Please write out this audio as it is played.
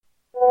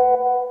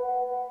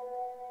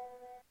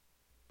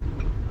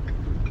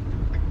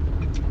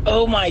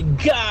Oh my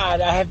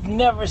God, I have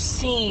never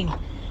seen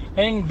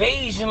an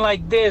invasion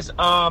like this.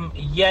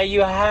 Yeah,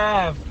 you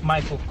have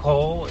Michael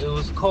Cole. It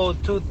was Cole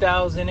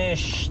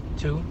 2000-ish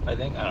too, I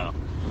think. I don't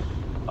know.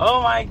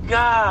 Oh my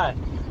God,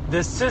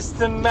 the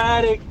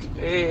systematic.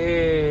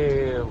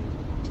 The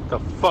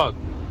fuck?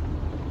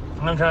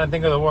 I'm trying to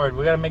think of the word.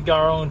 We gotta make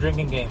our own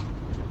drinking game.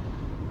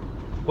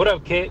 What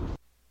up, kid?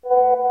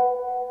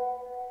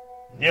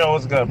 Yo,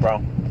 what's good,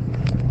 bro?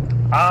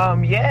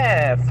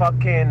 Yeah,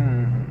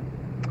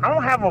 I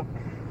don't have a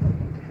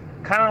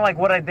kind of like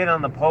what I did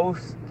on the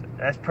post.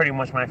 That's pretty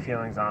much my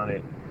feelings on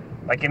it.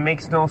 Like, it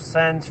makes no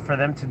sense for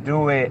them to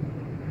do it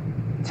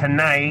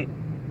tonight,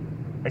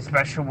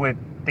 especially with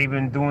they've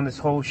been doing this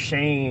whole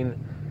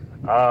Shane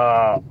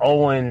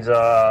Owens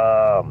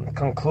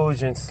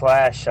conclusion /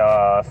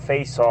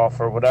 face off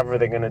or whatever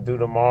they're gonna do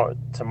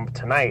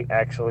tonight,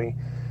 actually.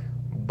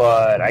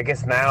 But I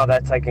guess now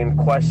that's like in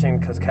question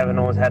because Kevin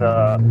Owens had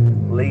to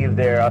leave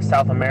their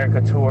South America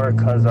tour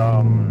because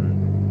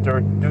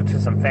due to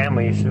some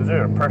family issues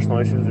or personal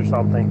issues or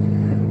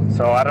something.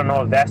 So I don't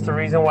know if that's the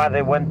reason why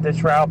they went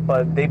this route,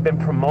 but they've been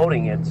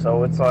promoting it.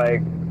 So it's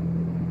like,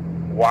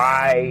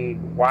 why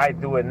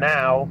do it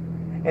now?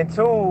 And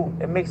two,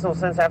 it makes no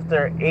sense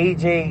after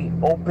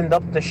AJ opened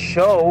up the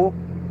show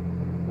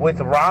with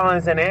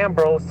Rollins and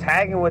Ambrose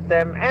tagging with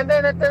them, and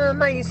then at the end of the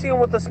night you see him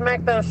with the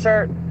SmackDown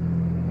shirt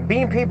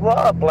beating people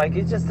up. Like,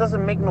 it just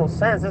doesn't make no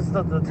sense. It's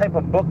the type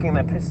of booking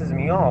that pisses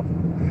me off.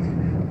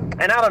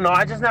 And I don't know,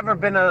 I just never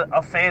been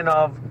a fan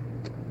of,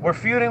 we're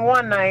feuding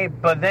one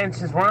night, but then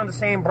since we're on the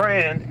same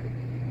brand,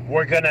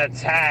 we're gonna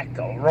attack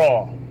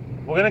Raw.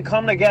 We're gonna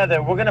come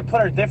together, we're gonna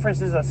put our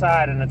differences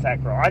aside and attack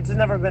Raw. I just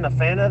never been a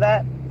fan of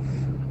that.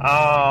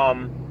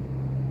 I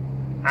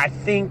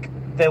think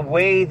the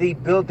way they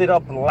built it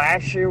up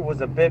last year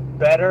was a bit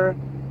better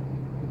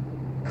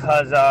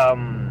because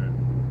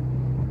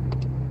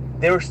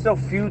there were still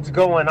feuds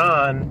going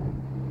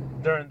on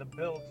during the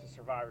build to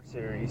Survivor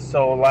Series.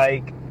 So,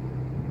 like,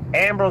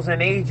 Ambrose and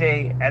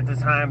AJ at the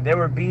time, they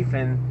were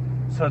beefing,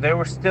 so they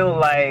were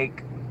still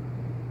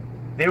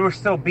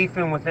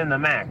beefing within the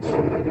match.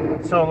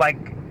 So, like,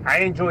 I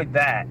enjoyed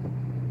that.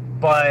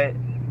 But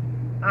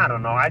I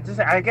don't know. I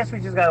guess we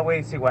just gotta wait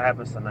and see what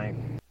happens tonight.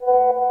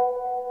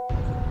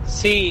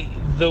 See,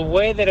 the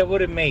way that it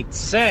would have made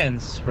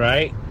sense,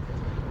 right,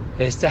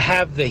 is to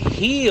have the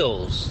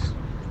heels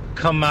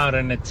come out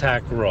and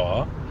attack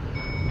Raw,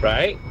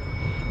 right?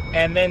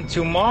 And then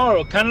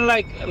tomorrow, kind of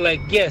like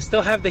yeah,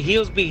 still have the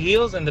heels be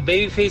heels and the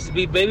baby faces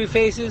be baby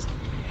faces.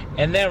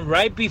 And then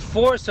right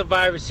before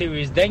Survivor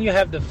Series, then you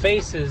have the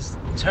faces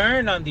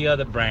turn on the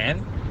other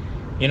brand.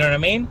 You know what I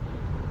mean?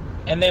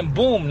 And then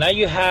boom, now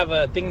you have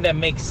a thing that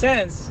makes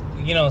sense,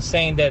 you know,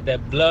 saying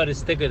that blood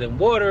is thicker than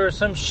water or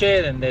some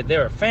shit, and that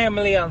they're a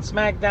family on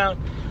SmackDown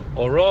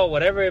or Raw,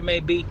 whatever it may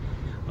be.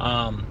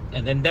 And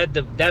then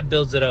that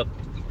builds it up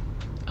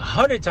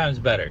 100 times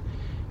better,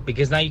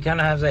 because now you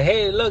kind of have to say,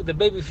 hey, look, the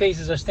baby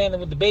faces are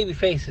standing with the baby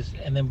faces,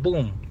 and then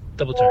boom,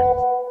 double turn.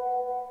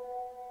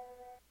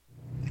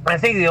 I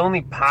think the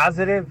only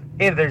positive,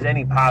 if there's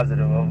any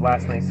positive, of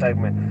last night's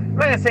segment, I'm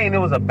not saying it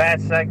was a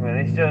bad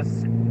segment, it's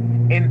just,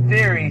 in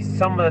theory,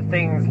 some of the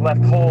things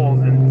left holes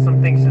and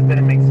some things just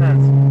didn't make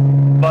sense.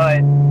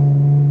 But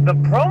the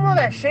promo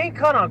that Shane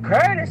cut on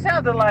Kurt, it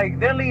sounded like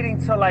they're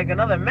leading to like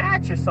another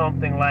match or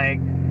something. Like,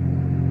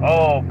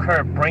 oh,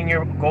 Kurt, bring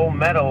your gold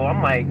medal.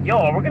 I'm like,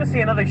 yo, we're gonna see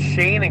another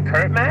Shane and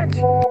Kurt match?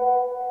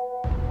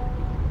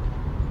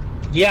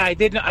 Yeah, I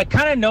did. I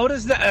kind of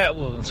noticed that.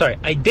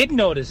 I did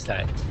notice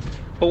that.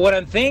 But what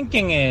I'm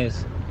thinking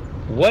is,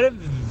 what if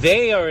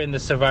they are in the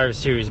Survivor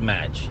Series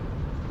match?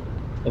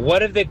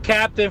 What if the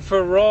captain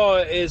for Raw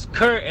is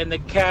Kurt and the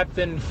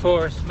captain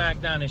for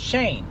SmackDown is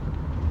Shane?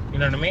 You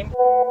know what I mean?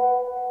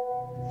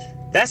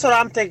 That's what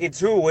I'm thinking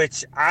too,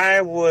 which I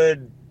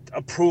would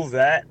approve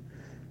that.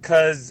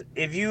 Because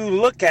if you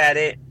look at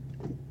it,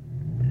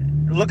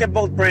 look at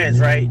both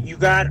brands, right? You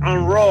got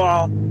on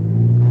Raw,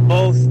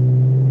 both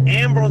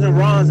Ambrose and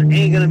Rollins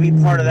ain't going to be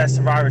part of that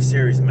Survivor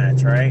Series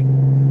match, right?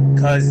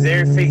 Because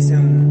they're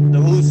facing the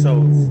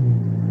Usos.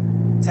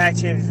 Tag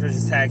champions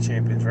versus tag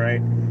champions,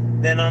 right?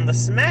 Then on the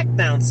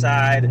SmackDown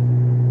side,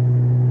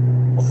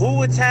 who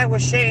would tag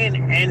with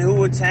Shane and who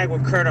would tag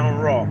with Kurt on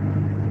Raw?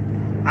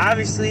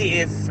 Obviously,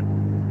 if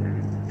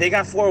they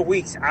got 4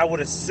 weeks, I would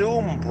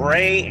assume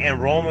Bray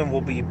and Roman will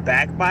be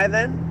back by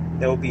then.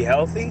 They will be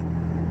healthy.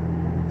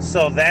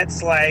 So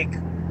that's like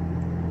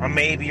a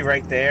maybe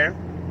right there.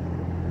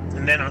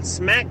 And then on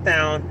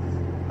SmackDown,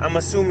 I'm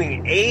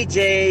assuming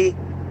AJ,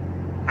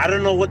 I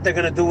don't know what they're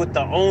going to do with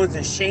the Owens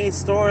and Shane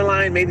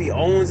storyline. Maybe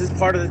Owens is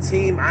part of the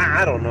team.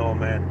 I don't know,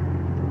 man.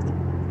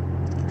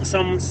 So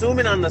I'm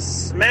assuming on the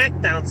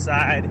SmackDown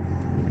side,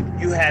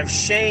 you have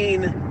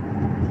Shane,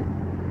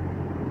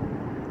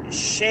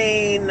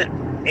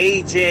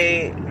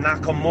 AJ,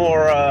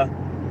 Nakamura,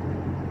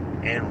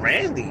 and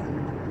Randy.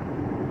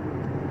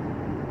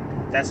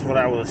 That's what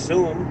I would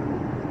assume.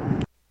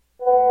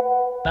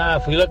 Now,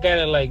 if we look at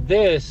it like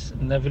this,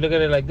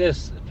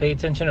 pay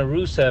attention to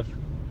Rusev.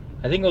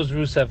 I think it was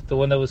Rusev, the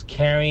one that was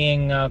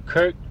carrying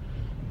Kurt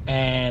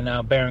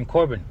and Baron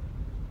Corbin.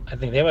 I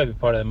think they might be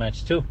part of the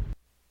match too.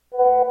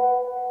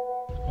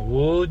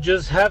 We'll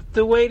just have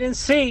to wait and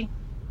see.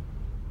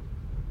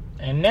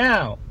 And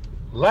now,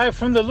 live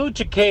from the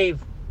Lucha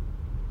Cave,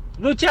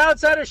 Lucha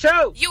Outsider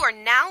Show. You are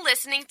now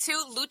listening to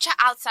Lucha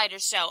Outsider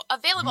Show,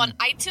 available on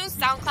iTunes,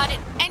 SoundCloud,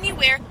 and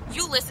anywhere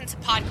you listen to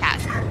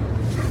podcasts.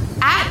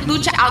 At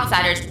Lucha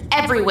Outsiders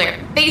everywhere.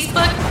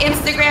 Facebook,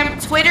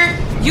 Instagram, Twitter,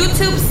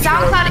 YouTube,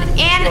 SoundCloud,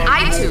 and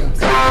iTunes.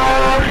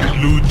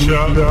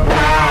 Lucha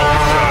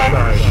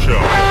Outsider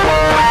Show.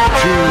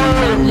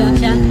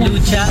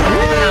 Lucha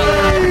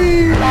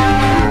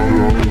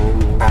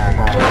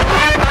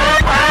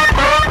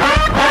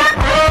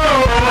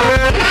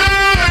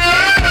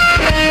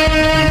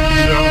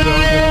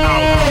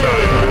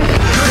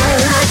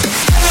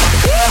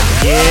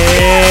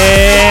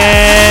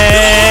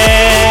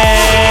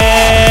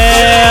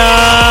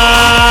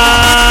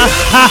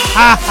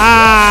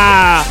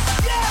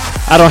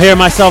I don't hear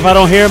myself. I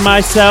don't hear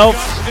myself.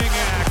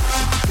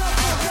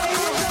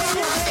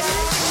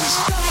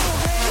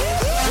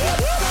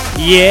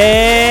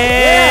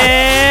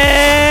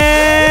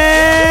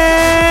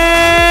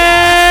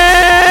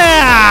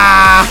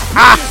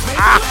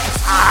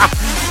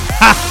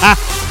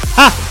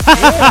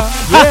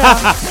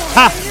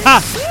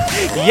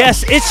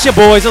 Yes, it's your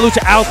boys, the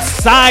Lucha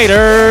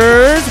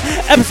Outsiders.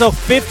 Episode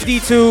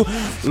 52,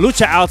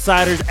 Lucha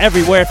Outsiders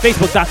everywhere.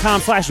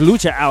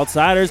 Facebook.com/Lucha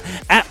Outsiders.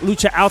 At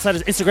Lucha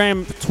Outsiders.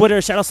 Instagram,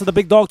 Twitter. Shout outs to the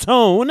big dog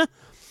Tone.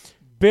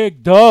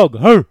 Big dog.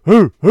 Why?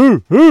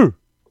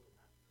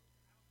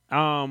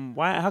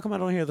 How come I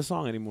don't hear the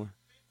song anymore?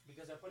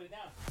 Because I put it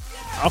down.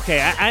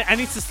 Okay, I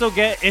need to still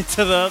get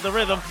into the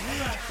rhythm.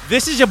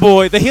 This is your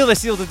boy, the heel that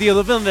seals the deal,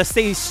 the villain that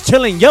stays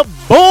chilling. Your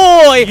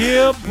boy,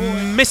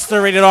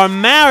 Mr. Rated R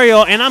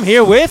Mario, and I'm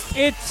here with...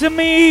 It's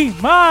me,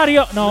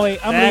 Mario. No,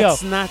 wait, I'm Leo.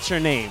 That's not your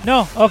name.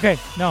 No, okay,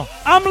 no.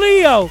 I'm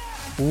Leo.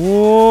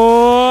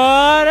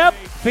 What up?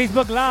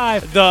 Facebook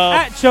Live.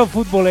 At Show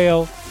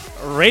Futboleo.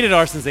 Rated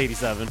R since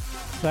 87.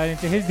 Slide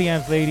into his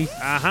DMs, ladies.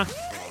 Uh-huh.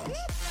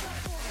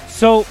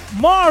 So,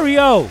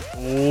 Mario.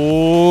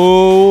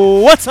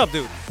 What's up,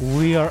 dude?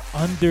 We are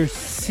under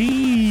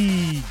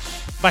siege.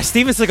 By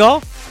Steven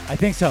Seagal? I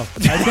think so.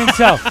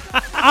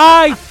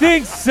 I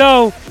think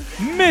so,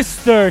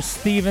 Mr.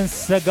 Steven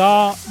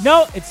Seagal.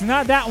 No, it's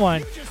not that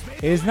one.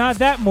 It's not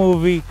that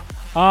movie.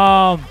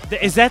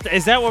 Is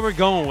that what we're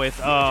going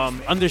with?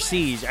 Under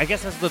Siege. I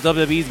guess that's what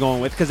WWE's going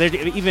with because they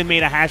even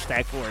made a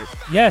hashtag for it.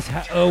 Yes.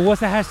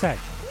 What's the hashtag?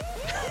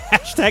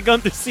 Hashtag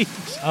Under Siege.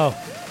 Oh.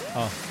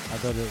 I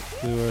thought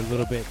we were a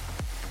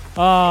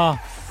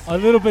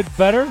little bit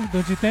better,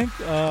 don't you think?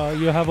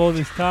 You have all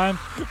this time.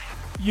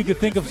 You could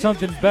think of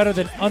something better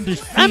than Under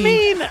Siege. I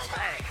mean,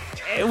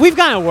 we've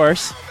gotten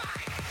worse.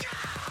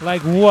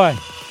 Like what?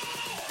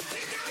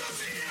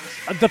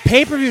 The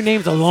pay-per-view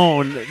names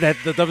alone that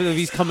the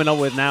WWE's coming up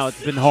with now,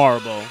 it's been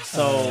horrible.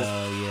 So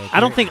I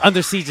don't think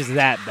Under Siege is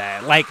that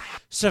bad. Like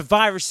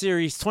Survivor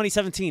Series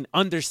 2017,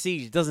 Under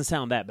Siege doesn't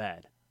sound that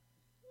bad.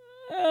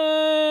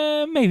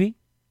 Maybe.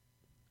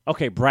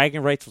 Okay,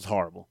 Bragging Rights was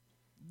horrible.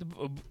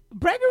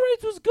 Bragging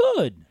Rights was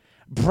good.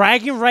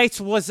 Bragging Rights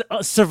was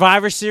a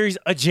Survivor Series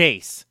a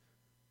Jace.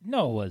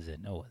 No, it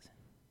wasn't.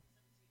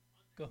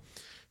 Go.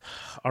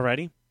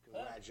 Already?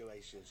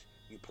 Congratulations,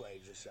 you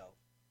played yourself.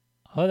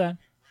 Hold on.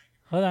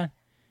 I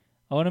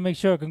want to make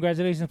sure.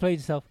 Congratulations, played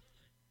yourself.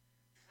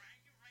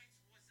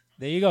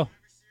 There you go.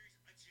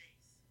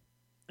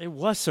 It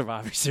was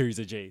Survivor Series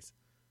a Jace.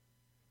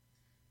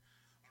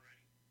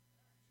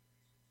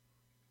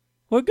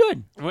 We're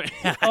good.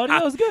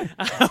 Audio's good.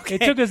 Okay.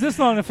 It took us this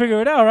long to figure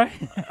it out, right?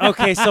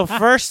 Okay, so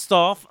first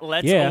off,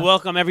 let's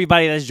welcome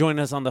everybody that's joining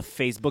us on the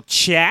Facebook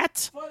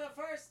chat.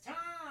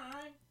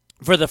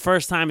 For the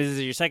first time, is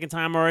this your second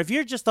time? Or if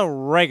you're just a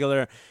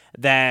regular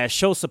that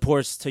shows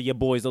supports to your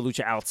boys, the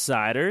Lucha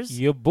Outsiders.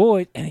 Your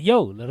boy. And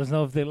let us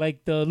know if they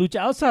like the Lucha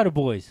Outsider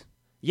boys.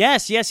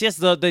 Yes. Was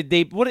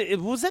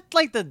that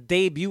like the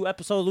debut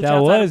episode of Lucha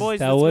Outsider Boys?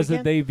 That was the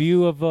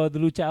debut of the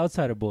Lucha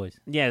Outsider Boys.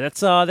 Yeah,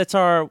 that's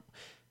our...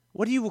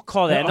 What do you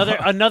call that?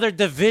 Another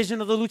division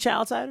of the Lucha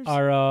Outsiders?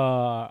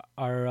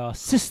 Our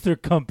sister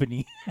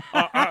company.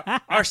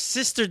 our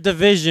sister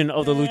division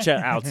of the Lucha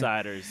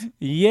Outsiders.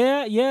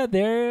 Yeah,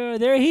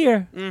 they're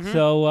here. Mm-hmm.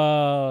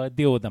 So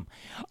deal with them.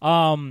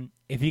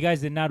 If you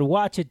guys did not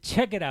watch it,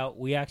 check it out.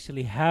 We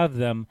actually have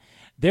them.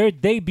 Their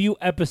debut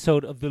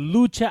episode of the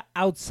Lucha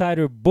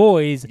Outsider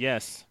Boys.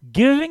 Yes.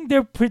 Giving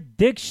their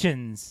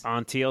predictions.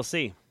 On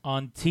TLC.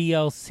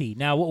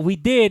 Now, what we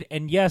did,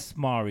 and yes,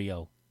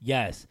 Mario,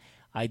 yes.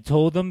 I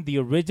told them the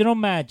original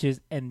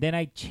matches, and then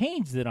I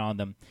changed it on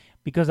them.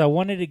 because I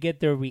wanted to get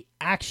their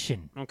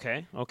reaction.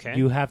 Okay.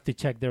 You have to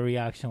check their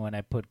reaction when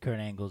I put Kurt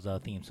Angle's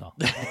theme song.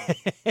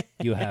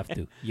 You have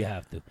to.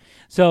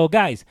 So,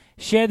 guys,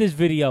 share this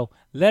video.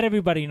 Let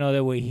everybody know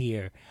that we're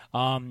here.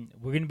 We're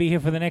going to be here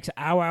for the next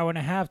hour and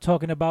a half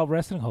talking about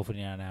wrestling.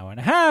 Hopefully not an hour and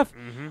a half.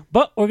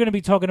 But we're going to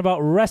be talking about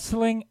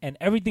wrestling and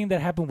everything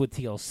that happened with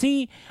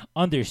TLC,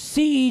 Under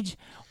Siege,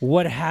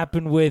 what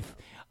happened with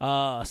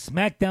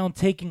SmackDown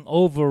taking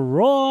over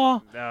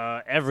Raw.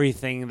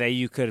 Everything that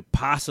you could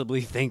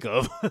possibly think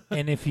of.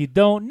 And if you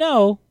don't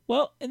know,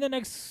 well, in the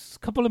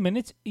next couple of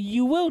minutes,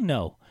 you will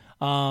know.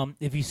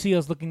 If you see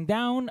us looking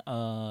down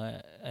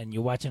and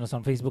you're watching us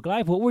on Facebook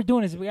Live, what we're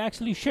doing is we're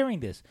actually sharing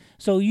this.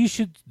 So you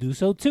should do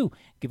so too.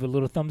 Give it a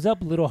little thumbs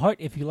up, a little heart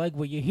if you like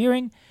what you're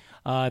hearing.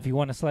 If you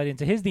want to slide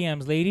into his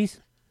DMs,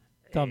 ladies,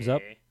 thumbs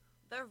up.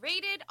 The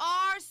Rated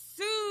R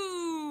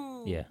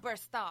Sue. Yeah.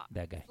 Burst off.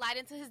 That guy. Slide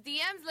into his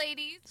DMs,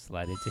 ladies.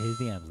 Slide into his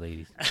DMs,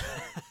 ladies.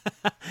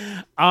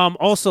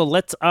 Also,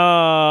 let's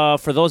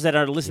for those that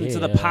are listening to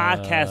the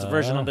podcast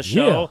version of the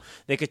show,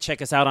 they could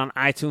check us out on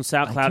iTunes,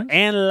 SoundCloud,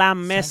 and La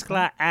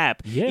Mezcla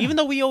app. Yeah. Even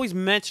though we always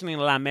mentioning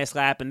La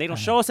Mezcla app and they don't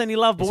show us any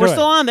love, but It's we're all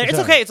still right. on there. It's It's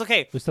all okay. right. It's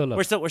okay. We're still love.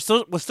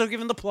 We're still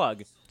giving the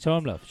plug. Show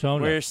him love. Show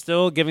him We're love.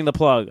 still giving the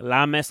plug.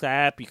 La Mezcla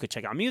app. You could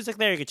check out music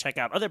there. You could check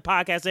out other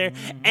podcasts there,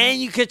 and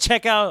you could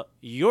check out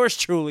yours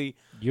truly.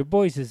 Your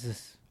voice is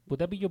this. Would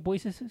that be your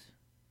voice is this?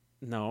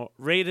 No,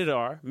 Rated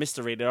R,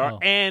 Mr. Rated R,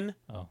 and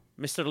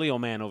Mr. Leo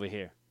Man over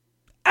here.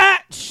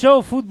 At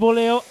Show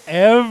Futboleo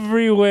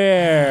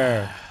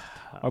everywhere.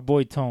 Our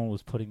boy Tone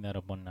was putting that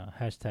up on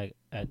hashtag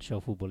at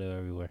Show Futboleo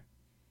everywhere.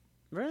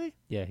 Really?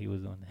 Yeah, he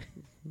was doing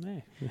that.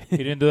 Man. He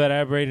didn't do that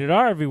at Rated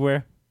R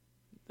everywhere.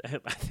 I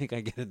think I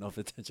get enough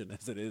attention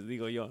as it is.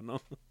 Digo yo, no?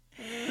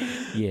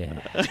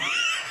 Yeah.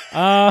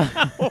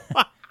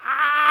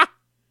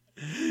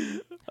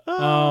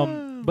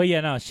 But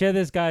yeah, no, share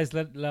this, guys.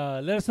 Let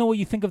us know what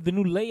you think of the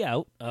new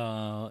layout.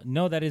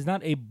 No, that is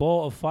not a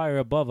ball of fire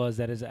above us.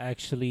 That is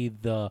actually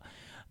the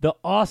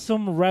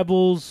awesome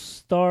Rebels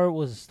Star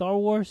Wars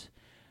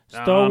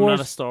I'm not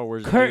a Star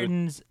Wars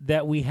curtains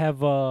that we have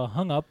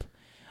hung up.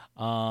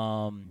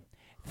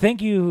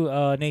 Thank you,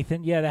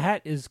 Nathan. Yeah, the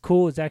hat is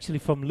cool. It's actually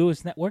from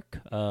Lewis Network,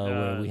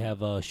 where we have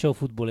Show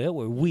Futboleo,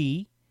 where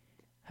we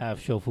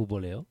have Show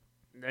Futboleo.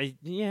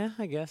 Yeah,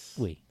 I guess.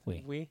 We.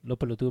 Lo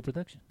Pelotudo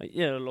Production.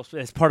 Yeah,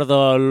 it's part of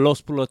the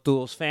Los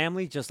Pelotudos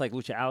family, just like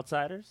Lucha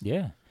Outsiders.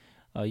 Yeah.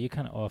 You're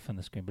kind of off on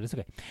the screen, but it's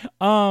okay.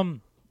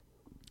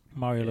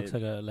 Mario looks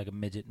like a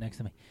midget next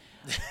to me.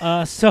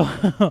 So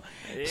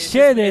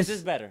share this.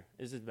 Is this better?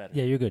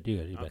 Yeah, you're good.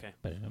 You're Okay.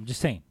 better. I'm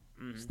just saying.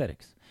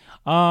 Aesthetics.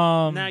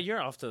 Now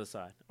you're off to the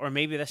side. Or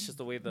maybe that's just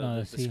the way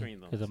the screen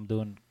looks. Because I'm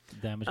doing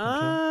damage control.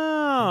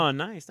 Oh,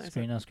 nice.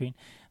 Screen on screen.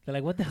 They're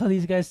like, what the hell are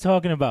these guys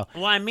talking about?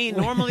 Well, I mean,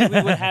 normally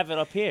we would have it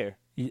up here.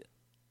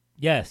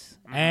 Yes,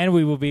 and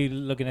we will be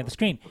looking at the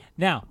screen.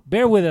 Now,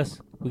 bear with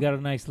us. We got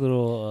a nice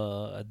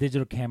little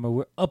digital camera.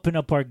 We're upping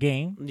up our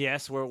game.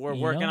 Yes, we're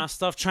working on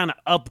stuff, trying to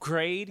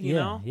upgrade, you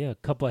know? Yeah, a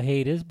couple of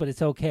haters, but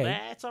it's okay.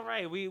 That's all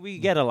right. We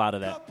get a lot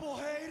of that.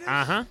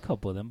 A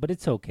couple of them, but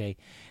it's okay.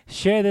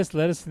 Share this.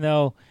 Let us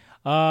know.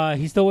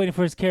 He's still waiting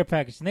for his care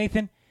package.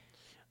 Nathan,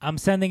 I'm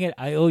sending it.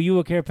 I owe you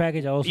a care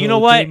package. I also you know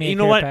what? Jamie a You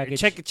know care what?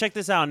 package. Check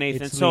this out,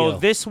 Nathan. It's So Leo.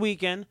 this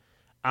weekend,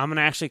 I'm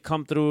gonna actually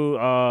come through.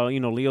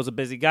 Leo's a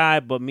busy guy,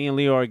 but me and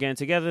Leo are getting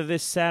together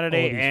this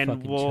Saturday, All these and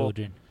fucking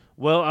children.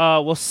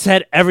 we'll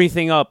set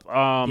everything up.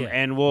 Yeah.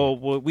 And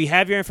we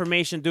have your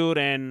information, dude,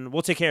 and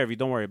we'll take care of you.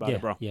 Don't worry about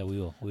it, bro. Yeah, we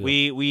will.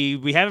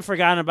 We haven't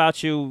forgotten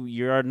about you.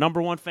 You're our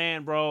number one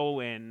fan, bro,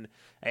 and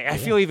I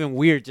feel even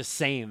weird just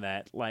saying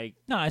that. Like,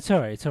 No, it's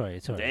all right. It's all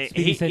right.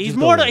 he's He's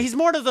part of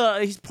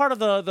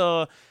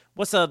the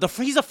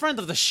he's a friend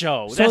of the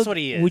show. So That's what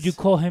he is. Would you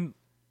call him?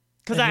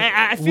 Because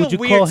I feel would you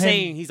weird call him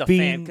saying he's a being,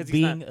 fan because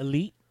he's being not.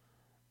 elite.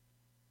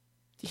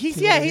 He's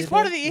See what I he's did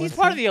part of there? the he's One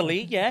part of thing? the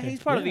elite. Yeah, Okay. he's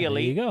part of the Yeah,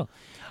 elite. There you go.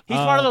 He's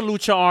part of the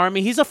Lucha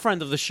Army. He's a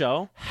friend of the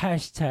show.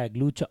 Hashtag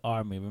Lucha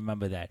Army.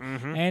 Remember that.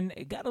 Mm-hmm. And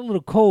it got a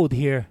little cold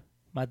here.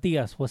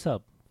 Matias, what's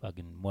up?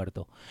 Fucking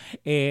muerto.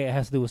 It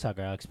has to do with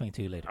soccer. I'll explain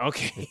to you later.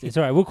 Okay. It's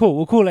all right. We're cool.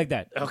 We're cool like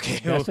that. Okay.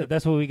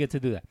 That's what we get to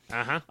do that.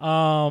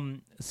 Uh-huh.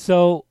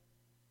 So,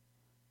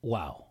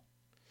 wow.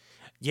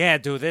 Yeah,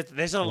 dude.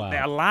 There's a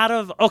Wow. lot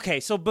of. Okay,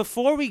 so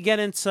before we get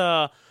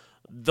into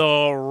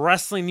the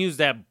wrestling news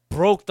that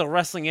broke the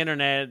wrestling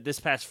internet this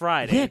past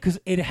Friday. Yeah, because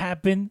it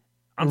happened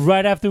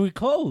right after we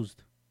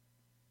closed.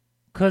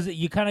 Because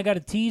you kind of got a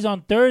tease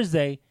on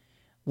Thursday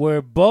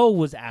where Bo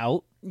was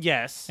out.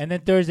 Yes. And then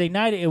Thursday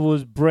night, it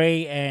was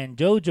Bray and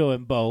JoJo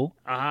and Bo.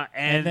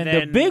 And then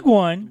the big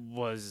one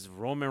was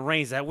Roman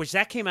Reigns,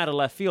 that came out of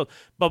left field.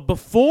 But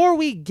before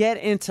we get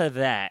into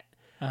that,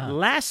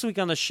 last week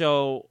on the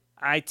show,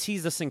 I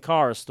teased the Sin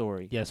Cara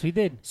story. Yes, we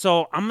did.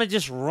 So I'm going to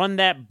just run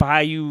that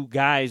by you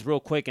guys real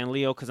quick, and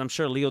Leo, because I'm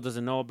sure Leo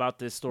doesn't know about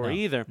this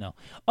story either. No.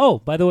 Oh,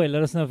 by the way,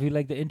 let us know if you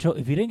like the intro.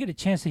 If you didn't get a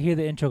chance to hear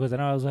the intro, because I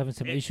know I was having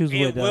some issues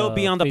with it will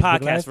be on the Facebook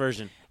podcast Live.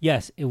 version.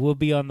 Yes, it will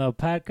be on the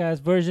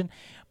podcast version.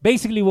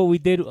 Basically, what we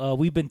did,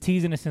 we've been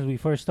teasing it since we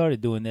first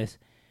started doing this.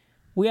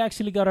 we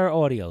actually got our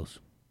audios.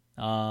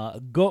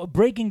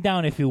 Breaking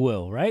down, if you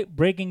will, right?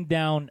 Breaking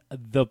down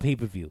the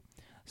pay-per-view.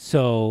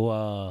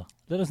 So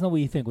let us know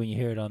what you think when you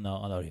hear it on the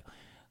audio.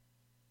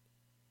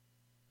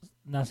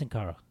 Not Sin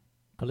Cara.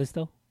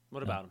 Kalisto?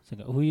 What about him?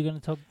 Who are you going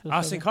to talk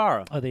to? Sin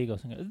Cara. Oh, there you go.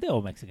 Sin Cara. They're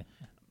all Mexican.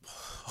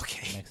 Okay.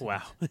 Mexican.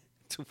 Wow.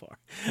 Too far.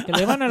 Que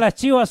le van a las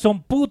Chivas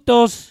son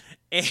putos.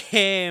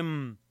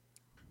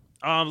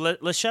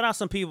 Let's shout out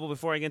some people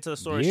before I get into the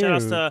story. Yeah. Shout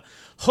outs to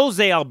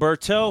Jose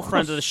Alberto,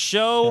 friend of the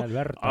show.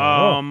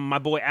 Alberto. My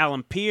boy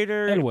Alan El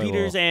Peters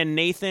huevo. and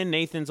Nathan.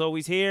 Nathan's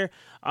always here.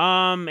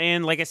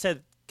 And like I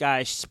said,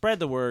 guys, spread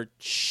the word,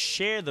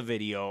 share the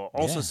video.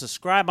 Also Yeah.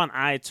 subscribe on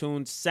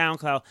iTunes,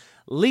 SoundCloud.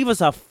 Leave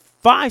us a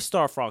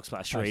 5-star Frog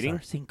Splash rating.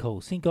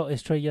 5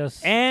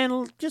 estrellas.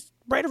 And just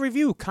write a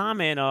review,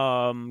 comment,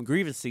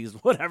 grievances,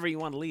 whatever you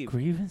want to leave.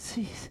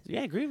 Grievances?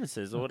 Yeah,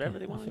 grievances or whatever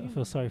they want to I leave.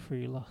 feel sorry for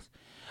your loss.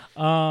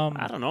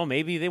 I don't know.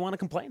 Maybe they want to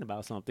complain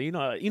about something.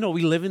 You know,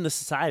 we live in the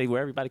society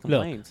where everybody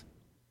complains.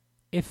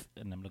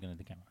 And I'm looking at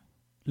the camera.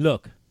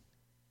 Look,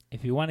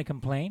 if you want to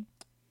complain,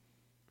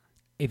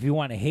 if you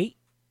want to hate,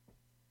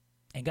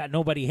 and got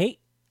nobody hate,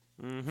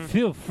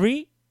 feel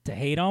free to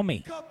hate on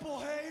me. Couple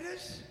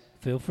haters.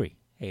 Feel free.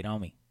 Hate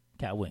on me.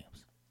 Cat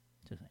Williams.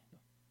 Just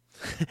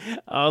saying.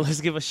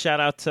 Let's give a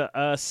shout out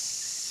to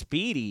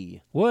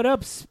Speedy. What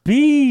up,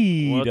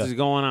 Speed? What is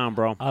going on,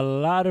 bro? A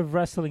lot of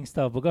wrestling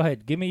stuff, but go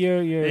ahead. Give me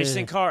your... There's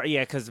Sin Cara.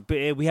 Yeah, because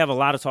we have a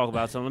lot to talk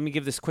about. So let me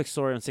give this quick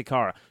story on Sin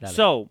Cara. Dale.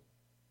 So,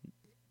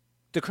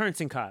 the current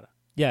Sin Cara,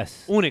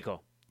 Yes. Unico,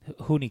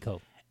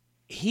 Hunico.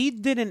 he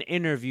did an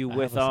interview I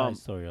with... have a side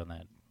story on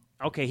that.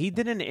 Okay, he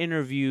did an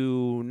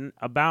interview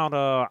about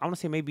I want to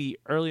say maybe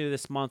earlier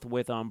this month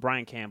with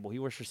Brian Campbell. He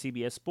works for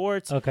CBS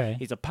Sports. Okay.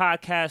 He's a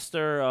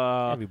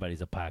podcaster.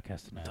 Everybody's a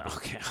podcaster now.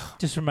 Okay.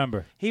 Just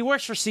remember. He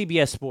works for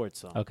CBS Sports.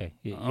 So. Okay.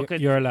 Okay.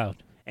 You're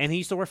allowed. And he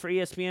used to work for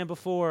ESPN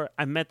before.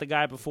 I met the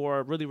guy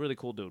before. Really, really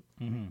cool dude.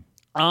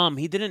 Mm-hmm.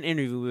 He did an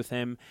interview with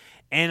him,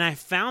 and I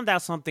found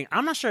out something.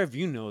 I'm not sure if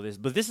you know this,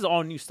 but this is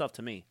all new stuff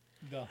to me.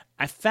 Go.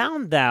 I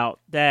found out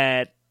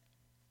that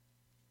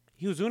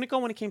he was Unico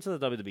when he came to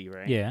the WWE,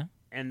 right? Yeah.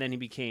 And then he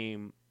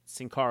became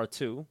Sin Cara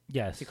 2.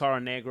 Yes. Sin Cara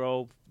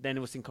Negro. Then it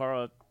was Sin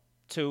Cara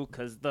 2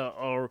 because the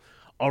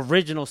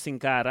original Sin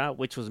Cara,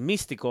 which was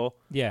Místico,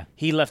 Yeah.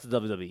 he left the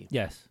WWE.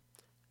 Yes.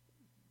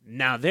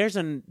 Now, there's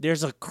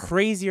a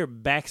crazier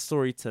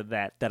backstory to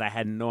that I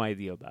had no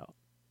idea about.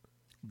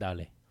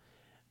 Dale.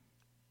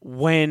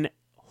 When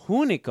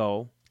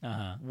Hunico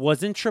Uh-huh.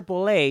 was in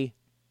AAA,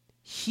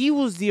 he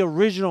was the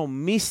original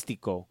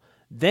Místico.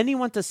 Then he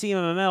went to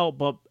CMLL,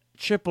 but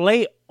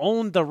AAA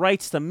owned the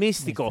rights to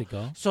Místico.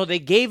 Místico. So they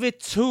gave it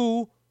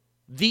to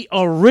the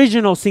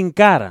original Sin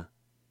Cara.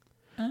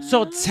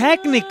 So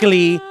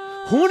technically,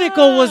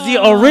 Hunico was the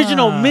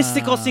original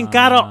Místico, Sin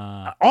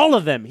Cara, all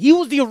of them. He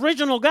was the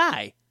original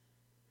guy.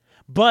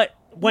 But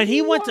when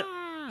he went to...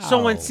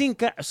 So when Sin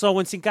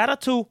Cara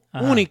 2,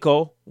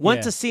 Hunico, went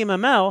Yeah. to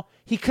CMLL,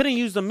 he couldn't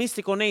use the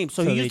Místico name.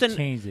 So he they used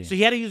changed it. So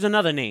he had to use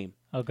another name.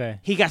 Okay.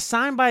 He got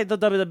signed by the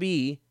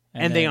WWE,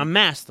 and they then-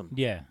 unmasked him.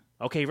 Yeah.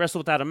 Okay, he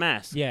wrestled without a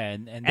mask. Yeah.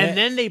 And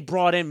then they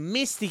brought in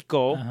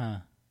Místico, Uh-huh.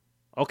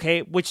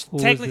 okay, which Who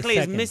was the technically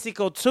is second?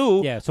 Místico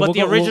 2, Yeah, so but we'll the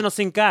go- original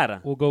Sin Cara.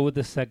 We'll go with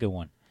the second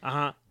one.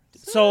 Uh-huh.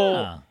 So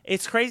Ah.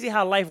 it's crazy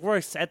how life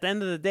works. At the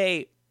end of the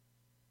day,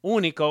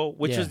 Unico,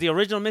 which Yeah. was the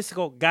original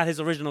Místico, got his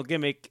original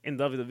gimmick in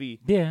WWE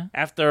Yeah.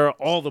 after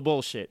all the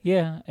bullshit.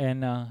 Yeah.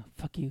 And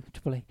fuck you,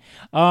 AAA.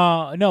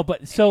 No,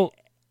 but so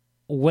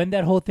when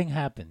that whole thing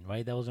happened,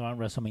 right? That was around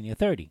WrestleMania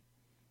 30.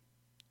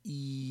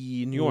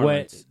 New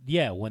Orleans.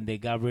 When they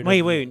got rid of...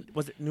 Wait.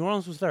 Was it New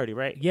Orleans was 30,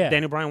 right? Yeah.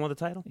 Daniel Bryan won the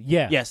title?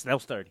 Yeah. Yes, that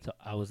was 30. So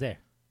I was there.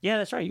 Yeah,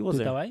 that's right. You was ¿Tú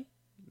there. estabas ahí?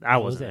 I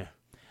was wasn't there. there.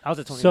 I was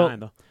at 29,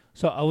 though.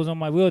 So I was on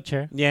my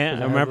wheelchair. Yeah, 'cause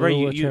I have a remember little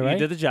you wheelchair, right?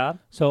 did the job.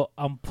 So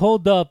I'm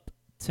pulled up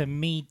to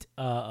meet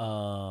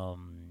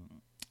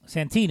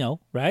Santino,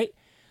 right?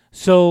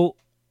 So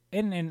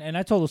and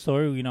I told the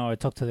story, you know, I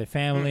talked to their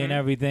family and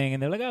everything,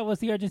 and they're like, "Oh,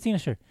 what's the Argentina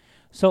shirt?"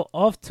 So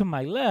off to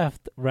my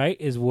left, right,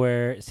 is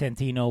where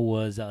Santino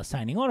was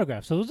signing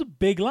autographs. So it was a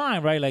big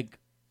line, right? Like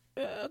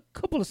a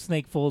couple of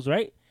snakefuls,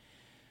 right?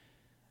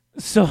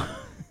 So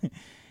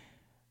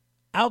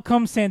out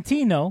comes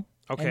Santino,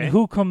 Okay. and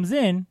who comes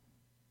in?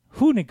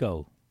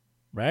 Hunico,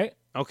 right?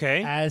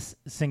 Okay. As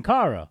Sin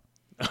Cara.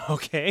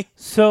 Okay.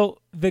 So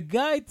the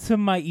guy to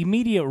my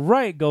immediate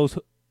right goes,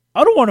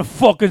 "I don't want to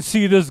fucking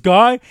see this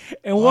guy,"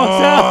 and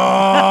walks out.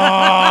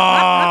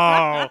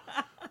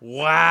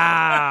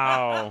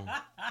 Wow.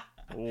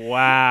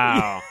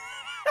 Wow.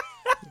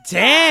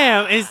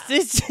 Damn. Is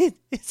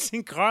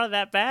Sin Cara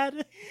that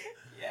bad?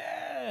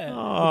 Yeah.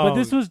 Oh. But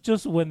this was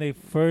just when they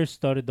first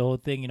started the whole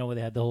thing, you know, where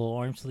they had the whole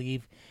arm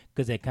sleeve,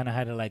 because they kind of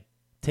had to, like,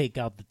 take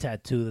out the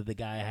tattoo that the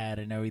guy had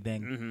and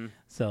everything. Mm-hmm.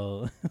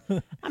 So,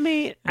 I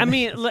mean, and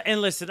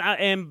listen,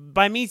 and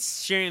by me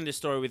sharing this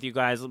story with you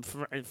guys,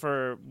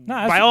 for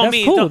that's- by all that's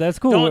means, cool, don't, that's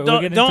cool. Don't,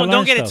 We're getting to don't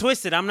learn get it stuff.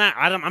 twisted. I'm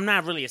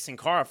not really a Sin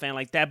Cara fan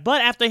like that.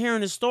 But after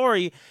hearing the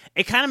story,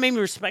 it kind of made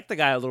me respect the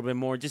guy a little bit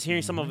more. Just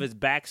hearing some of his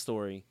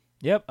backstory.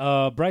 Yep.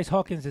 Bryce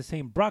Hawkins is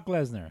saying Brock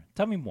Lesnar.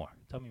 Tell me more.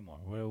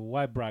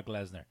 Why Brock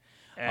Lesnar?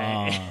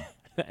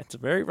 It's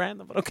very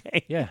random, but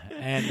okay. Yeah,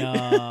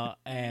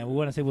 and we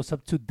want to say what's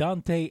up to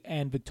Dante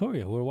and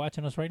Victoria, who are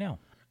watching us right now.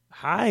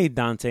 Hi,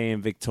 Dante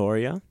and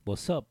Victoria.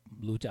 What's up,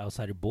 Lucha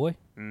Outsider boy?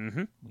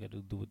 Mm-hmm. We got to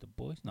do with the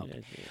boys. No. Yeah.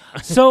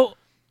 So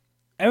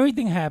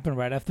everything happened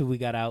right after we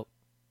got out.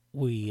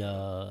 We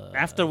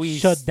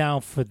shut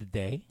down for the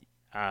day.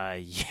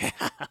 Yeah.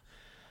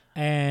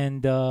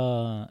 And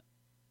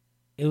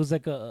it was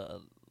like a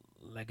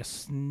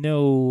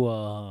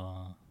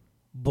snow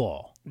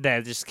ball.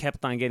 That just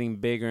kept on getting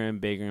bigger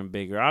and bigger and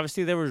bigger.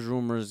 Obviously, there was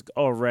rumors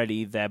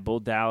already that Bo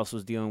Dallas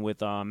was dealing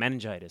with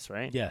meningitis,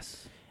 right?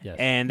 Yes.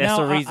 And that's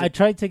now, the reason. I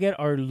tried to get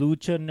our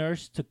lucha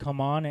nurse to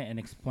come on and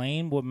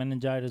explain what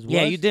meningitis was.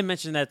 Yeah, you did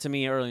mention that to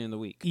me earlier in the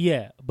week.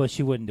 Yeah, but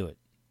she wouldn't do it.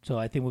 So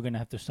I think we're gonna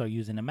have to start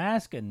using a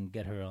mask and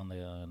get her on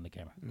the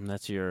camera. And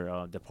that's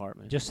your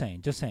department. Just saying,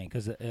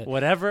 because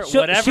whatever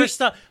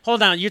stuff.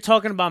 Hold on, you're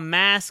talking about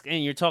mask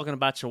and you're talking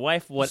about your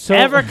wife.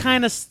 Whatever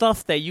kind of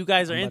stuff that you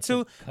guys are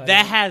into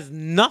that has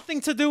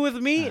nothing to do with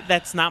me.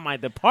 That's not my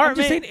department. I'm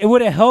just saying, it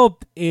would have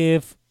helped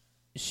if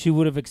she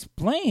would have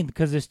explained,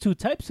 because there's two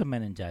types of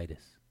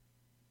meningitis.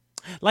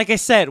 Like I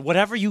said,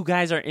 whatever you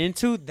guys are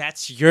into,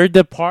 that's your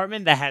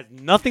department. That has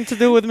nothing to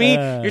do with me.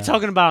 You're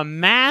talking about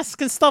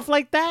masks and stuff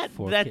like that.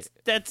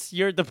 That's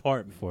your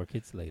department. 4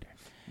 kids later.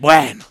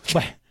 Bueno.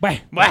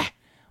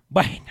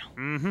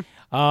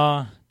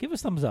 Mm-hmm. Give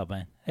us thumbs up,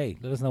 man. Hey,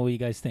 let us know what you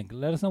guys think.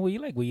 Let us know what you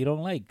like, what you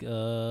don't like.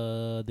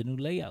 The new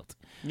layout.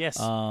 Yes.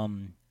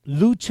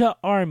 Lucha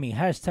Army.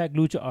 Hashtag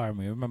Lucha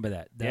Army. Remember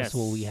that. That's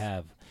what we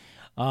have.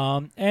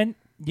 And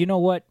you know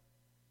what?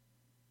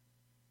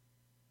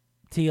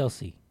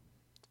 TLC.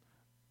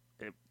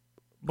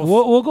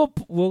 We'll go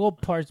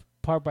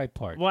part by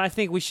part. Well, I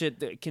think we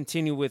should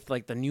continue with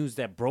like the news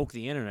that broke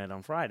the internet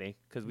on Friday,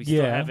 because we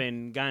still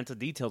haven't gotten into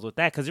details with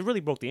that, because it really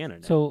broke the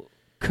internet. So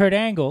Kurt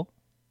Angle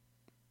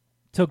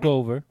took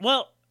over.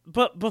 Well,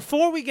 but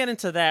before we get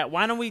into that,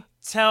 why don't we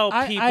tell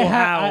people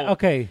how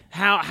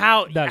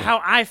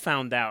I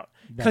found out?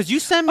 Because you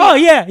sent me. Oh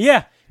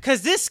yeah.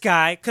 Because this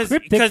guy,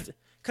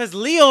 because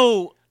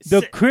Leo,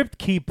 the Crypt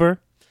Keeper.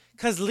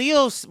 Because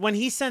Leo, when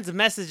he sends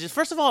messages,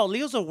 first of all,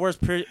 Leo's the worst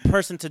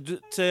person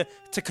to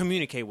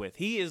communicate with.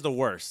 He is the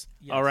worst.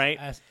 Yes, all right.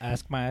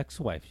 Ask my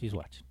ex-wife; she's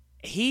watching.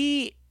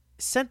 He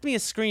sent me a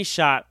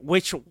screenshot,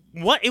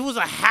 it was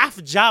a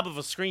half job of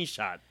a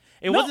screenshot.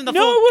 It wasn't the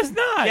full. No, it was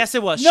not. Yes,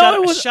 it was.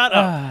 No, Shut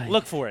up.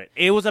 Look for it.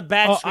 It was a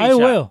bad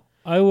screenshot.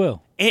 I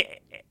will.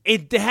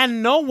 It had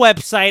no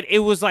website. It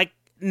was like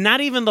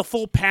not even the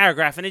full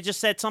paragraph, and it just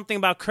said something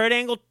about Kurt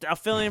Angle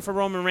filling in for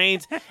Roman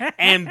Reigns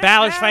and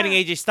Balor fighting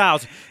AJ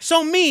Styles.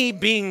 So me,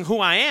 being who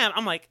I am,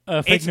 I'm like,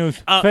 fake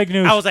news. Fake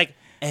news. I was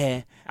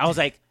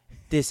like,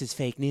 this is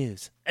fake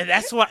news. And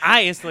that's what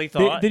I instantly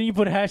thought. Didn't you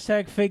put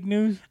hashtag fake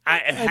news?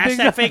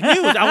 Hashtag fake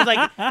news. I was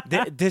like,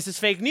 this is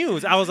fake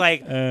news. I was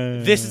like,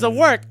 this is a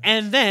work.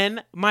 And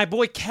then my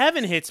boy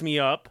Kevin hits me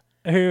up.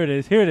 Here it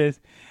is.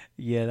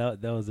 Yeah,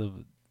 that was a...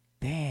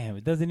 Damn,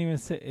 it doesn't even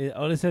say...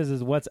 All it says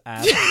is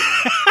WhatsApp.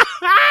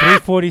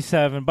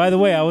 347. By the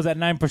way, I was at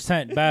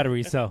 9%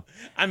 battery, so...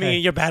 I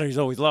mean, your battery's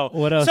always low.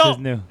 What else is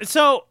new?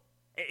 So...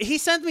 He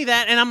sent me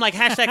that, and I'm like,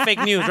 hashtag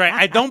fake news, right?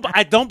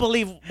 I don't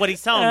believe what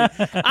he's telling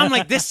me. I'm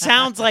like, this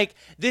sounds like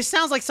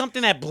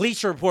something that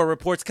Bleacher Report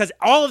reports, because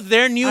all of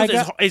their news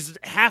is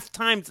half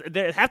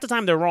the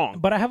time they're wrong.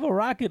 But I have a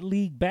Rocket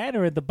League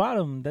banner at the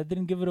bottom that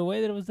didn't give it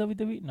away that it was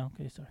WWE. No,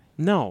 okay, sorry.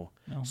 No.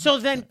 So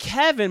then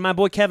Kevin, my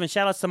boy Kevin,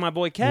 shout outs to my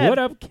boy Kev. What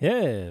up,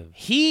 Kev?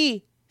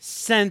 He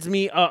sends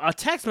me a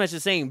text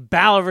message saying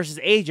Balor versus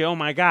AJ. Oh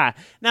my God.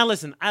 Now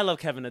listen, I love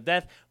Kevin to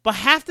death, but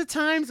half the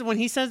times when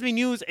he sends me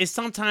news,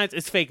 sometimes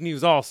it's fake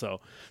news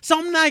also. So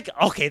I'm like,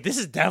 okay, this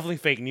is definitely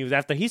fake news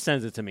after he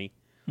sends it to me.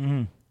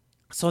 Mm-hmm.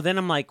 So then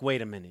I'm like,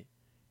 wait a minute.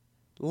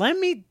 Let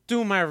me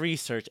do my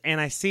research, and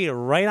I see it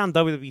right on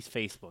WWE's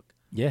Facebook.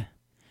 Yeah.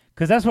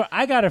 Because that's where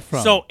I got it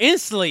from. So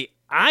instantly,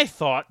 I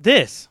thought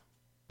this.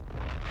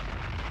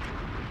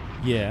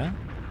 Yeah.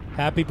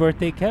 Happy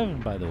birthday,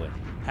 Kevin, by the way.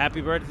 Happy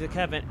birthday to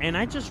Kevin. And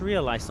I just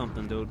realized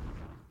something, dude.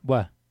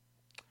 What?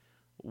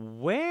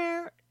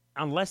 Where,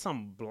 unless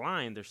I'm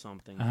blind or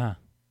something,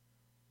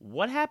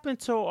 what happened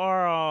to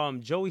our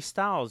Joey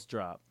Styles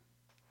drop?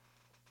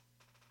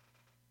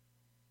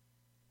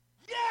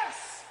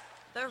 Yes!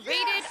 The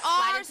rated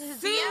R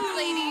Zoo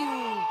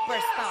ladies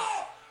burst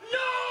off. No!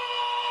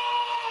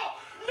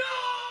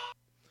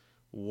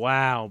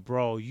 Wow,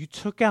 bro. You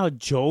took out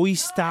Joey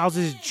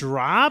Styles'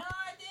 drop?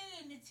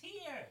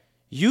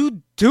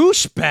 You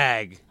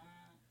douchebag.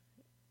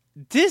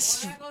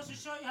 This.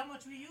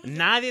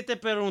 Nadie te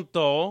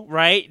preguntó,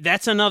 right?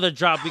 That's another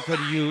drop we could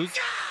have used.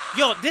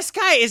 This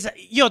guy's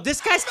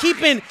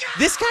keeping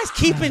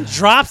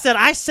drops that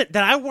I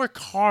work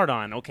hard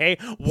on, okay?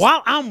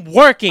 While I'm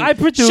working. I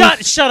produce.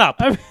 Shut up.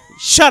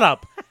 Shut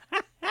up.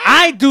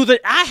 I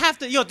have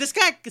to. This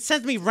guy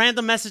sends me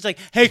random message like,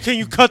 "Hey, can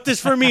you cut this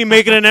for me and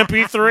make it an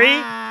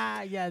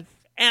MP3?" Yes.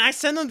 and I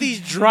send them these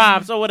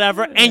drops or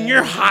whatever, and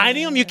you're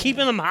hiding them, you're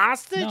keeping them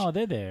hostage. No,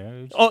 they're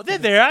there. Oh, they're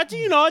there. I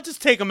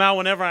just take them out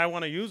whenever I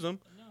want to use them.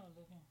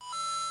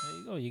 There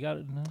you go. You got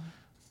it.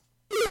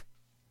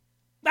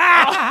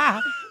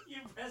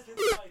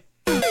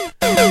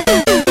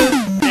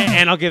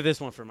 And I'll give this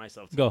one for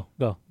myself. Too.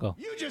 Go.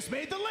 You just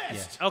made the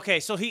list. Okay,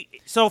 so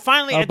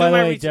finally, I Oh, by do the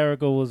my way, research.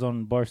 Jericho was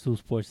on Barstool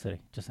Sports today.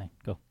 Just saying.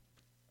 Go.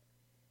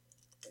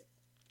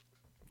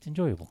 It's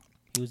enjoyable.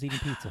 He was eating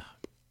pizza.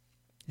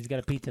 He's got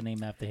a pizza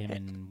named after him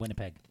in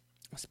Winnipeg.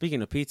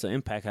 Speaking of pizza,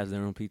 Impact has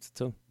their own pizza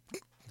too.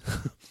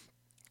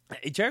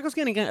 Jericho's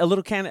getting a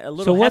little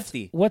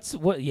hefty.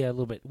 Yeah, a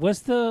little bit.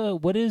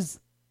 What is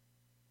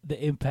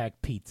the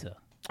Impact Pizza?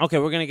 Okay,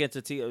 we're gonna get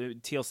to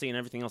TLC and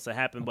everything else that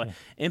happened, Okay. but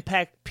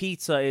Impact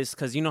Pizza is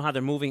because you know how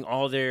they're moving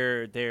all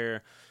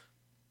their,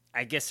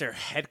 I guess their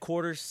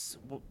headquarters,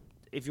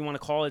 if you want to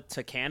call it,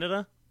 to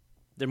Canada.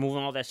 They're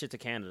moving all that shit to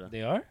Canada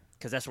They are?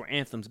 because that's where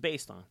Anthem's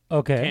based on.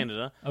 Okay.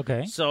 Canada.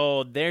 Okay.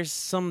 So there's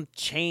some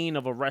chain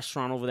of a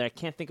restaurant over there. I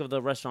can't think of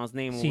the restaurant's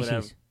name or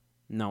whatever. CC's.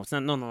 No, it's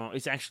not. No.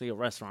 It's actually a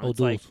restaurant. It's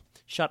O'Doul's. like,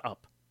 shut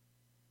up.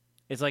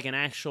 It's like an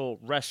actual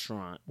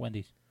restaurant.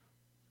 Wendy's.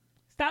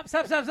 Stop.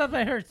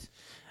 That hurts.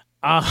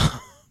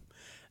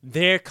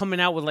 They're coming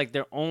out with like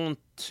their own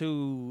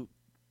 2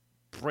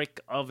 brick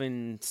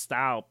oven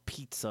style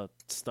pizza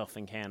stuff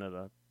in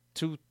Canada.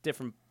 2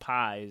 different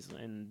pies,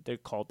 and they're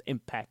called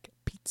Impact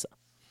Pizza.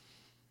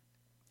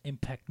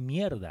 Impact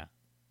Mierda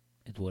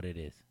is what it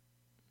is.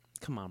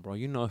 Come on, bro.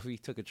 You know if we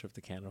took a trip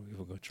to Canada, we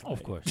would go try Of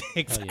it. course.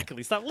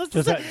 Exactly. Stop. Let's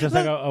Just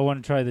like I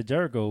want to try the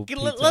Jericho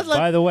pizza.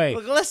 By the way,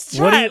 let's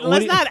what do try you- it. what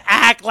Let's do you- not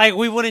act like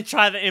we wouldn't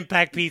try the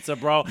Impact Pizza,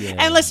 bro. Yeah.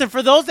 And listen,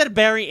 for those that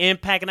bury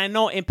Impact, and I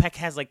know Impact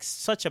has like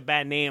such a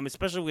bad name,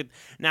 especially with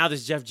now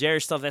this Jeff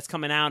Jarrett stuff that's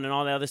coming out and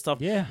all that other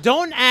stuff. Yeah.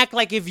 Don't act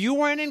like if you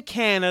weren't in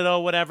Canada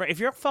or whatever, if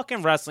you're a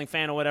fucking wrestling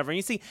fan or whatever, and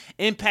you see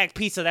Impact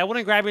Pizza, that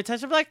wouldn't grab your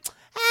attention. Be like,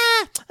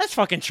 let's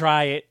fucking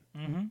try it.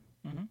 Mm-hmm.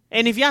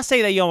 And if y'all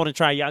say that y'all want to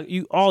try,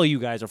 all of you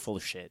guys are full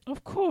of shit.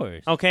 of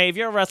course. Okay, if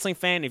you're a wrestling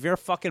fan, if you're a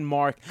fucking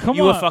mark, Come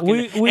you a on,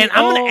 fucking. we and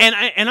I'm all- gonna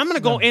and I'm gonna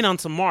go in on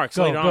some marks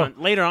Go, later go, on.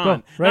 Later go.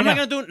 on, Right I'm not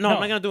now. gonna do it. No, No,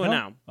 I'm not gonna do it no?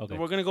 now. Okay.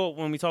 We're gonna go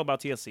when we talk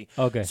about TLC.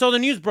 Okay. So the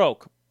news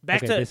broke.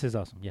 Back Okay, to this is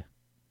awesome. Yeah.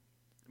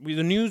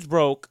 the news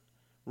broke.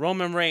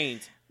 Roman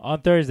Reigns,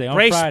 On Thursday, on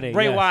Friday.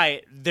 Bray yes.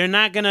 Wyatt. They're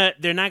not gonna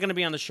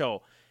be on the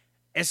show.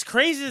 As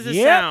crazy as it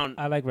Yep, sound,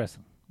 I like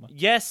wrestling.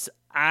 yes,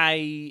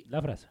 I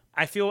La frase.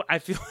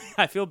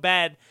 feel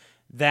bad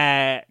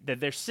that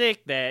they're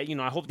sick. That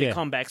I hope they Yeah.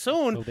 come back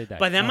soon. Hope they die.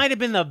 But that Oh. might have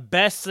been the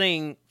best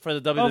thing for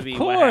the WWE. Of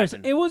what course,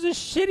 happened. it was a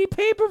shitty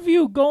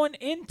pay-per-view going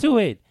into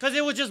it. Because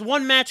it was just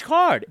one match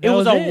card. It That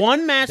was was a it.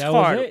 one match That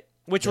was card, it.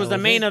 which That was the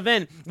was main it.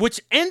 event, which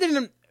ended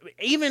in,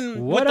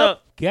 even What with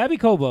up, Gabby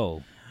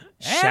Cobo?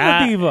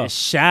 And the Diva.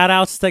 shout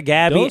outs to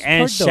Gabby Dos and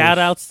por dos. shout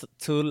outs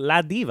to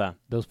La Diva.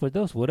 Dos por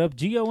dos. What up,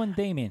 Gio and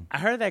Damien? I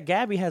heard that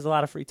Gabby has a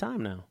lot of free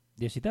time now.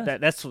 Yes, she does.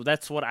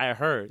 That's what I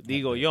heard.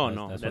 Digo yo,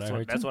 no. That's That's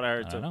what what I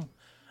heard I too. don't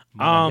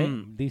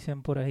know.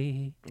 Dicen por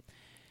ahí.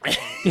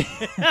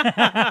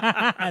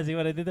 See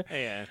what I did there?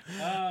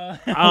 Yeah.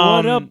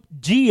 What up,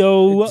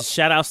 Gio?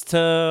 Shout outs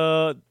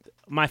to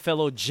my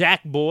fellow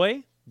Jack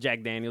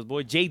Daniels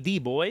boy,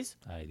 JD boys.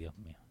 Ay, Dios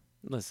mío.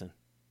 Listen.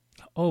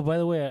 Oh, by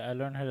the way, I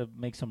learned how to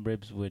make some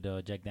ribs with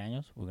Jack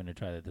Daniels. We're going to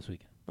try that this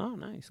weekend. Oh,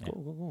 nice.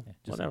 Cool. Yeah,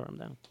 just Whatever, I'm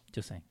down.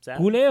 Just saying.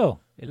 Saturday. Culeo.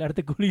 El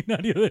arte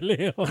culinario de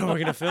Leo. We're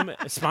going to film it.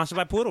 It's sponsored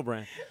by Poodle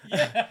Brand.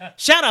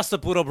 Shout outs to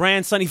Poodle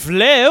Brand, Sunny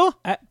Flair.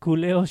 At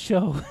Culeo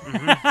Show.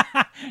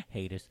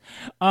 Haters.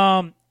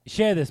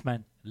 Share this,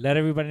 man. Let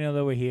everybody know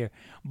that we're here.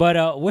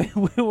 But where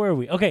were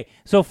we? Okay,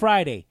 so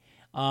Friday.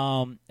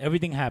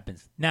 Everything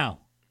happens. Now,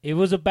 it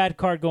was a bad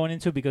card going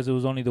into it because it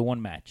was only the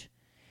one match.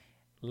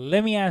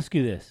 Let me ask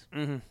you this.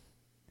 Mm-hmm.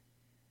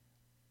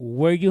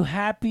 Were you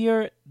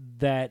happier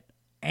that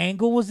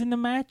Angle was in the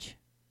match?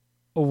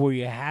 Or were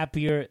you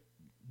happier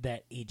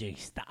that AJ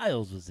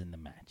Styles was in the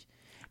match?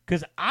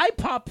 Because I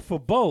popped for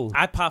both.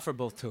 I pop for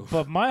both too.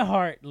 But my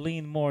heart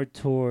leaned more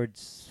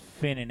towards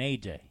Finn and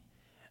AJ.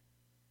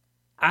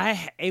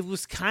 It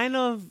was kind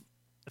of,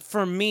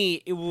 for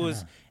me, it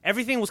was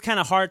everything was kind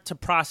of hard to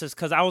process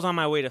because I was on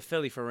my way to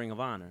Philly for Ring of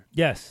Honor,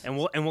 Yes. and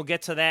we'll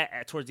get to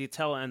that towards the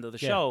tail end of the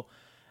Yeah. show.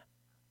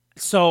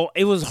 So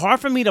it was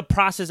hard for me to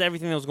process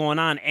everything that was going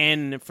on,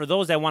 and for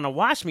those that want to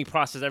watch me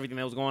process everything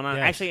that was going on,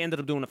 Yeah. I actually ended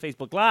up doing a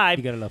Facebook Live.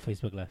 You gotta love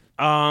Facebook Live.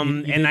 You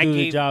And did I do the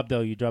gave job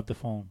though. You dropped the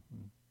phone.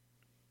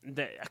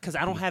 because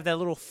I don't have that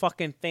little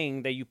fucking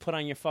thing that you put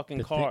on your fucking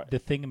The, car. the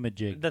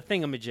thingamajig. The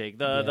thingamajig,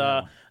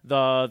 Yeah.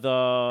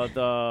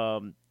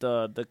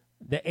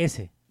 The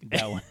ese.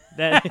 That one.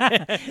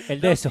 El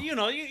de eso. you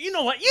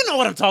know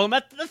what I'm talking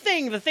about. The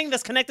thing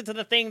that's connected to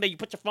the thing that you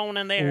put your phone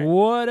in there.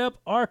 What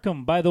up,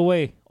 Arkham? By the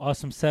way,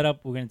 awesome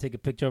setup. We're gonna take a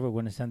picture of it.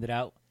 We're gonna send it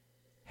out.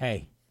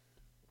 Hey,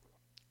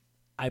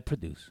 I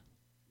produce.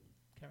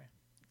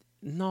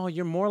 No,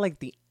 you're more like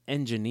the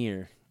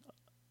engineer,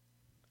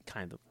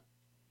 kind of.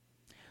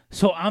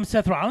 So I'm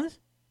Seth Rollins.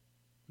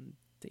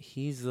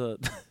 He's the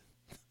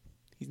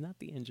He's not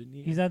the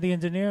engineer. He's not the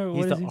engineer. He's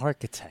What the is he?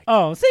 architect.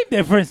 Oh, same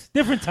difference.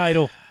 Different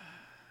title.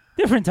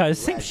 Same shit.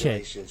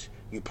 Congratulations,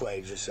 you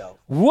played yourself.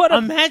 What a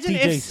Imagine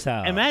DJ if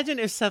style. imagine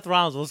if Seth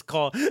Rollins was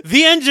called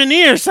the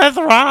engineer, Seth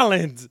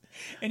Rollins.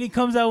 And he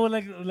comes out with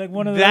like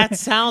one of That the,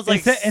 sounds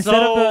like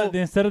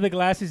instead of the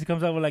glasses, he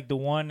comes out with like the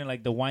one and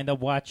like the wind up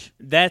watch.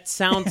 That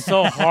sounds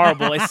so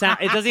horrible. It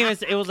doesn't even.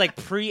 It was like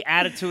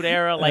pre-Attitude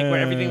Era, like where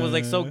everything was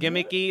like so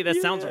gimmicky. That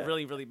sounds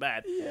really, really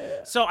bad.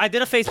 Yeah. So I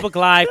did a Facebook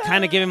Live,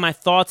 kind of giving my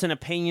thoughts and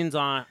opinions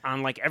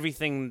on like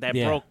everything that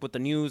broke with the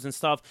news and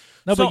stuff.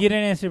 No, so, but you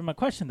didn't answer my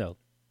question though.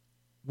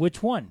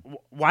 Which one?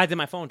 Why did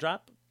my phone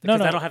drop? Because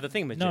no, I don't have the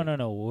thing.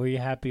 No. Were you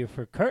happier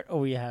for Kurt or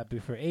were you happy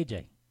for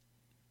AJ?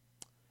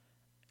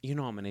 You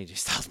know I'm an AJ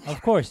Styles.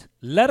 Of course.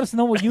 Let us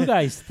know what you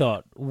guys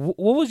thought.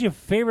 What was your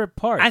favorite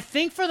part? I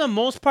think for the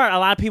most part, a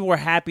lot of people were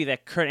happy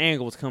that Kurt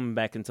Angle was coming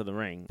back into the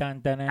ring.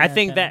 I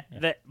think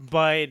that,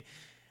 but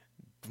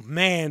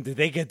man, did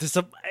they get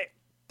disappointed?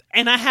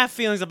 And I have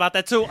feelings about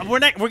that too. We're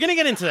gonna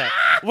get into that.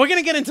 We're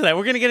gonna get into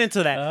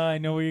that. I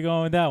know where you're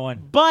going with that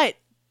one. But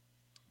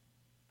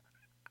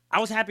I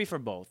was happy for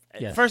both.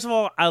 Yes. First of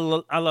all, I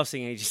love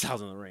seeing AJ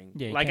Styles in the ring.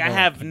 Yeah, like I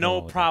have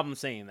no problem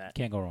saying that.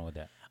 Can't go wrong with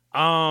that.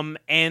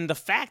 And the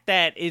fact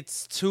that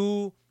it's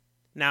two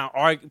now,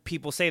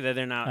 people say that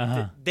they're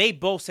not. They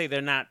both say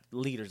they're not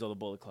leaders of the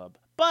Bullet Club,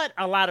 but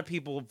a lot of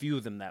people view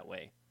them that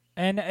way.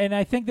 And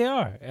I think they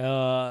are.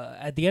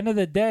 At the end of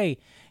the day,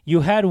 you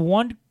had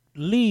one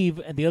leave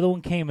and the other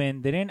one came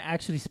in. They didn't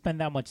actually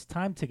spend that much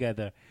time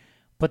together,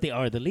 but they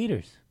are the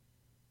leaders,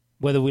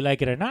 whether we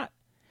like it or not.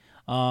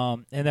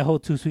 And the whole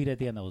Too Sweet at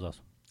the end, that was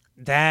awesome.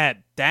 That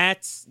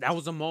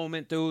was a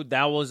moment, dude.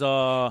 That was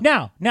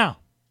Now,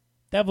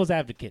 Devil's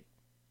Advocate.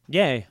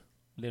 Yeah.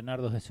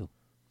 Leonardo Jesus.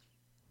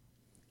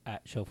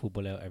 At Show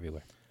Futboleo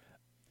everywhere.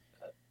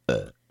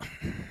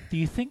 Do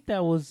you think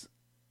that was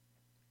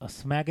a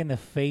smack in the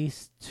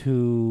face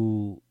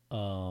to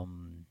the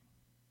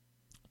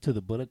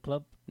Bullet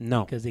Club?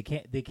 No. Because they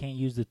can't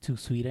use the Too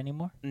Sweet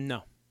anymore?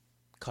 No.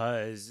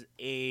 Because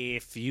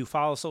if you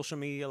follow social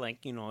media, like,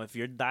 if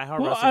you're a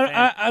diehard Well, wrestling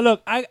fan...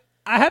 look, I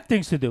have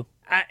things to do.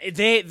 I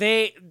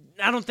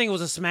don't think it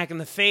was a smack in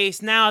the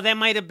face. Now, that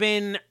might have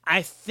been...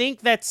 I think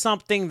that's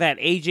something that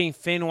AJ and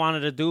Finn wanted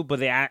to do, but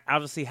they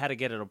obviously had to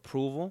get an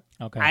approval.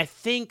 Okay. I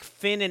think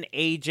Finn and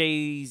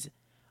AJ's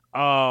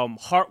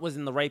heart was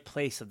in the right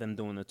place of them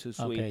doing the Too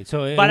Sweet. Okay,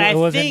 so but I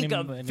think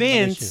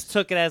Vince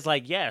took it as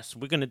like, yes,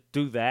 we're gonna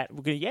do that.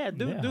 We're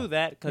gonna do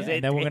that because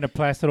and then we're gonna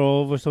plaster it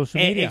all over social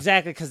media.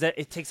 Exactly, because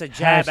it takes a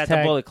jab at the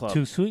Bullet Club.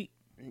 Too Sweet,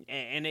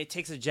 and it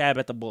takes a jab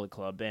at the Bullet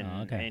Club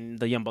and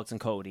the Young Bucks and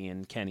Cody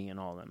and Kenny and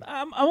all of them.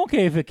 I'm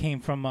okay if it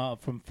came from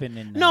Finn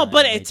and no,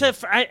 but and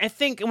I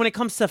think when it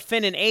comes to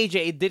Finn and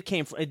AJ, it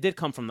did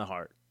come from the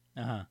heart.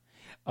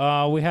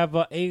 We have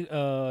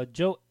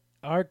Joe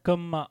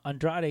Arkham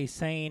Andrade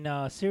saying,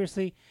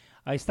 seriously,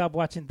 I stopped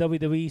watching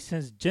WWE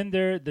since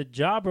Jinder the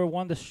Jobber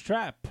won the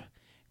strap.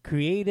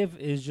 Creative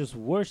is just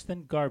worse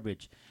than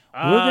garbage.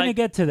 We're going to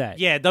get to that.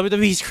 Yeah,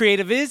 WWE's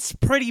creative is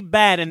pretty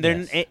bad, and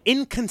they're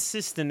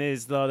inconsistent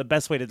is the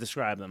best way to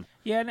describe them.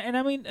 Yeah, and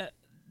I mean,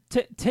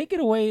 take it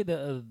away,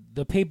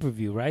 the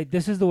pay-per-view, right?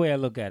 This is the way I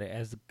look at it,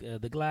 as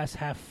the glass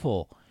half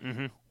full.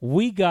 Mm-hmm.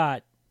 We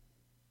got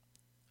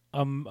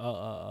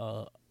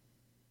a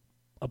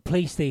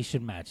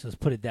PlayStation match. Let's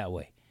put it that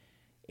way.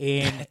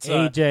 In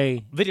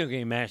AJ, video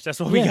game match. That's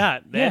what we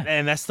got,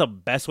 and that's the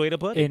best way to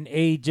put it. In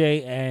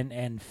AJ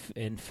and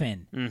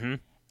Finn,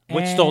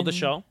 which stole the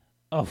show.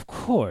 Of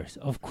course,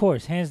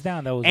 hands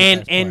down. That was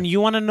and the best part. You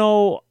want to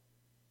know,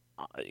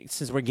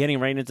 since we're getting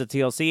right into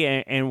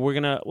TLC, and we're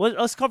gonna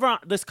let's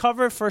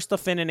cover first the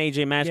Finn and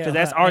AJ match because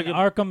that's arguably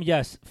Arkham.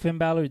 Yes, Finn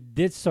Balor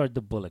did start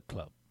the Bullet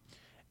Club.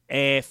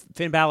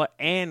 Finn Balor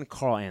and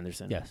Carl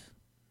Anderson. Yes.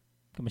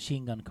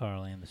 Machine Gun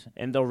Carl Anderson.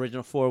 And the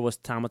original four was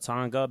Tama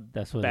Tonga,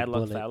 that's where Bad the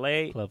Luck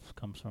Fale Club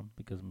comes from,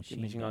 because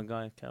Machine Gun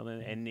guy,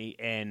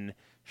 and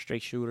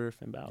Straight Shooter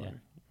Finn Balor.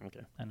 Yeah.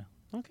 Okay, I know.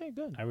 Okay,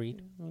 good. I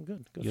read. Well,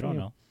 good. You don't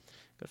know.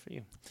 Good for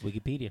you.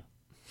 Wikipedia.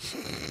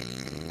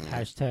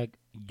 Hashtag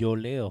Yo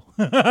Leo.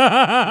 See what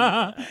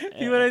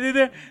I did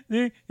there?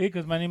 See,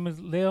 because my name is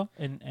Leo.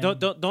 And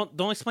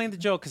don't explain the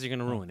joke because you're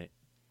gonna ruin it.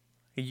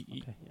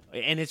 Okay.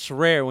 And it's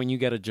rare when you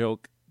get a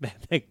joke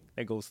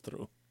that goes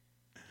through.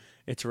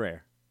 It's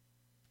rare.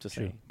 Just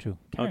saying. True.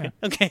 Okay.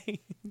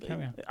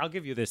 I'll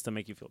give you this to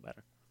make you feel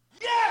better.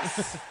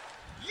 Yes!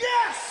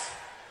 Yes!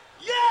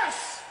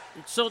 Yes!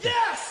 So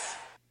yes!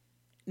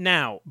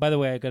 Now, by the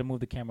way, I gotta move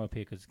the camera up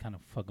here because it's kind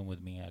of fucking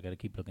with me. I gotta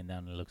keep looking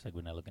down, and it looks like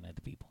we're not looking at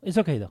the people. It's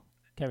okay though.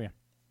 Carry on.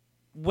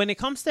 When it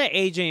comes to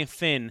AJ and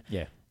Finn,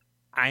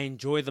 I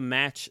enjoy the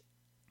match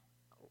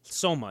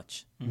so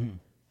much.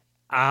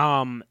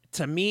 Mm-hmm.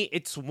 To me,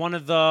 it's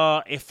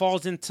it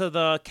falls into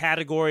the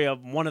category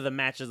of one of the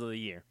matches of the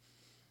year.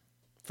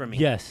 For me.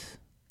 Yes.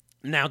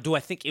 Now, do I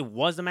think it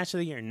was the match of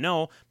the year?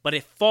 No, but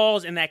it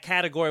falls in that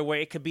category where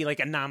it could be like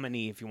a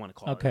nominee, if you want to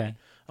call it. Right.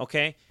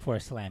 Okay. For a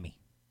Slammy.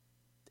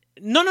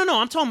 No.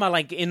 I'm talking about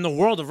like in the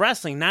world of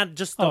wrestling, not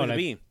just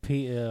WWE.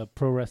 Like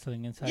Pro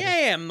Wrestling Insider.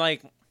 Yeah. I'm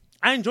like,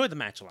 I enjoyed the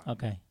match a lot.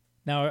 Okay.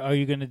 Now, are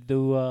you gonna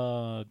do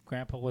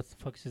Grandpa? What the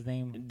fuck's his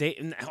name?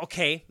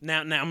 Okay,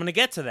 now I'm gonna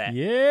get to that.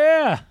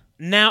 Yeah.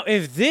 Now,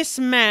 if this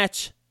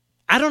match,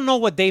 I don't know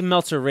what Dave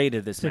Meltzer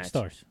rated this 6 match.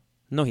 stars.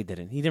 No, he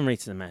didn't. He didn't rate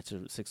the match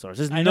 6 stars.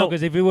 There's I know,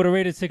 because if he would have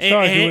rated 6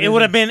 stars, it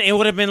would have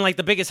been like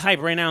the biggest hype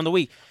right now in the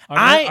week.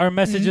 Our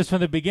messages from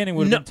the beginning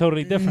would have been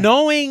totally different.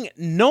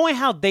 Knowing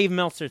how Dave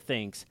Meltzer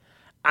thinks,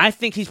 I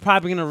think he's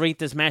probably going to rate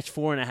this match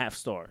 4.5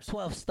 stars.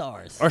 12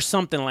 stars. Or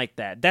something like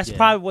that. That's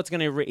probably what's going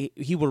to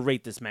he would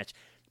rate this match.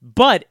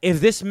 But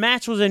if this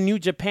match was in New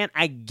Japan,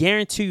 I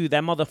guarantee you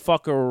that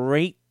motherfucker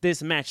rate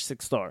this match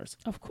 6 stars.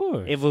 Of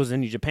course. If it was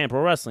in New Japan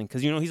Pro Wrestling.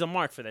 Because, he's a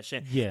mark for that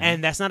shit. Yeah.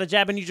 And that's not a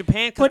jab in New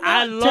Japan because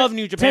I love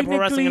New Japan Pro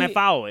Wrestling and I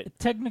follow it.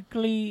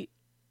 Technically,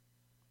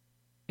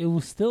 it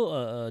was still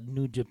a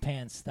New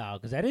Japan style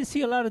because I didn't see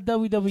a lot of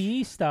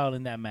WWE style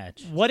in that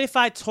match. What if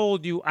I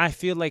told you I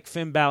feel like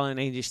Finn Balor and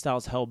AJ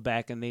Styles held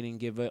back and they didn't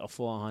give it a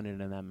full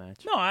 100 in that match?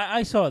 No,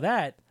 I saw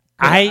that.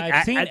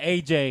 I've seen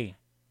AJ.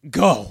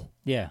 Go.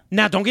 Yeah.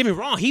 Now, don't get me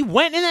wrong. He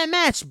went in that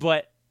match,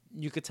 but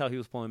you could tell he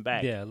was pulling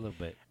back. Yeah, a little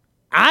bit.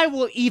 I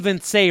will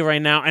even say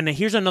right now, and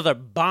here's another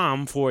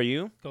bomb for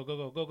you.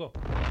 Go.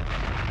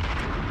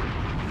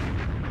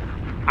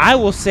 I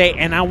will say,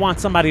 and I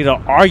want somebody to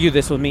argue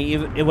this with me,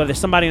 whether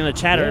somebody in the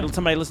chat or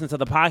somebody listening to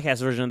the podcast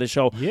version of the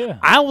show. Yeah.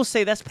 I will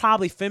say that's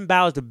probably Finn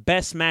Balor's the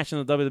best match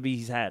in the WWE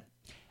he's had.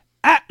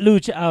 At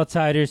Lucha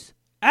Outsiders,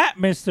 at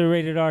Mr.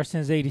 Rated R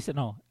since 87.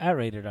 No, at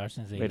Rated R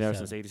since 87. Rated R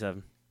since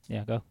 87.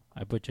 Yeah, go.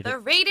 I butchered The Uh,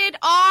 it. Rated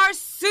R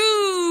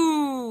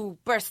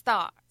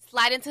Superstar.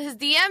 Slide into his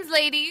DMs,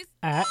 ladies.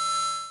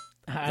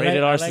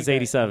 Rated R since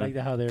 87. I like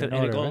how they're in And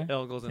order, it right?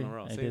 goes in a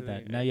row. I See, did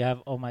that. Now you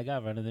have, oh my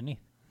God, right underneath.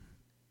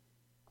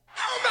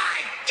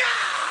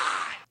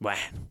 What?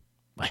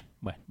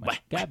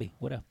 Gabby,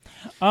 what up?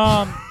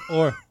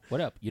 Or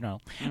what up? You know.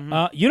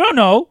 You don't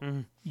know.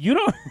 You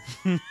don't.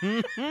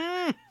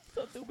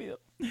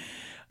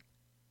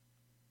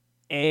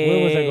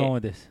 Where was I going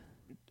with this?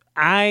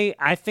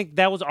 I think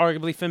that was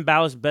arguably Finn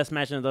Balor's best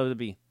match in the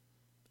WWE,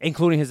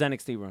 including his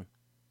NXT run.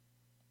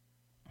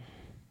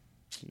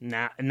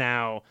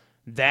 Now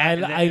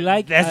that I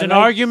like. there's I an like-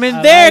 argument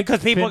I there like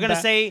because people Finn are gonna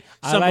Ba- say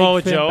I Samoa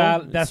like Finn Joe.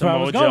 Balor. That's where I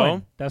was Samoa going.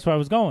 Joe. That's where I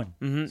was going.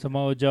 Mhm.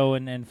 Samoa Joe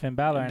and Finn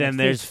Balor. Then NXT.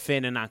 there's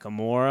Finn and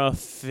Nakamura,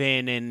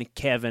 Finn and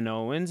Kevin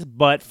Owens.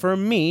 But for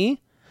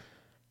me,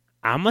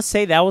 I'm going to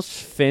say that was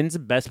Finn's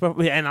best.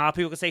 And a lot of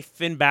people can say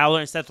Finn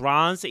Balor and Seth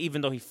Rollins, even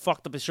though he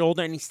fucked up his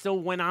shoulder and he still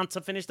went on to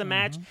finish the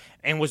match,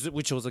 and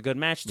which was a good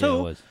match too. Yeah,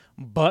 it was.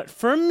 But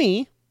for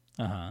me,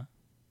 Uh-huh.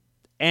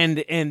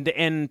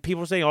 and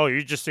people say, oh,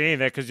 you're just saying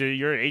that because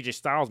you're AJ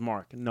Styles,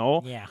 Mark.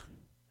 No. Yeah.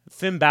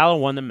 Finn Balor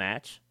won the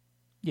match.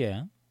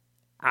 Yeah.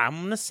 I'm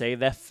going to say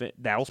that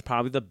that was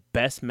probably the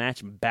best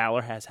match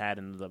Balor has had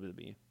in the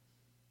WWE.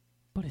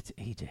 But it's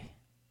AJ.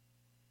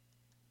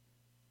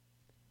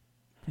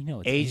 We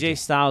know it's AJ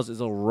Styles is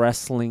a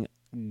wrestling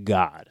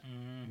god.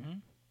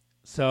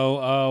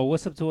 So,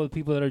 what's up to all the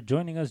people that are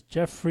joining us?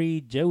 Jeffrey,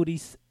 Jody,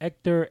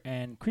 Hector,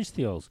 and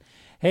Christios.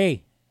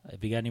 Hey,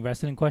 if you got any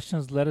wrestling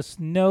questions, let us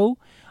know.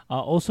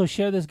 Also,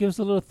 share this. Give us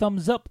a little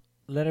thumbs up.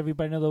 Let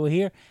everybody know that we're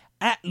here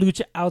at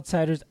Lucha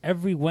Outsiders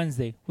every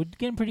Wednesday. We're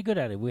getting pretty good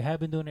at it. We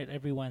have been doing it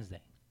every Wednesday.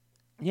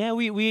 Yeah,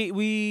 we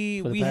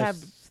For the have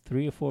past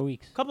 3 or 4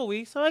 weeks. a couple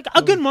weeks, so like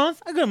a good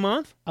month.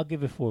 I'll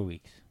give it 4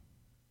 weeks.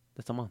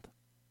 That's a month.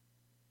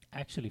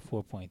 Actually,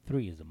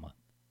 4.3 is a month.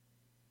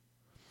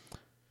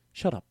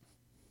 Shut up.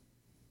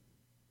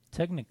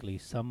 Technically,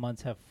 some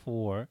months have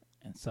 4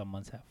 and some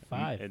months have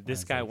 5.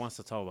 This guy Wednesdays. wants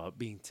to talk about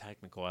being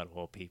technical out of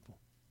all people.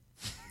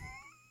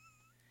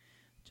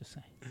 Just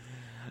saying.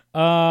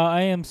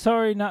 I am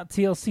sorry, not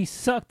TLC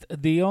sucked.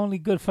 The only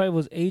good fight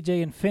was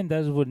AJ and Finn.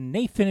 That's what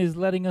Nathan is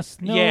letting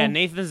us know. Yeah,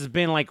 Nathan's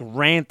been like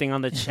ranting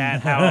on the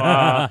chat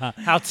how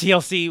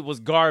TLC was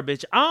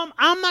garbage. I'm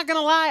not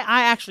gonna lie,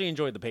 I actually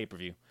enjoyed the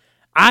pay-per-view.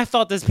 I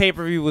thought this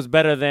pay-per-view was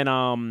better than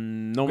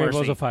No Great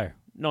Balls Mercy. of Fire.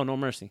 No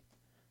Mercy.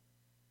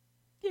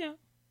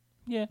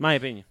 Yeah. My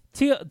opinion.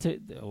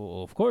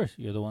 Of course,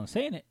 you're the one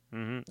saying it.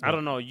 I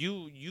don't know.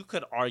 You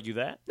could argue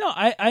that. No,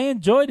 I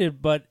enjoyed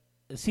it, but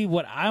see,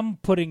 what I'm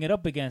putting it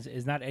up against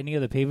is not any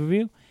other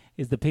pay-per-view.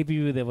 It's the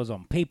pay-per-view that was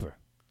on paper.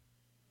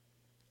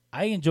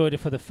 I enjoyed it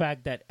for the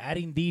fact that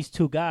adding these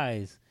two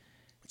guys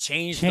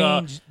Changed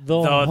changed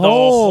the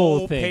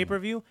whole thing.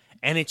 pay-per-view,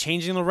 and it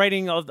changing the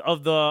rating of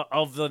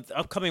the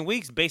upcoming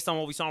weeks based on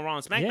what we saw on Raw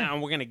and SmackDown. Yeah.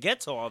 And we're gonna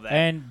get to all that.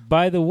 And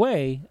by the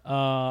way,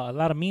 a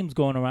lot of memes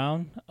going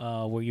around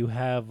where you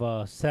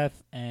have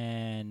Seth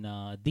and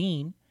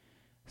Dean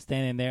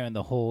standing there in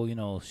the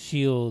whole,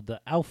 Shield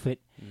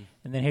outfit,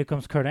 and then here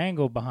comes Kurt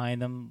Angle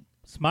behind them,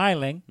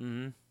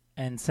 smiling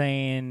and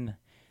saying,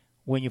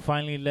 "When you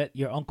finally let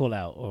your uncle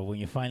out, or when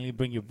you finally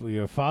bring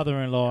your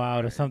father-in-law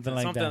out, or something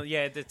like that."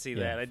 Yeah, I did see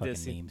that. I fucking did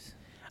see. memes.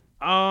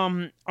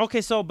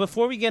 Okay, so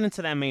before we get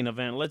into that main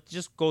event, let's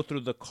just go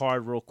through the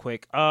card real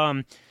quick.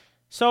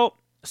 So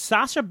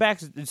Sasha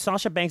Banks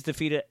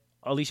defeated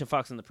Alicia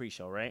Fox in the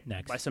pre-show, right?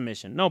 Next. By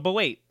submission. No, but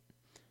wait.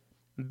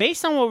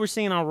 Based on what we're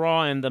seeing on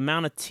Raw and the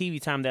amount of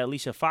TV time that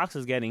Alicia Fox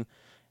is getting,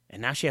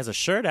 And now she has a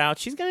shirt out.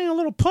 She's getting a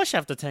little push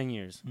after 10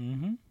 years.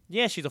 Mm-hmm.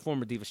 Yeah, she's a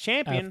former Divas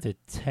champion. After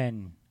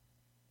 10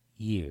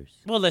 years.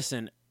 Well,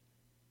 listen.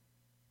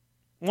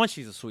 One,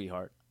 she's a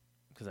sweetheart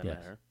because I Yes.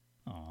 met her.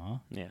 Aw,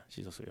 Yeah,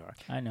 she's a sweetheart.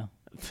 I know.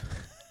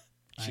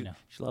 I know.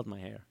 She loved my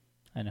hair.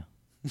 I know.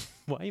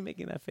 Why are you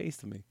making that face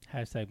to me?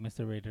 Hashtag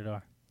Mr. Rated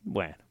R.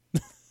 When?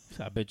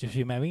 So I bet you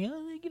she met me.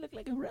 Oh, you look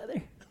like a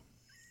brother.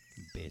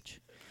 Bitch.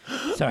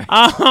 Sorry.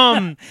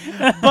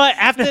 But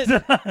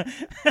after,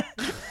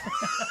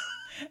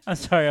 I'm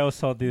sorry, I was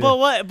salty. but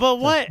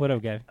what, What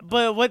up, guy?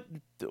 but what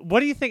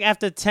do you think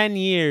after 10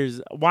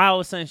 years? Why all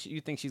of a sudden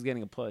you think she's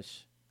getting a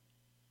push?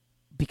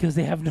 Because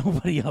they have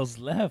nobody else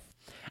left.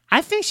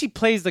 I think she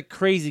plays the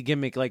crazy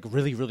gimmick like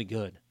really, really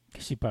good.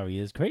 She probably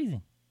is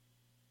crazy.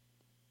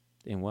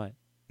 In what?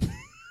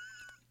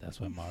 That's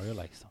why Mario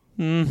likes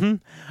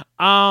them.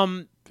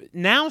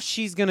 Now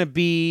she's gonna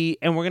be,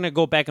 and we're gonna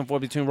go back and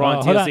forth between Raw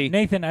and Hold TLC. on,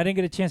 Nathan, I didn't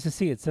get a chance to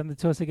see it. Send it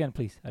to us again,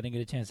 please. I didn't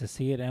get a chance to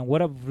see it. And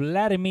what up,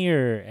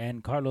 Vladimir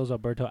and Carlos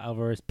Alberto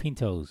Alvarez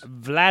Pintos?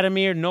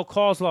 Vladimir No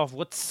Kozlov,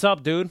 what's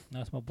up, dude?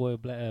 That's my boy,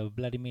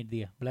 Vladimir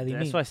Dia. Vladimir.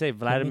 That's why I say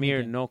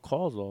Vladimir Dominican. No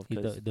Kozlov. He's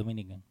 'cause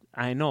Dominican.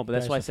 I know, but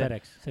that's why I said.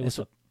 FedEx. Say what's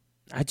up.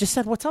 I just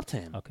said what's up to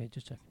him. Okay,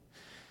 just check.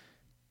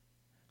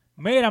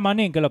 Mira,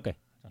 manín, que lo que.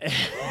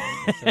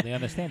 So they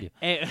understand you.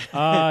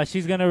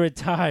 She's gonna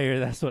retire.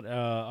 That's what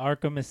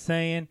Arkham is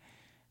saying.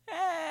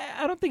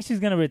 I don't think she's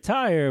gonna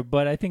retire,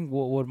 but I think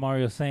what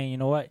Mario's saying. You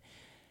know what?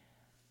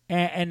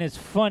 And it's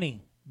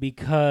funny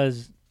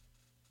because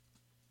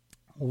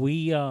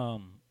we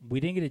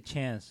didn't get a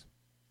chance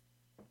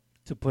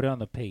to put it on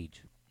the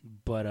page,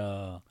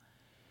 but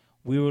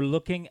we were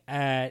looking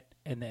at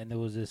and there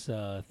was this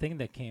thing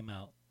that came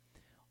out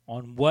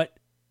on what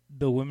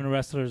the women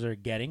wrestlers are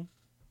getting.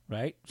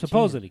 Right?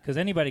 Supposedly, because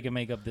anybody can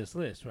make up this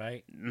list,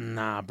 right?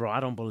 Nah, bro, I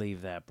don't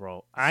believe that,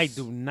 bro. I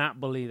do not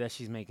believe that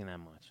she's making that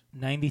much.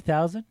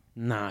 90,000?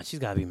 Nah, she's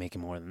got to be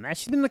making more than that.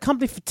 She's been in the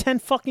company for 10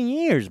 fucking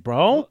years,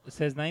 bro. Oh, it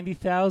says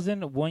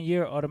 90,000, 1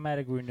 year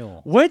automatic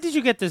renewal. Where did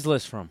you get this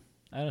list from?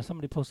 I don't know,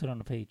 somebody posted on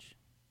the page.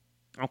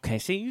 Okay,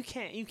 see, you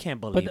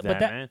can't believe that,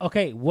 man.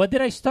 Okay, what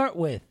did I start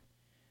with?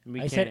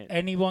 We I said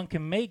anyone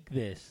can make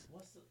this.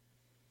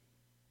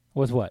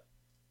 What's what?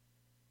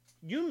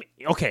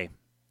 Okay.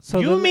 So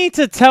you mean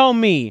to tell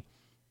me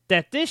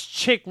that this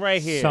chick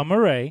right here Summer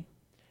Rae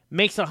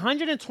makes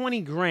 120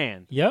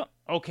 grand? Yep.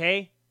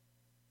 Okay.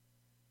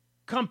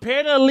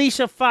 Compared to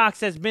Alicia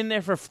Fox, that's been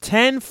there for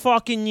 10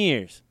 fucking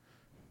years.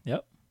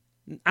 Yep.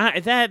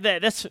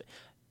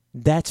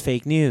 That's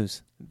fake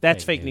news.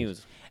 That's fake news.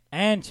 news.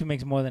 And she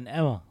makes more than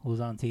Emma, who's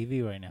on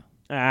TV right now.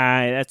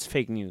 That's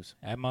fake news.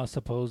 Emma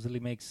supposedly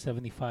makes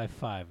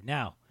 75.5.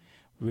 Now,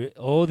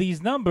 all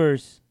these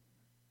numbers.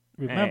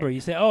 Remember, you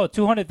say,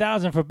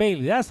 200,000 for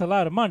Bailey. That's a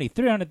lot of money.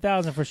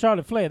 300,000 for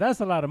Charlotte Flair. That's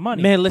a lot of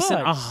money. Man,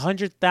 listen, But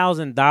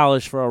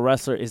 $100,000 for a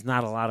wrestler is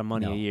not a lot of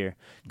money a year.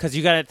 Because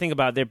you got to think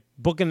about it. They're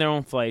booking their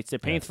own flights. They're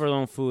paying for their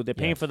own food. They're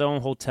paying for their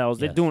own hotels.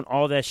 They're doing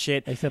all that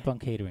shit. Except on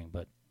catering,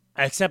 but.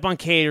 Except on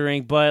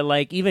catering. But,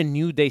 like, even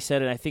New Day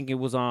said it. I think it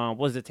was on,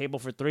 was it Table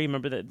for Three?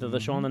 Remember the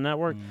show on the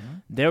network? Mm-hmm.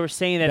 They were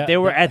saying that they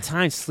were at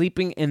times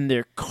sleeping in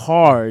their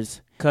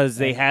cars because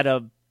they had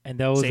to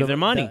save their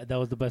money. That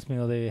was the best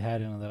meal they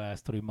had in the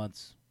last 3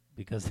 months.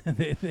 Because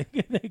they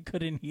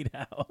couldn't eat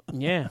out.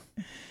 Yeah.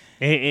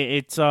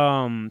 It's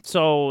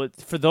so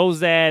for those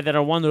that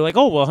are wondering, like,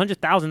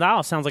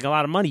 $100,000 sounds like a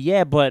lot of money.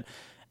 Yeah, but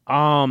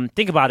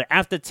think about it.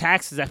 After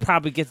taxes, that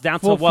probably gets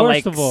down to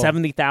like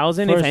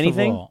 70,000, if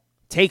anything.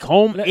 Take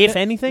home, if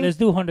anything. Let's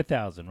do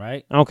 100,000,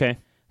 right? Okay.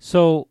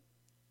 So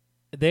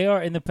they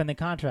are independent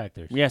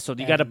contractors. Yeah, so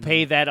you got to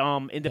pay that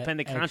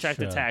independent that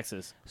contractor extra.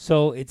 taxes.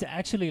 So it's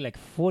actually like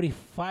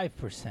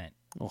 45%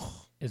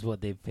 is what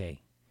they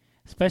pay.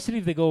 Especially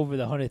if they go over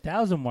the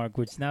 100,000 mark,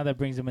 which now that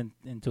brings them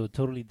into a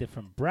totally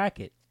different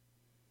bracket.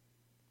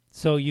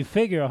 So you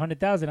figure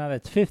 100,000, now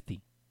that's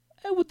 50.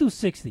 I would do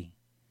 60,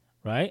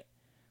 right?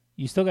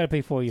 You still got to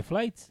pay for your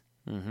flights.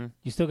 Mm-hmm.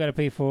 You still got to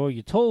pay for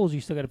your tolls.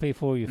 You still got to pay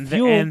for your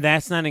fuel. And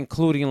that's not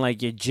including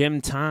like your gym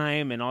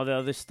time and all the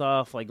other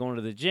stuff, like going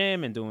to the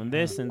gym and doing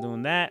this and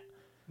doing that.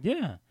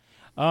 Yeah.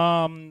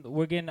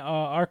 We're getting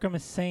Arkham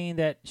is saying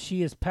that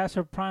she is past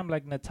her prime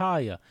like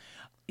Natalya.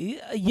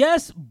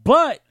 Yes,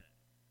 but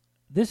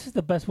this is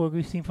the best work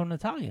we've seen from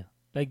Natalya.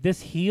 Like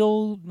this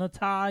heel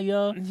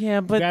Natalya.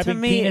 Yeah, but to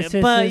me,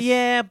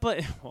 okay,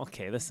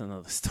 that's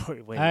another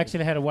story. Wait, I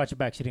actually had to watch it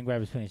back. She didn't grab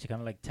his finish. She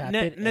kind of like tapped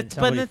it. And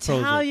but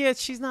Natalya,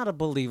 she's not a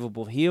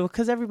believable heel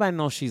because everybody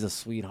knows she's a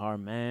sweetheart,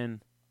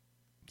 man.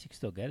 She can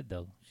still get it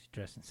though. She's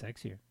dressing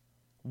sexier.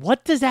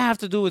 What does that have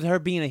to do with her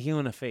being a heel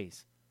and a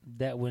face?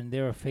 That when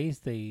they're a face,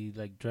 they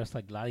like dress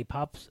like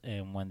lollipops,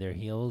 and when they're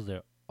heels,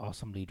 they're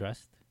awesomely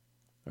dressed.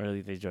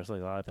 Really, they dress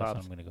like lollipops.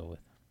 That's what I'm gonna go with.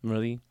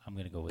 Really? I'm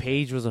going to go with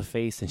Paige was a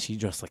face, and she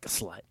dressed like a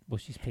slut. Well,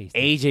 she's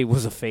pasty. AJ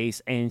was a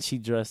face, and she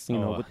dressed,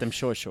 with them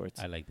short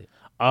shorts. I liked it.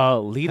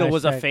 Lita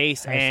was a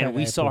face, and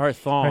we saw her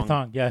thong. Her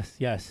thong, yes.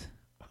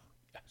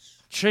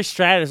 Trish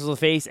Stratus was a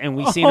face, and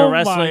we seen a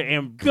wrestler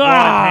in broad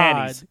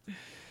panties.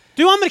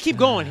 Dude, I'm going to keep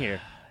going here.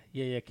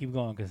 Yeah, keep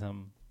going, because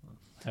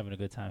Having a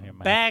good time here,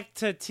 Mike. Back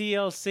to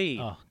TLC.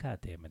 Oh, god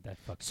damn it. That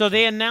fucking So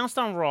they announced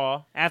on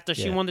Raw after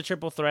she Yeah. won the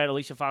triple threat.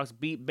 Alicia Fox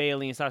beat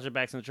Bayley and Sasha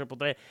Banks in the triple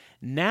threat.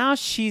 Now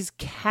she's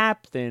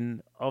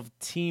captain of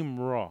Team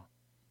Raw.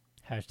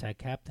 Hashtag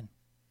captain.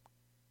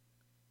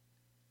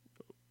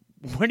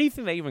 Where do you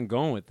think they're even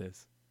going with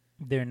this?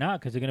 They're not,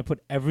 because they're going to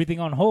put everything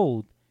on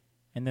hold,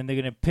 and then they're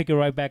going to pick it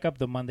right back up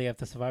the Monday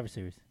after Survivor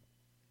Series.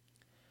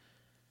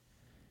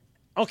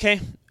 Okay,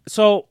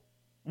 so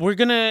we're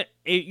gonna.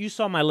 You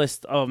saw my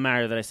list of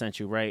Mario that I sent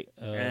you, right?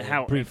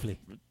 And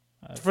Briefly.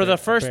 for the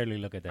first. barely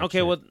look at that Okay,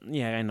 shit. well,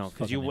 yeah, I know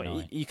because fucking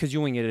annoying.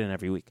 you wing it in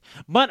every week.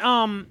 But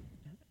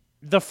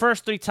the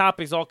first 3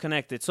 topics all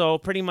connected. So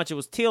pretty much it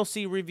was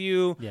TLC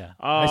review. Yeah.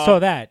 I saw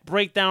that.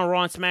 Breakdown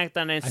Raw and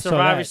SmackDown and I saw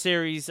Survivor that.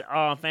 Series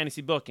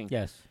fantasy booking.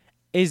 Yes.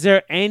 Is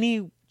there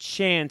any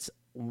chance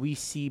we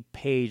see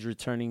Paige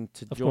returning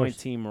to Of join course.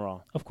 Team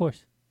Raw? Of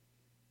course.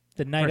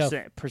 The night of.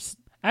 Percent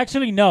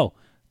Actually, no.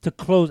 To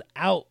close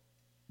out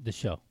the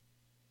show.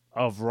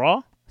 of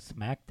Raw?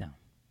 SmackDown.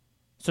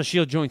 So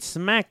she'll join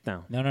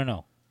SmackDown,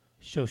 No.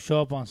 She'll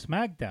show up on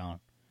SmackDown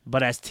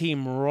but as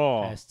Team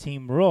Raw. as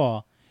Team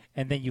Raw,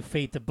 and then you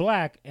fade to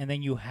black, and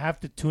then you have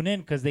to tune in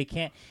because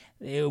it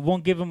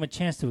won't give them a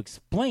chance to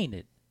explain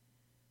it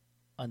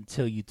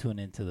until you tune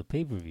into the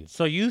pay-per-view.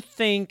 So you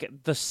think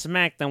the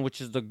SmackDown, which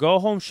is the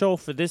go-home show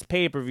for this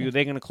pay-per-view,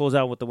 they're going to close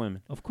out with the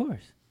women? Of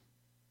course.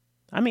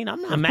 I mean,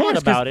 I'm not Of mad course,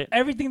 'cause about it.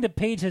 Everything that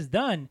Paige has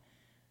done,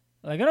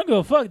 like, I don't give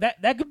a fuck.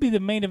 That could be the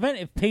main event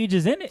if Paige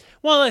is in it.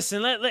 Well,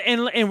 listen,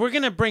 and we're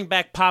going to bring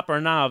back Pop or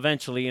Nah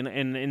eventually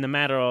in the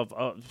matter of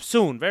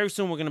soon. Very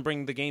soon we're going to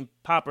bring the game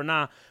Pop or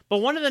Nah. But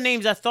one of the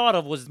names I thought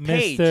of was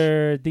Paige.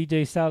 Mr.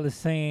 DJ Sal is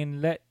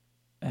saying, let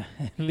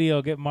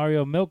Leo get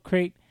Mario Milk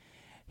Crate.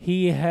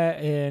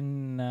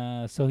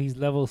 So he's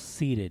level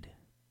seated.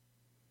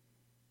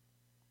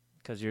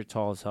 Because you're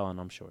tall as hell and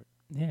I'm short.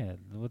 Yeah,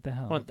 what the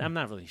hell? Well, I'm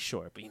not really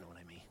short, but you know what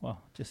I mean.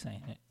 Well, just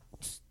saying it.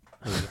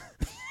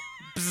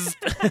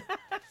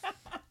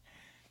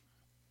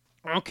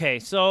 Okay,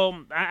 so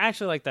I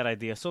actually like that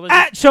idea. So let's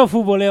At Show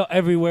Futboleo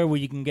everywhere where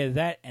you can get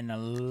that and a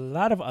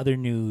lot of other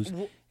news,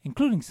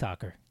 including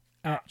soccer.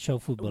 At Show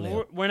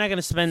Futboleo. we're not going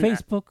to spend...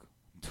 Facebook,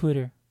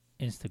 Twitter,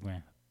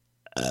 Instagram,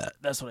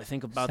 That's what I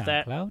think about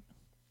that. SoundCloud,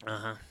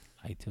 Uh-huh.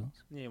 iTunes,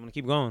 Yeah, I'm going to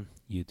keep going.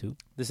 YouTube.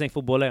 This ain't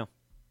Futboleo.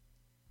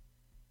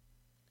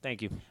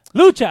 Thank you.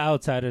 Lucha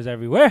Outsiders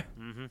everywhere.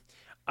 We're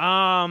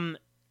not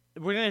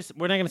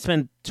gonna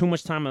spend too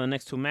much time on the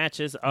next 2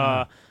 matches.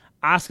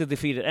 Asuka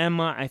defeated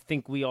Emma. I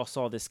think we all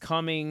saw this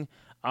coming.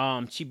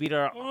 She beat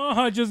her. Oh,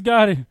 I just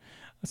got it.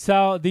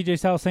 DJ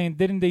Sal saying,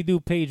 didn't they do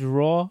Paige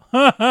Raw?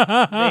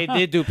 They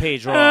did do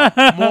Paige Raw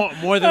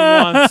more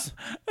than once.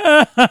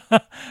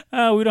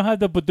 We don't have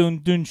the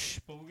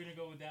badun-dunsh, but we're going to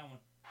go with that one.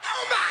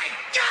 Oh my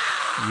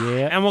God!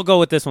 Yeah. And we'll go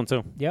with this one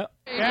too. Yep.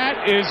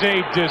 That is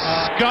a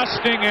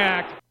disgusting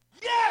act.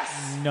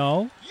 Yes!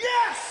 No.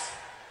 Yes!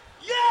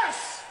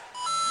 Yes!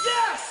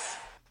 Yes!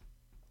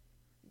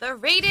 The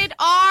Rated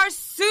R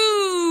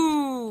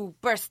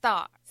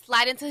Superstar.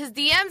 Slide into his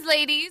DMs,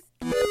 ladies.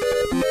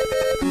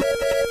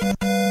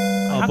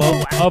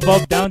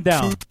 Up, down,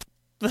 down.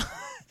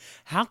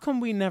 How come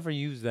we never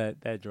use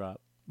that drop?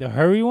 The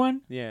hurry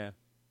one? Yeah,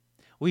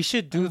 we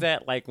should do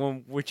that like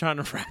when we're trying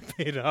to wrap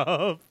it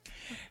up.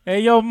 Hey,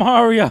 yo,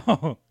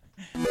 Mario.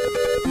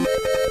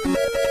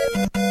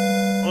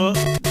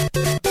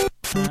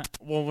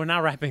 Well, we're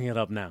not wrapping it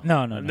up now.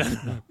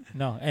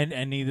 No.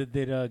 And neither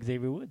did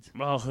Xavier Woods.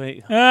 Well,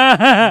 wait,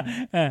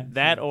 Tag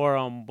that or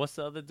what's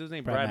the other dude's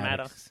name? Brad Brad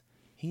Maddox. Maddox.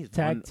 He's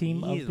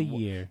team of the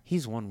year.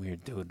 He's one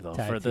weird dude though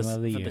Tag for team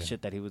of the the year.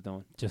 shit that he was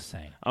doing. Just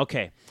saying.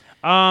 Okay.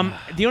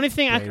 The only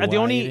thing Bray Wyatt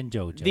and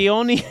JoJo.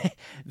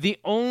 the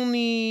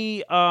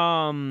only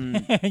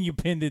You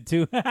pinned it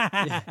too.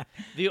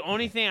 the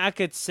only thing I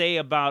could say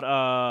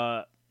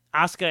about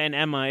Asuka and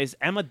Emma is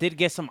Emma did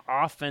get some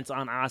offense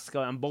on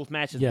Asuka in both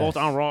matches, Yes. both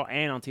on Raw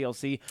and on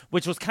TLC,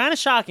 which was kind of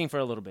shocking for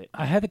a little bit.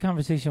 I had the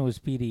conversation with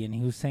Speedy, and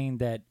he was saying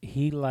that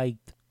he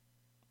liked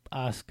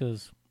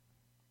Asuka's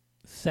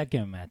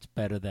second match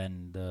better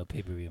than the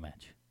pay-per-view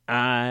match.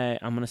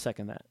 I'm gonna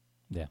second that.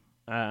 Yeah.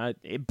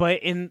 But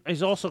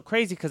it's also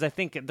crazy because I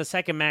think the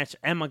second match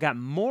Emma got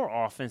more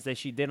offense than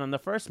she did on the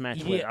first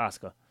match with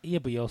Asuka. Yeah,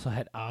 but you also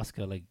had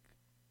Asuka like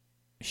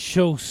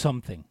show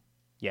something.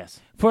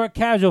 Yes. For a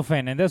casual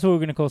fan, and that's what we're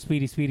going to call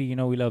Speedy. Speedy, you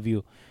know we love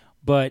you.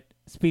 But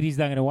Speedy's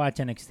not going to watch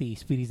NXT.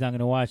 Speedy's not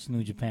going to watch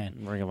New Japan.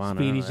 Ring of Honor.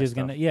 Speedy's just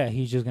going to,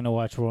 he's just going to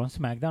watch Raw and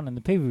SmackDown and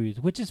the pay-per-views,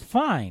 which is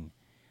fine.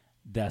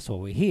 That's what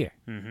we're here.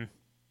 Mm-hmm.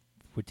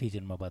 We're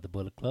teaching him about the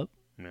Bullet Club.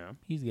 Yeah.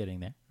 He's getting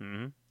there.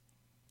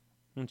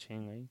 Mm-hmm. Just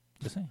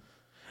saying.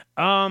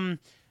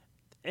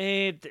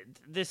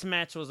 This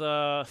match was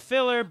a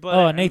filler,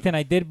 but Nathan,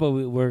 I did, but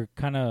we're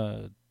kind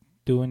of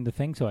doing the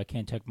thing, so I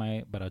can't check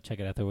but I'll check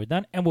it after we're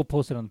done, and we'll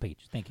post it on the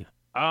page. Thank you.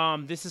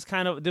 This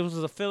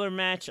was a filler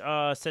match.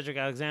 Cedric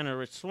Alexander,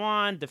 Rich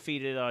Swann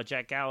defeated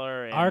Jack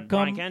Gallagher and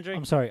Brian Kendrick.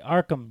 I'm sorry,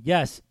 Arkham.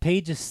 Yes,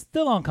 Paige is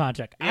still on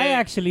contract. I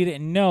actually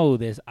didn't know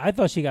this. I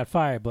thought she got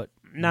fired, but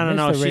No.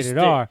 Mr. Rated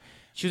R.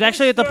 She was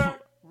actually at the.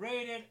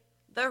 Rated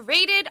the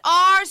Rated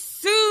R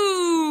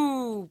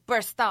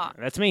Superstar.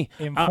 That's me.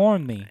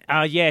 Inform me.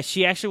 Yeah,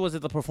 she actually was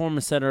at the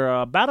Performance Center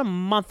about a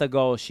month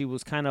ago. She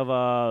was kind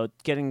of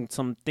getting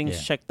some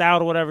things checked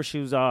out or whatever. She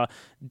was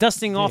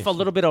dusting off a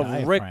little bit of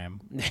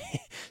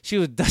she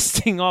was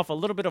dusting off a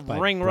little bit of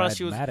ring rust.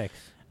 She was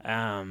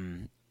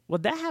well,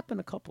 that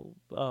happened a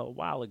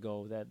while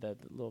ago. That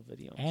little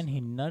video. And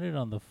he nutted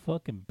on the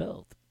fucking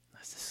belt.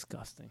 That's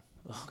disgusting.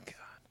 Oh God.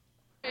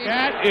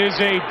 That is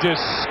a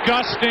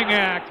disgusting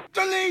act.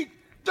 Delete!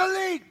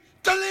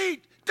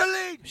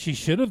 She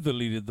should have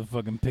deleted the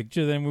fucking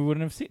picture, then we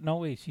wouldn't have seen. No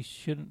way, she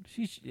shouldn't.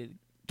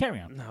 Carry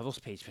on. No, those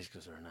page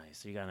pictures are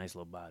nice. You got a nice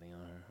little body on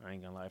her. I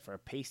ain't gonna lie. For a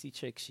pasty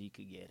chick, she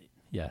could get it.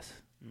 Yes.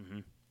 Mm-hmm.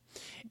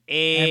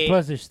 And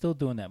plus, they're still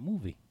doing that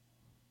movie.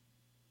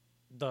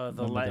 The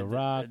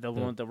Rock,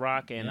 one with the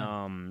Rock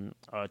and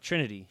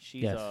Trinity.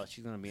 She's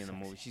gonna be in the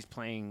movie. She's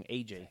playing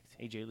AJ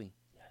Lee.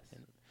 Yes.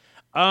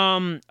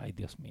 Ay,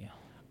 Dios mío.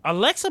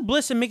 Alexa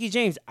Bliss and Mickie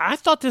James. I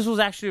thought this was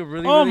actually a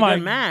really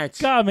good match.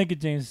 God, Mickie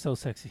James is so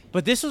sexy.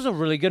 But this was a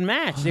really good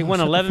match. They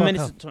won 11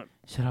 minutes.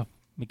 Shut up,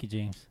 Mickie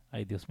James.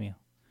 Ay, Dios mío.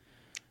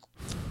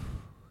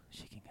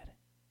 She can get it.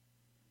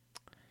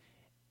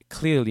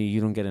 Clearly,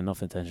 you don't get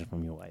enough attention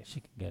from your wife. She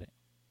can get it.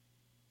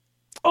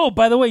 Oh,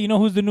 by the way, you know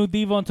who's the new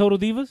diva on Total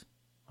Divas?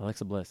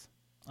 Alexa Bliss.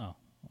 Oh,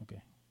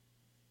 okay.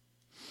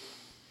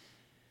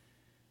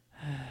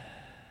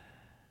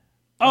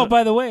 Oh,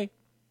 by the way,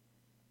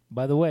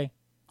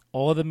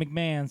 all the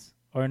McMahons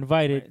are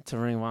invited to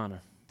Ring of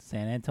Honor.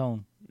 San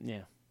Antonio.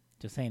 Yeah.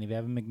 Just saying, if you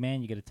have a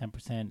McMahon, you get a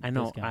 10% I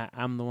know. discount.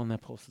 I'm the one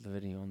that posted the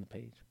video on the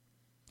page.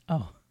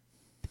 Oh,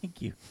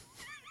 thank you.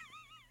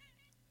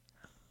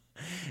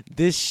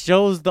 This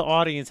shows the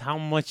audience how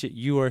much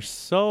you are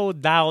so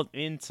dialed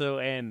into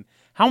and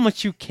how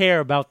much you care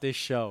about this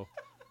show.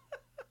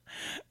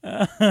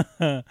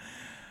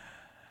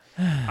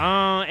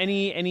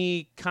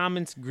 Any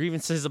comments,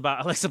 grievances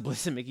about Alexa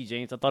Bliss and Mickie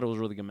James? I thought it was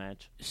a really good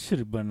match. Should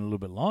have been a little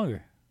bit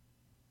longer.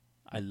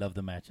 I love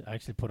the match. I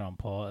actually put it on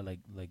pause, like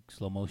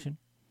slow motion,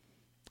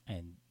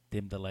 and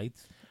dim the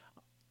lights.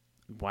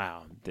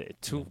 Wow,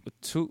 too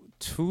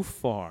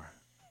far,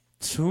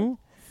 too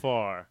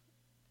far.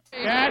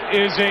 That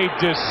is a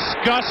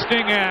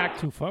disgusting act.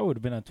 Too far would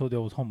have been I told you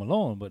I was home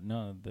alone, but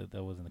no,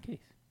 that wasn't the case.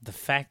 The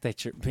fact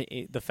that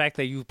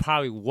you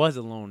probably was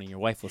alone and your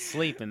wife was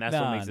sleeping, that's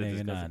what makes it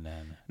disgusting.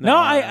 No,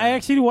 I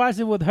actually watched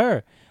it with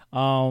her,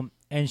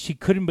 and she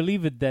couldn't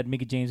believe it that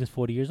Mickie James is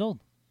 40 years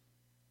old.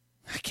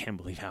 I can't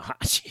believe how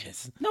hot she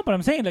is. No, but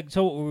I'm saying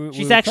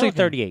she's actually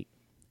 38.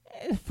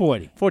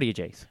 40. 40 a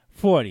Jace.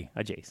 40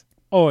 a Jace.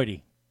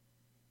 40.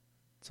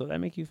 So that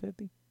make you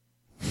 50?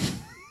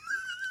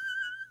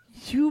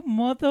 You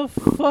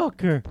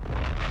motherfucker.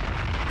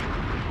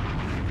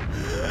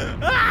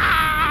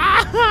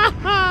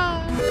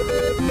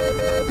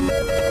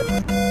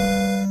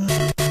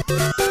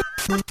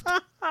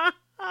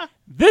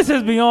 This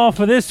has been all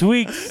for this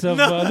week's of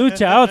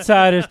Lucha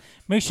Outsiders.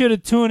 Make sure to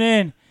tune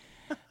in.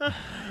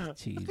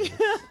 Jesus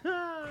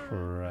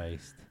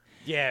Christ.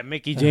 Yeah,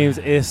 Mickie James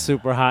is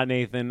super hot,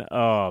 Nathan.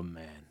 Oh,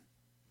 man.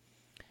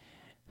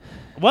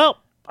 Well,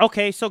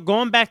 okay, so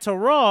going back to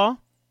Raw,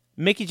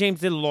 Mickie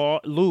James did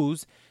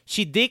lose.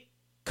 She did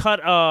cut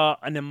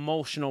an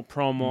emotional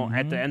promo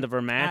at the end of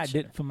her match. I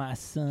did it for my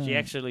son. She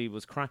actually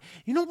was crying.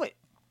 You know what?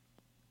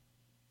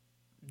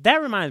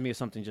 That reminds me of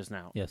something just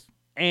now. Yes.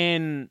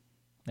 And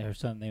her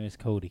son's name is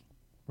Cody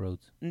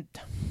Rhodes. Not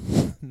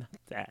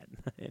that.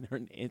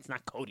 It's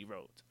not Cody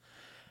Rhodes.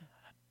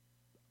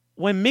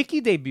 When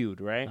Mickie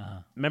debuted, right?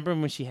 Remember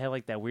when she had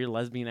like that weird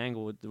lesbian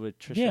angle with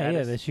Trish Stratus?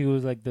 Yeah, that she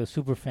was like the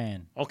super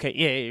fan. Okay,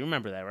 yeah, you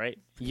remember that, right?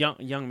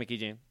 Young Mickie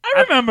James.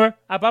 I remember.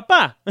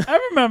 Papa.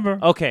 I remember.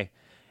 Okay.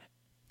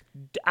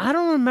 I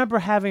don't remember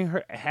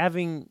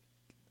having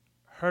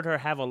heard her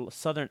have a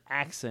southern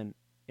accent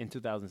in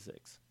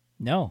 2006.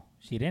 No,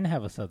 she didn't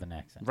have a southern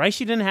accent. Right?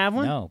 She didn't have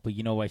one? No, but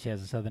you know why she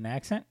has a southern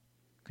accent?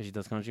 Because she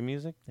does country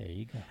music? There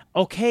you go.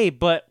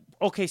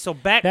 Okay, so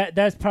back...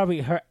 That's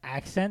probably her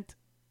accent.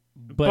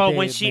 But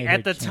when she,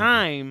 at the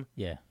time,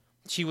 yeah,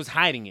 she was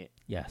hiding it.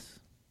 Yes.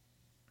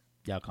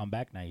 Y'all come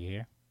back now, you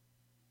hear?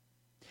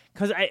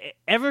 Because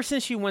ever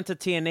since she went to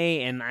TNA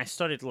and I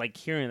started like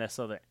hearing that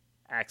southern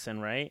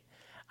accent, right?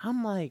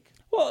 I'm like...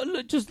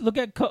 Well, just look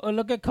at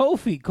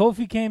Kofi.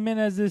 Kofi came in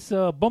as this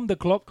bum the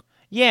clock.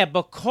 Yeah,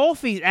 but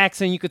Kofi's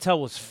accent you could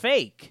tell was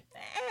fake.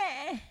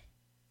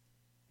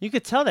 You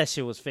could tell that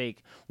shit was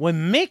fake.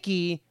 When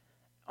Mickie,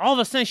 all of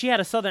a sudden she had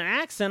a southern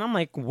accent, I'm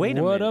like, wait a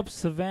minute. What up,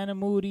 Savannah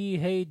Moody?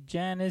 Hey,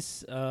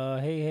 Janice.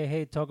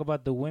 Hey, talk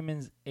about the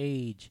women's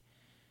age.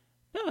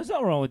 No, there's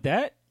nothing wrong with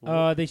that.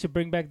 They should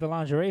bring back the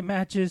lingerie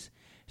matches.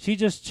 She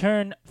just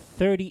turned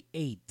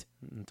 38.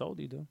 I told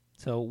you, dude.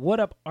 So, what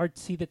up,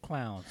 Artsy the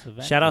Clown?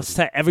 Shout outs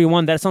to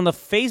everyone that's on the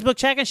Facebook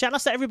chat, and shout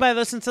outs to everybody that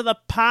listens to the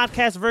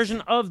podcast version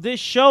of this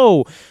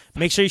show.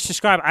 Make sure you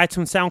subscribe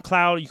iTunes,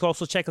 SoundCloud. You can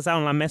also check us out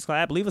on our Mezcla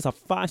app. Leave us a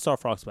 5-star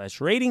Frog Splash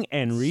rating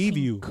and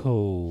review.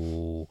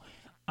 Cool.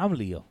 I'm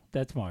Leo.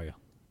 That's Mario.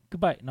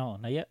 Goodbye. No,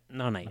 not yet.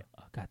 No, not yet.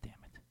 Oh, God damn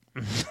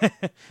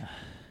it.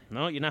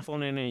 No, you're not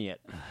flown in there yet.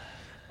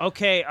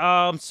 Okay,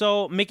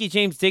 so Mickie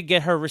James did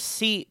get her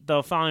receipt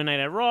the following night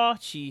at Raw.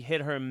 She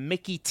hit her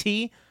Mickey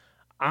T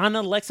on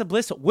Alexa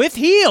Bliss with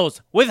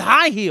heels, with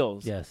high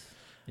heels. Yes.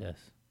 Yes.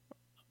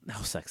 That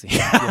was sexy.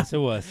 Yes, it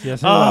was.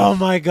 Yes, it Oh was.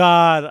 my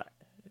God.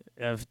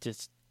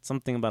 Just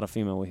something about a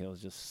female with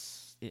heels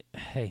just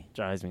Hey,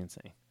 drives me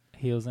insane.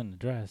 heels in the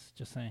dress.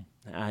 Just saying.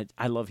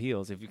 I love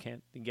heels. If you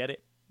can't get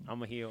it,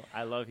 I'm a heel.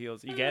 I love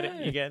heels. You get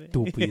it? You get it?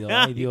 Estúpido.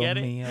 Ay, You Dios get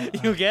it?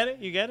 mío. You get it?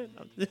 You get it?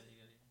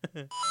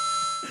 Yeah,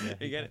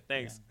 You get it?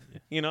 Thanks.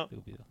 You know?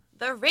 Estúpido.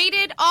 The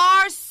Rated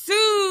R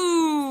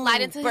Sue.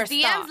 Slide into his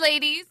Superstar. DMs,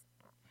 ladies.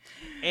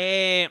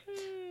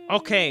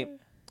 Okay.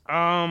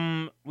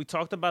 We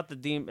talked about the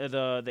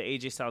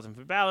AJ Styles and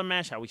Finn Balor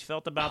match, how we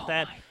felt about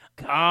that.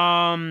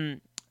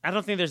 I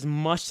don't think there's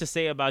much to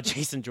say about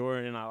Jason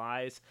Jordan and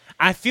Elias.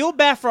 I feel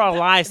bad for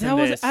Elias That in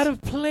was this. out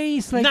of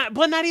place. Like,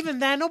 But not even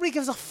that. Nobody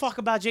gives a fuck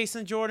about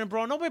Jason Jordan,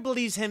 bro. Nobody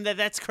believes him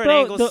that's Kurt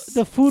Bro, Angle's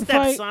the food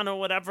fight- stepson or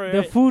whatever.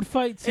 the food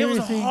fight, It was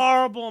seriously.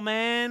 horrible,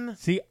 man.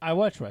 See, I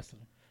watch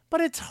wrestling.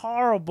 But it's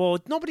horrible.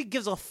 Nobody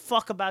gives a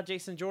fuck about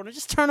Jason Jordan.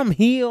 Just turn him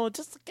heel.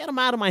 Just get him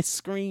out of my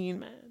screen,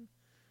 man.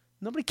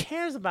 Nobody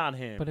cares about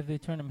him. But if they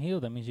turn him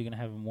heel, that means you're going to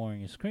have him more on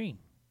your screen.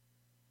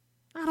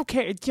 I don't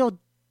care. Yo,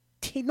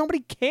 nobody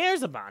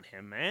cares about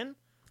him, man.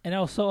 And I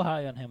was so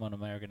high on him on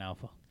American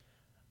Alpha.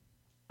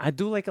 I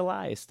do like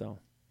Elias, though.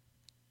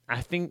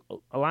 I think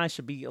Elias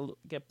should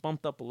get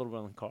bumped up a little bit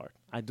on the card.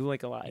 I do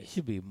like He Elias.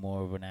 should be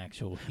more of an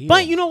actual heel.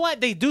 But you know what?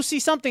 They do see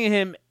something in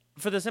him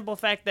for the simple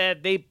fact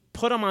that they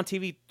put him on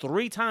TV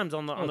 3 times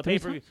on the 3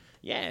 pay-per-view. times?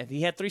 Yeah,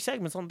 he had 3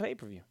 segments on the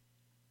pay-per-view.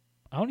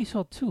 I only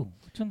saw 2.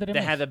 Which one did I They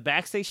miss? had the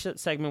backstage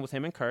segment with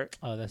him and Kurt.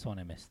 Oh, that's the one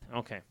I missed.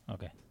 Okay.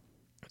 Okay.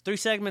 3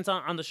 segments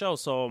on the show.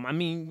 So, I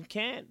mean, you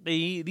can't.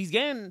 He's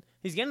getting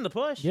the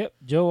push. Yep.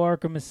 Joe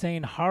Arkham is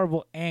saying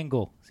horrible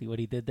angle. See what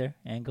he did there?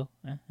 Angle.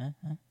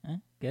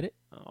 Get it?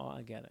 Oh,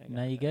 I get it.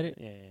 Now you get it?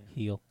 Yeah.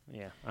 Heel.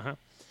 Yeah. Uh-huh.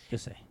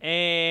 Just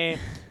say.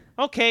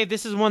 Okay,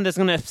 this is one that's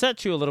going to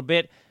upset you a little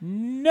bit.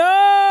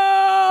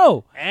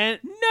 No! And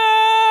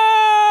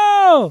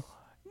No!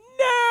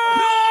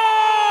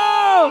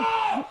 No!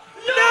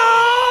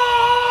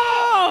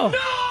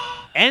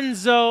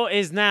 Enzo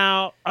is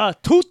now a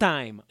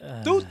two-time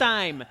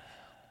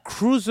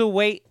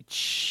cruiserweight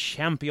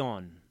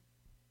champion.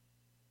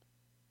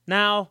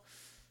 Now,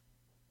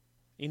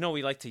 you know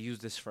we like to use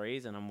this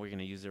phrase, and we're going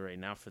to use it right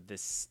now for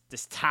this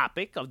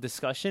topic of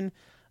discussion.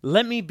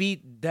 Let me be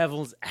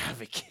devil's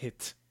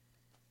advocate.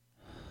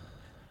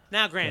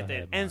 Now, granted,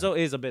 ahead, Enzo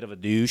is a bit of a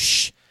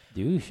douche.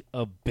 Douche.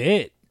 A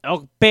bit.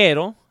 Oh,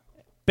 pero,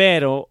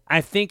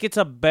 I think it's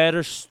a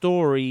better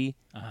story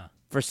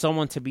for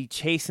someone to be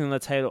chasing the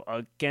title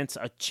against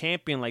a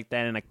champion like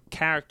that and a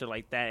character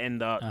like that and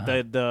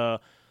the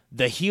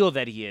heel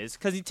that he is,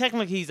 because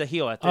he's a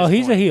heel at this point. Oh,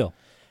 he's a heel.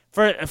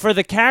 For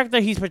the character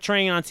he's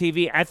portraying on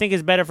TV, I think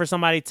it's better for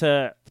somebody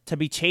to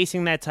be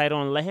chasing that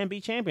title and let him be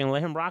champion,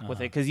 let him rock with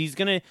it, because he's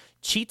gonna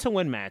cheat to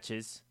win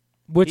matches,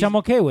 Which I'm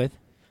okay with.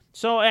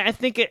 So I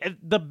think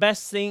the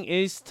best thing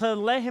is to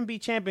let him be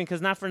champion,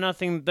 because not for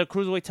nothing, the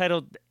Cruiserweight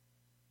title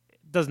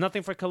does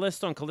nothing for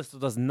Kalisto, and Kalisto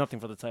does nothing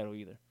for the title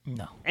either.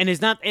 No. And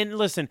it's not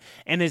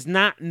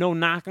no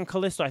knock on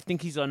Kalisto. I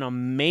think he's an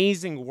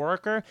amazing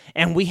worker,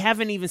 and we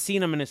haven't even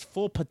seen him in his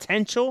full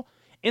potential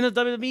in the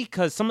WWE,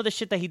 because some of the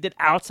shit that he did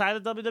outside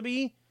of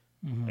WWE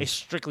is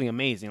strictly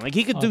amazing. Like,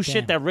 he could do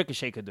shit that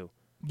Ricochet could do.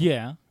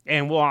 Yeah.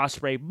 And Will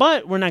Ospreay,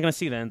 but we're not going to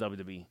see that in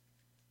WWE.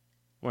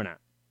 We're not,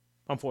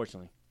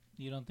 unfortunately.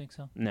 You don't think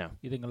so? No.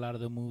 You think a lot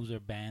of the moves are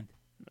banned?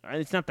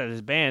 It's not that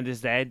it's banned,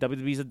 it's that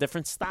WWE's a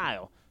different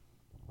style.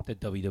 The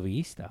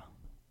WWE style.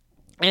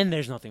 And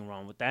there's nothing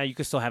wrong with that. You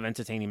can still have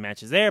entertaining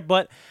matches there,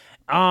 but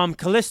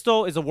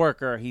Kalisto is a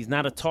worker. He's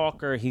not a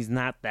talker. He's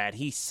not that.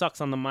 He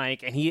sucks on the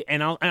mic,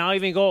 and I'll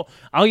even go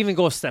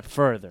a step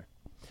further.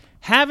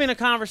 Having a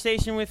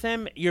conversation with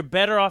him, you're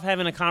better off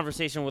having a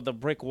conversation with a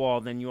brick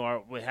wall than you are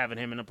with having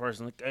him in a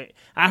person. Like,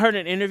 I heard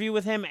an interview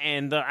with him,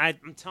 and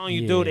I'm telling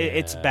you, dude,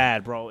 it's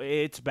bad, bro.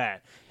 It's bad.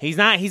 He's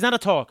not a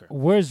talker.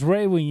 Where's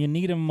Ray when you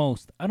need him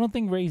most? I don't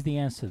think Ray's the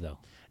answer, though.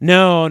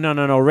 No.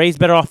 Ray's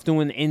better off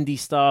doing indie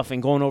stuff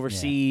and going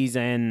overseas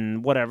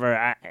and whatever.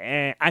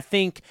 I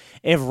think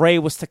if Ray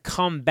was to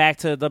come back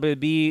to the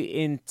WWE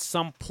in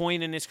some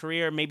point in his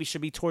career, maybe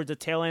should be towards the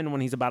tail end when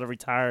he's about to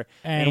retire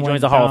and he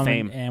joins the Hall of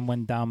Fame. And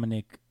when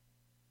Dominic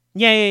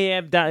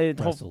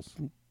wrestles.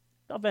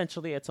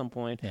 Eventually at some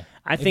point. Yeah.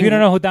 I think if you don't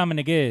know who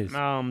Dominic is.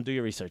 do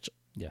your research.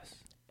 Yes.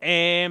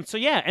 So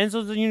yeah,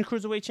 Enzo's the Union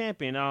Cruiserweight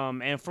champion.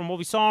 And from what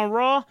we saw on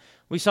Raw,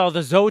 we saw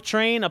the Zoe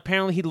Train.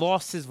 Apparently, he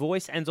lost his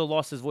voice. Enzo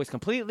lost his voice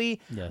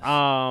completely. Yes.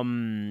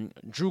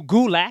 Drew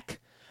Gulak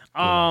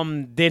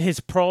did his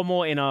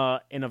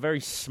promo in a very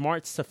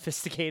smart,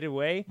 sophisticated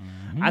way.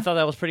 Mm-hmm. I thought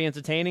that was pretty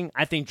entertaining.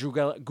 I think Drew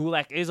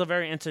Gulak is a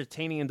very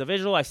entertaining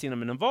individual. I've seen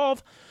him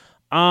involved.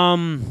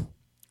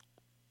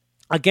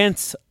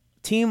 Against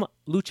Team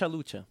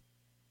Lucha.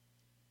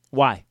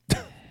 Why?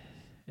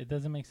 It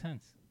doesn't make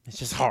sense. It's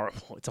just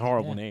horrible. It's a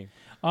horrible name.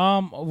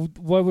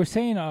 What we're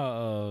saying,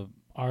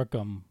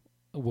 Arkham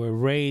where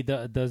Ray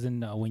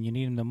doesn't when you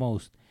need him the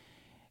most.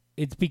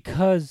 It's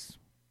because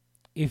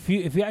if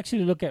you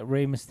actually look at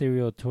Rey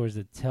Mysterio towards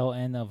the tail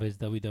end of his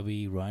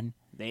WWE run,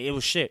 It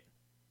was shit.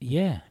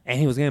 yeah, And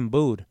he was getting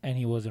booed. and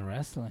he wasn't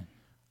wrestling.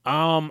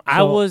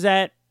 I was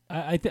at.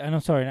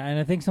 I'm sorry, and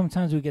I think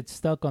sometimes we get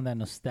stuck on that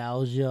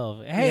nostalgia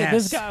of, hey, Yes.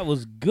 this guy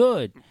was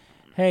good.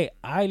 Hey,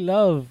 I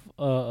love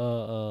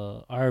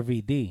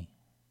RVD.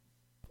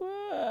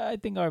 I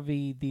think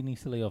RVD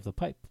needs to lay off the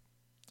pipe.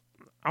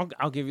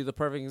 I'll give you the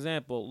perfect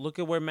example. Look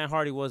at where Matt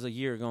Hardy was a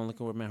year ago, and look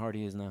at where Matt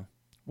Hardy is now.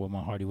 What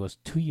Matt Hardy was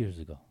 2 years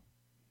ago.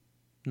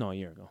 No, a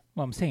year ago.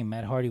 Well, I'm saying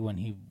Matt Hardy when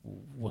he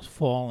was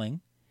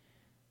falling,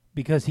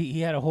 because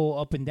he had a whole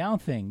up and down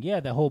thing. Yeah,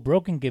 that whole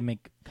broken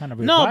gimmick kind of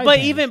revived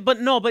him.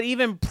 But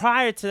even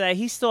prior to that,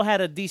 he still had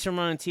a decent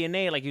run in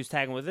TNA. Like he was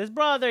tagging with his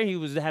brother. He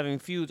was having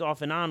feuds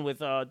off and on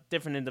with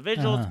different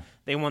individuals.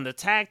 They won the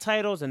tag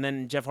titles, and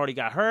then Jeff Hardy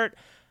got hurt.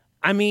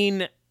 I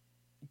mean,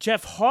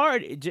 Jeff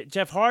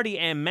Hardy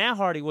and Matt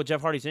Hardy. Well,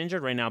 Jeff Hardy's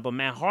injured right now, but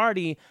Matt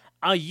Hardy,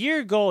 a year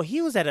ago,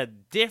 he was at a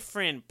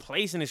different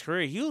place in his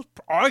career. He was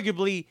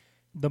arguably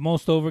the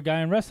most over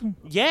guy in wrestling.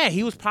 Yeah,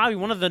 he was probably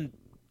one of the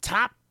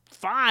top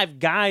 5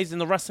 guys in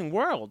the wrestling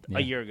world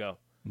a year ago.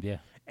 Yeah.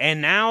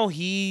 And now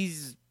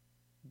he's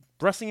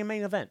wrestling in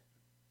main event.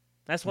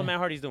 That's what Matt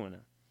Hardy's doing now.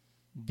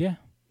 Yeah.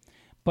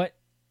 But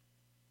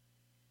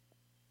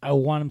I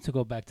want him to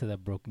go back to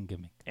that broken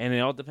gimmick. And it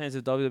all depends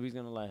if WWE's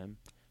going to let him.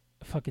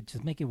 Fuck it,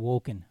 just make it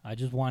Woken. I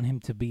just want him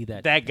to be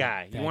that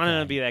guy. You want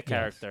him to be that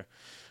character.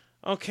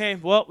 Okay,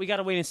 well, we got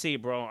to wait and see,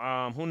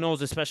 bro. Who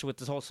knows, especially with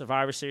this whole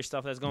Survivor Series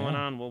stuff that's going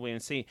on. We'll wait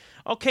and see.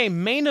 Okay,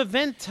 main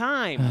event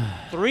time.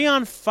 3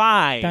 on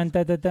 5. Dun,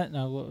 dun, dun, dun.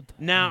 No,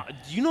 now,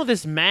 do you know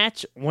this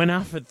match went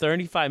out for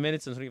 35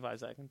 minutes and 25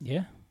 seconds?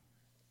 Yeah.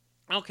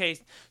 Okay,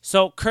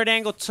 so Kurt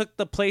Angle took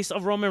the place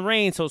of Roman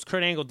Reigns. So it's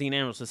Kurt Angle, Dean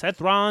Ambrose,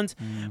 Seth Rollins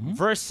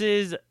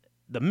versus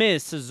The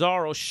Miz,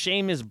 Cesaro,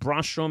 Sheamus,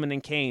 Braun Strowman,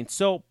 and Kane.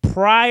 So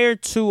prior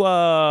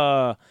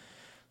to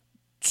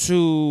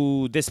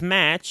this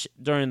match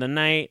during the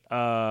night,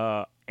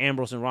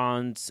 Ambrose and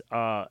Rollins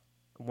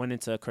went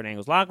into Kurt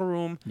Angle's locker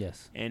room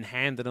and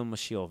handed him a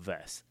Shield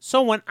vest.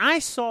 So when I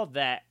saw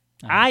that,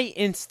 I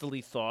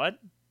instantly thought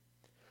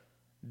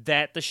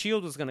that the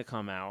Shield was going to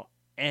come out,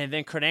 and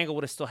then Kurt Angle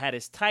would have still had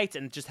his tights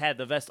and just had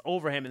the vest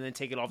over him and then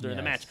take it off during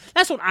the match.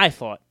 That's what I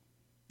thought.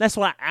 That's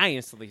what I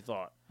instantly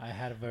thought. I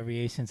had a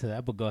variation to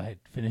that, but go ahead.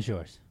 Finish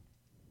yours.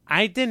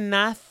 I did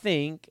not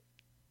think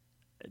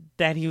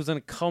that he was going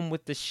to come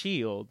with the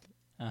Shield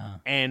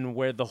and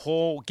wear the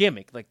whole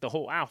gimmick, like the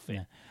whole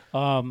outfit.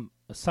 Yeah.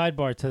 A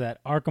sidebar to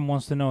that, Arkham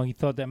wants to know, he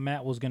thought that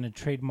Matt was going to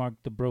trademark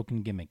the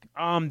broken gimmick.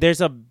 There's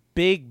a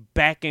big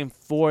back and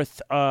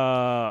forth.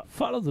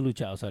 Follow the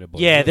Lucha Outsider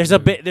boys. Yeah, there's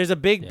a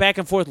big back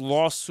and forth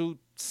lawsuit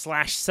 /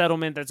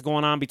 settlement that's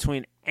going on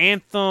between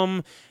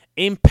Anthem,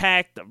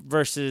 Impact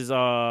versus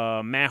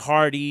Matt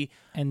Hardy.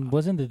 And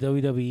wasn't the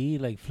WWE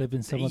like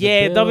flipping some of the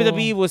Yeah, bill?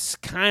 WWE was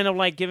kind of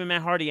like giving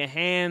Matt Hardy a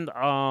hand.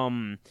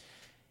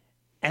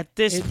 At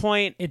this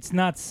point, it's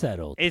not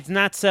settled. It's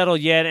not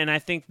settled yet, and I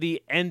think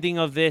the ending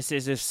of this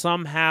is if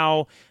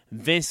somehow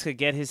Vince could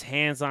get his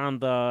hands on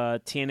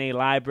the TNA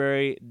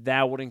library,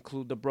 that would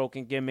include the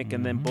broken gimmick,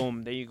 and then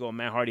boom, there you go.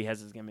 Matt Hardy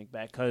has his gimmick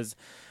back because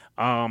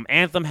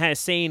Anthem has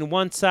saying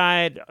one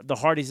side, the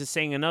Hardys is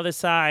saying another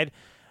side.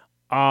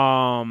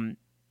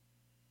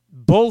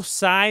 Both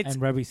sides.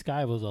 And Rebby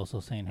Sky was also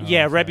saying her.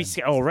 Yeah, Rebby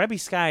Sky. Oh, Rebby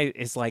Sky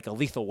is like a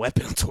lethal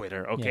weapon on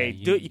Twitter, okay?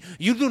 Yeah,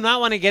 you do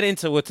not want to get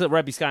into with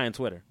Rebby Sky on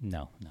Twitter.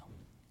 No.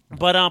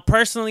 But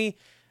personally,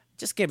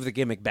 just give the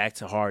gimmick back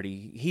to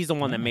Hardy. He's the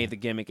one that made the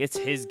gimmick. It's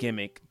his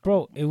gimmick.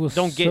 Bro, it was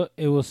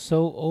it was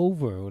so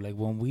over. Like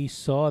when we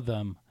saw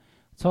them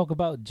talk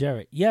about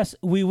Jarrett. Yes,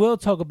 we will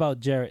talk about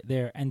Jarrett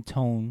there and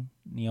Tone,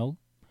 you know.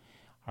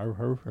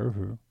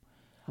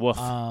 Woof.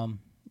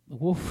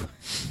 Woof.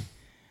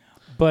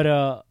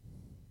 But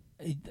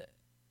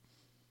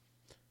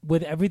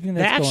with everything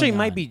that's that actually going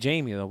might on, be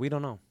Jamie though. We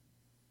don't know.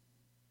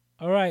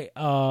 All right,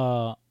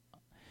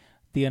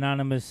 the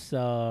anonymous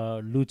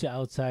Lucha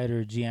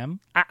Outsider GM.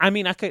 I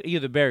mean, I could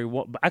either bury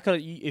one. I could,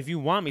 if you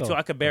want me to,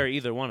 I could bury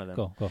either one of them.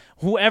 Go.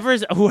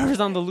 Whoever's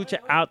on the Lucha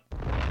out.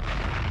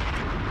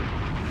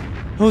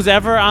 Who's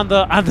ever on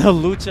the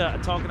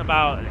Lucha talk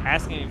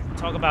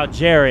about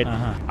Jarrett.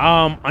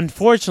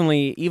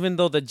 Unfortunately, even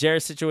though the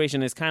Jarrett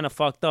situation is kind of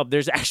fucked up,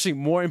 there's actually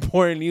more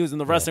important news in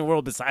the wrestling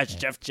world besides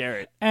Jeff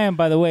Jarrett. And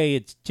by the way,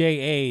 it's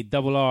JARRETT.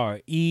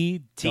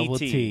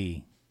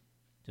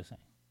 Just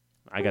saying.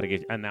 I gotta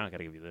give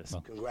you this.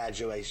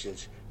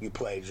 Congratulations, you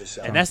played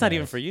yourself. And that's not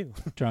even for you.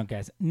 Drunk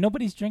ass.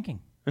 Nobody's drinking.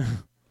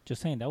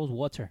 Just saying, that was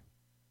water.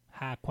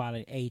 High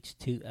quality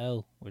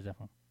H2O. Where's that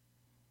from?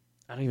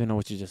 I don't even know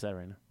what you just said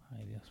right now.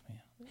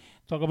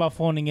 Talk about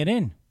phoning it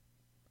in.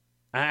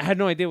 I had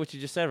no idea what you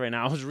just said right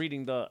now. I was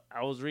reading.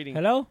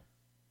 Hello?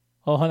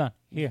 Oh, hold on.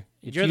 Here.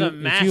 You're the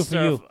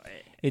master.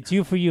 It's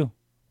you for you.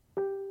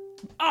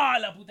 Ah,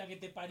 la puta que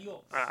te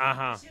parió.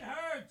 Shit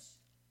hurts.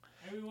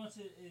 Everyone's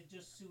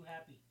just too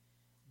happy.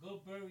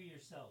 Go bury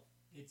yourself.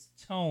 It's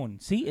Tone.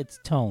 See, it's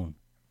Tone.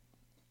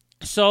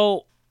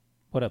 So,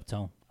 What up,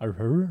 Tone?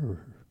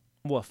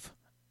 woof.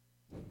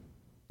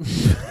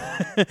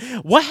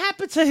 What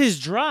happened to his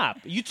drop?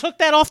 You took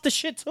that off the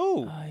shit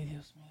too.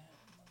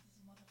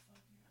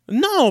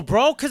 No,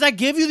 bro, because I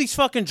give you these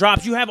fucking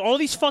drops. You have all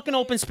these fucking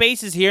open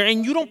spaces here,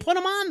 and you don't put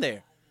them on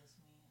there.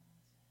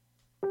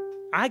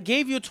 I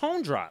gave you a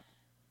tone drop.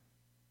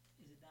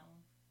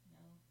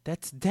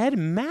 That's Dead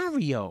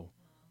Mario.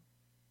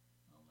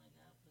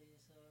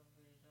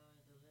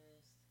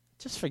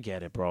 Just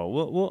forget it, bro.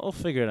 We'll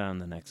figure it out in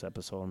the next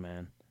episode,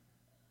 man.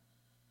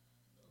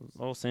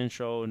 Los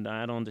intro,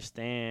 I don't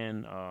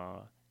understand.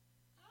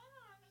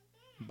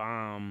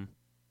 Bomb.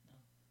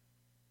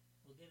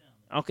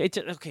 Okay,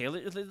 let's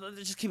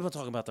just keep on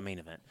talking about the main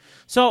event.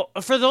 So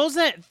for those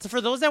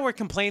that were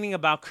complaining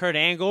about Kurt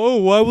Angle, oh,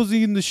 why was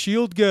he in the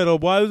Shield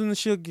getup? Why was he in the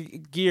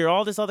Shield gear?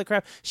 All this other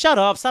crap. Shut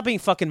up! Stop being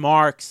fucking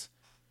marks.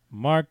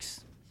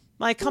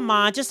 Like, come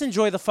on, just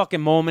enjoy the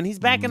fucking moment. He's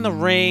back in the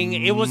ring.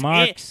 It was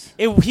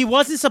he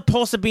wasn't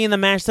supposed to be in the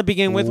match to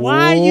begin with.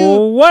 Why are you?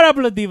 What up,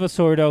 La Diva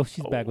Sordo?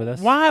 She's back with us.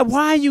 Why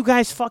are you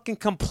guys fucking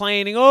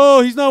complaining?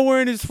 Oh, he's not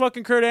wearing his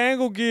fucking Kurt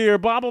Angle gear.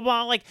 Blah blah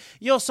blah. Like,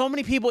 yo, so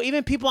many people,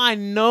 even people I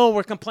know,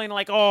 were complaining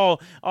like, oh,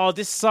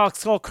 this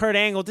sucks. Oh, Kurt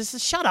Angle.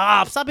 Shut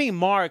up. Stop being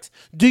marks.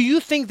 Do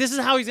you think this is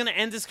how he's gonna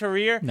end his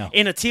career? No.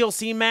 In a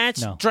TLC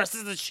match, dressed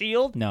as a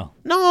Shield? No.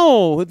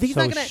 He's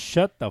not gonna.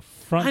 Shut the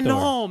front door. I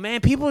know,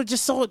 man. People are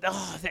just so.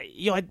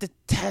 I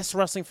detest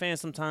wrestling fans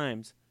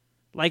sometimes.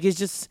 Like, it's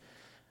just.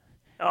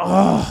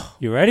 Oh.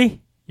 You ready?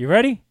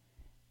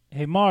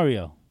 Hey,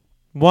 Mario.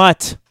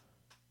 What?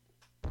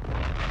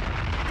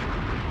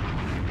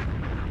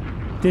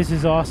 This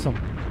is awesome.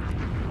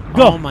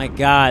 Go. Oh my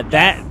God.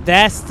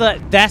 That's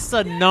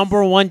the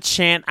number one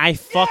chant I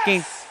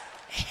fucking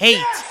hate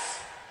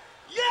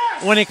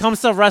when it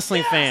comes to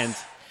wrestling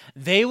fans.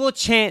 They will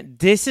chant,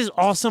 "This is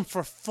awesome"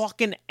 for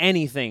fucking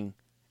anything.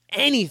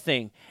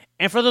 Anything.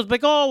 And for those like,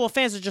 oh, well,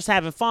 fans are just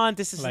having fun,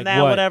 this is like and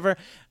that, what? whatever.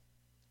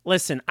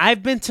 Listen,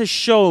 I've been to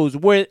shows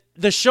where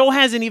the show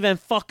hasn't even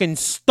fucking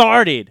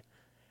started,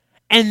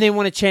 and they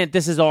want to chant,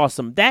 "This is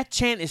awesome." That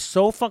chant is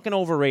so fucking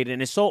overrated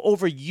and it's so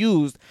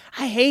overused.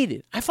 I hate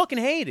it. I fucking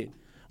hate it.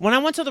 When I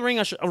went to the Ring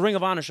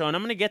of Honor show, and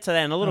I'm going to get to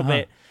that in a little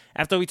bit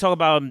after we talk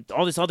about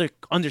all this other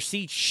Under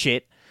Siege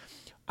shit,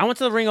 I went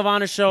to the Ring of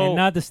Honor show. And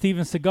not the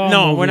Steven Seagal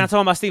No, movie. we're not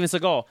talking about Steven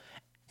Seagal.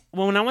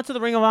 When I went to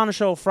the Ring of Honor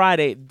show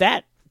Friday,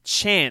 that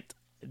chant,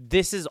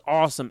 "This is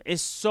awesome,"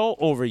 is so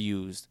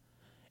overused.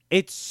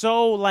 It's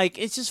so, like,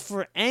 it's just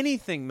for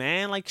anything,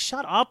 man. Like,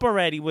 shut up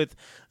already with,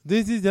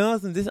 "This is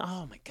awesome."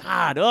 Oh, my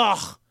God.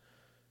 Ugh.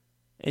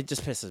 It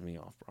just pisses me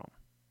off, bro.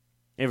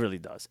 It really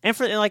does. And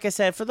like I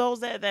said, for those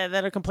that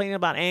are complaining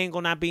about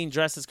Angle not being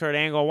dressed as Kurt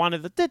Angle,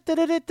 wanted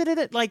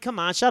the like, come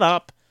on, shut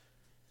up.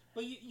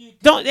 But you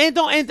Don't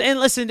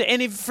listen.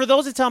 And if, for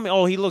those that tell me,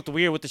 oh, he looked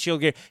weird with the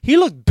Shield gear, he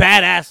looked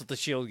badass with the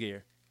Shield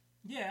gear.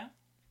 Yeah,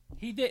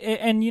 he did.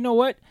 And you know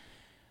what?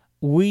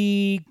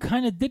 We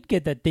kind of did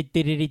get that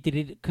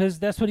because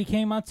that's what he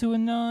came out to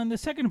in the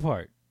second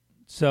part.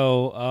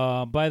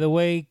 So, by the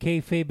way,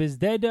 kayfabe is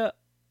dead.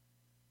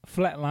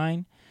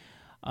 Flatline.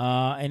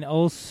 And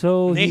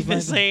also,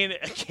 Nathan's saying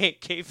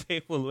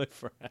kayfabe will live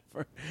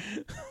forever.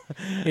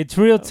 It's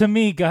real to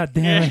me,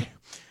 goddammit.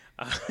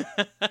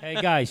 Hey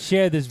guys,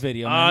 share this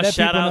video, man. Let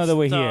people know that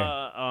we're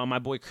here. My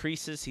boy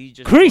Creases, he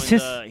just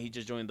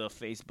joined the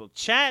Facebook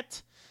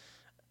chat.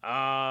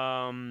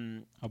 Our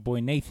boy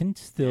Nathan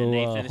still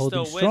Nathan is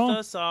holding still strong. with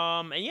us.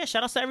 And yeah,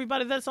 shout outs to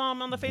everybody that's on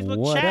the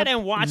Facebook chat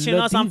and watching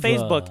us on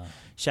Facebook.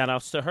 Shout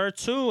outs to her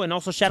too, and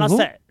also shout outs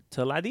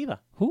to La Diva.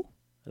 Who?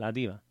 La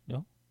Diva.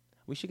 No.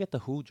 We should get the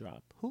Who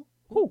drop. Who?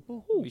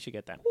 We should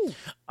get that. Who?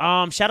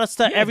 Shout outs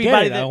to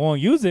everybody that I won't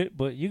use it,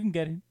 but you can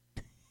get it.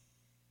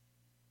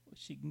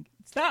 She can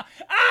stop.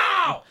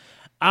 Ow!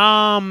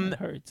 That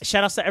hurts.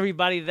 Shout outs to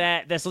everybody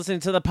that's listening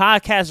to the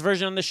podcast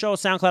version of the show,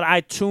 SoundCloud,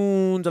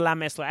 iTunes, the La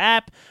Mezcla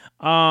app.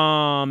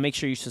 Make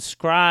sure you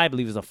subscribe,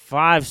 leave us a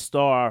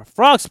 5-star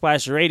Frog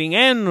Splash rating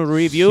and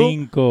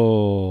review.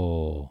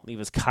 5. Leave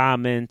us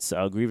comments,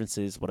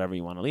 grievances, whatever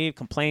you want to leave,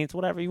 complaints,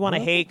 whatever you want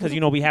to hate, because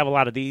we have a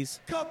lot of these.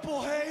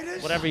 Couple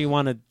haters. Whatever you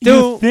want to do.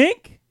 You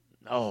think?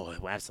 Oh,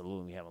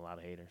 absolutely, we have a lot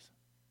of haters.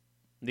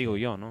 Digo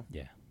yo, no?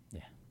 Yeah.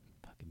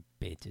 Fucking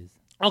bitches.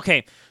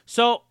 Okay,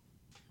 so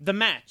the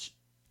match.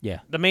 Yeah.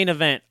 The main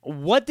event.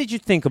 What did you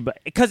think about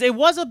it? Because it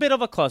was a bit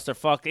of a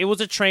clusterfuck. It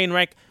was a train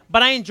wreck,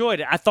 but I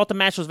enjoyed it. I thought the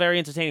match was very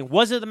entertaining.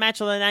 Was it the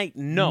match of the night?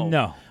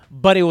 No.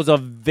 But it was a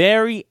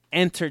very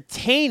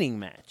entertaining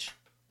match.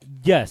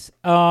 Yes.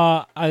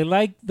 I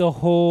like the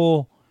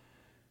whole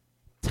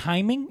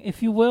timing,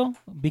 if you will,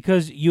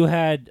 because you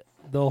had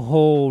the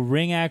whole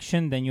ring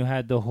action, then you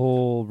had the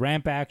whole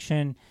ramp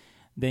action,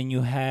 then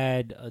you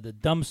had the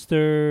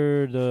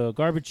dumpster, the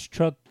garbage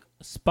truck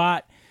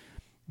spot.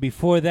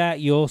 Before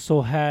that, you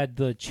also had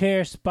the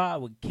chair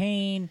spot with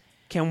Kane.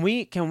 Can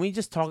we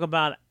just talk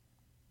about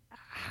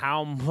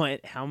how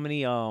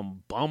many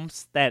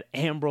bumps that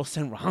Ambrose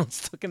and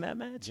Rollins took in that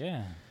match?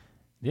 Yeah.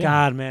 Yeah.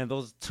 God, man,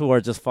 those two are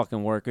just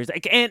fucking workers.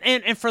 Like,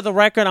 and for the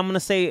record, I'm gonna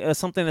say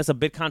something that's a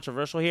bit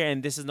controversial here,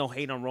 and this is no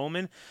hate on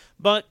Roman,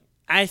 but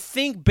I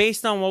think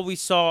based on what we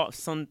saw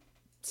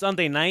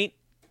Sunday night,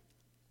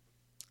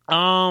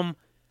 a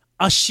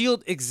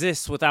Shield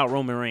exists without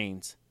Roman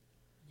Reigns.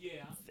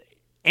 Yeah.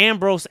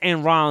 Ambrose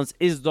and Rollins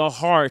is the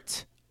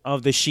heart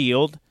of the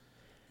Shield.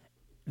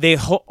 They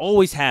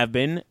always have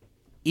been,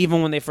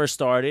 even when they first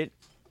started.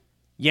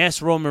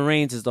 Yes, Roman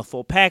Reigns is the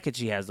full package.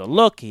 He has the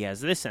look. He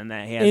has this and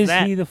that. He has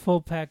that. Is he the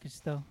full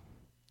package, though?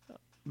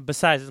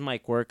 Besides his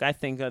mic work, I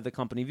think the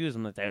company views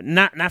him like that.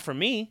 Not for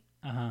me,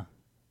 Uh-huh.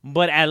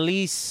 but at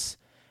least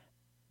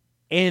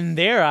in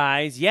their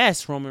eyes,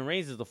 yes, Roman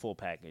Reigns is the full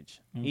package.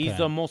 He's Okay.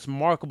 the most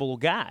marketable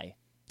guy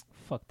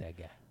Fuck that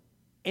guy.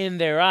 in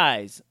their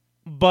eyes.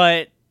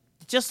 But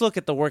just look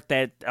at the work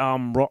that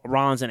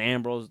Rollins and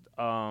Ambrose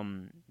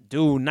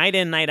do night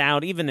in, night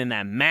out, even in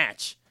that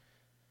match.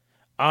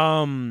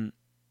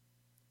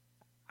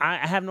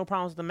 I have no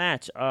problems with the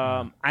match.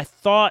 I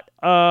thought,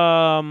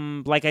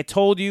 like I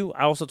told you,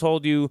 I also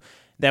told you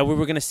that we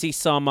were going to see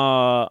some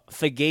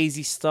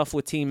Fugazi stuff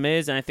with Team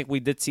Miz, and I think we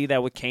did see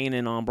that with Kane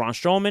and Braun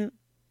Strowman.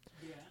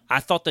 Yeah. I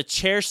thought the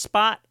chair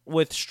spot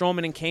with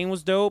Strowman and Kane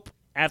was dope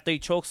after he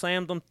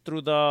chokeslammed them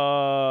through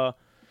the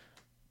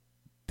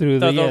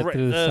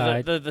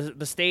side.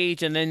 the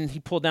stage, and then he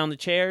pulled down the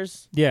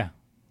chairs. Yeah.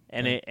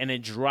 And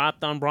it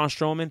dropped on Braun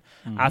Strowman.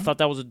 Mm-hmm. I thought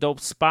that was a dope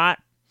spot.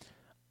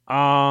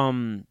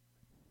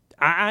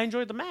 I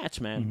enjoyed the match,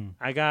 man.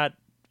 Mm-hmm.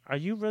 Are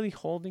you really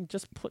holding?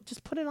 Just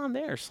put it on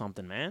there or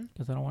something, man.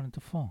 Because I don't want it to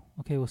fall.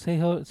 Okay, well, say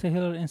hello to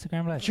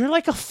Instagram Live. You're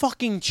like a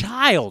fucking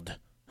child.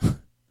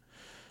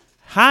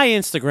 Hi,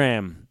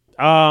 Instagram.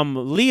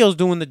 Leo's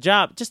doing the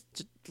job.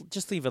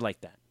 Just leave it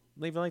like that.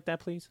 Leave it like that,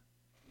 please.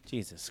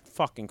 Jesus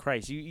fucking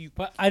Christ. You.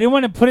 But I didn't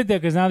want to put it there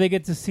because now they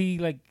get to see,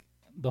 like,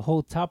 the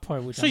whole top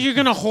part. Which So you're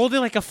going to hold it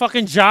like a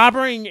fucking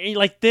jobber and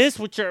like this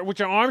with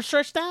your arms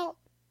stretched out?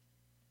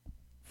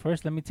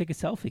 First, let me take a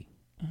selfie.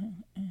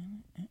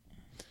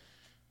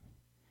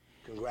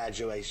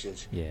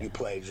 Congratulations. Yeah. You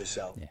played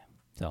yourself. Yeah.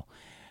 So,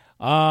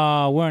 we're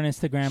on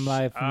Instagram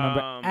Live.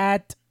 Remember,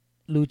 at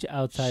Lucha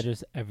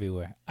Outsiders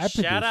everywhere.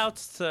 Shout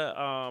outs to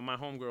my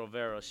homegirl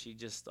Vera. She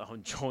just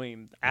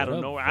joined out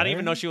of nowhere. I didn't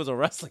even know she was a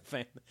wrestling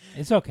fan.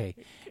 It's okay.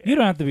 You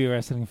don't have to be a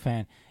wrestling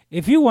fan.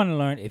 If you want to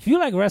learn, if you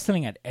like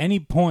wrestling at any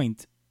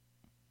point,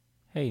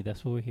 hey,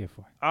 that's what we're here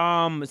for.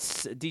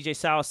 DJ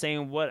Sal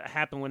saying what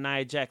happened with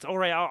Nia Jax. All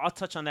right, I'll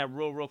touch on that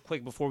real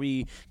quick before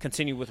we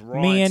continue with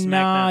Raw. Me and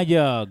SmackDown.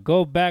 Nia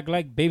go back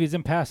like babies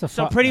in pacifier.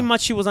 So pretty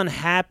much she was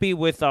unhappy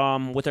with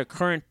her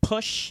current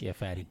push. Yeah,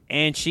 fatty.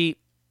 And she,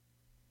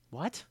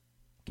 what?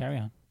 Carry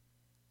on.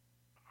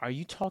 Are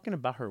you talking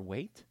about her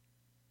weight?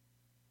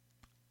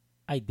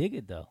 I dig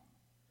it though.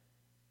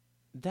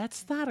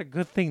 That's not a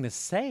good thing to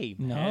say,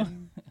 No.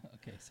 man.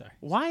 Okay, sorry.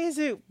 Why is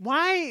it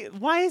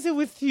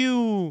with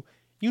you?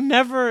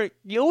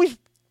 You always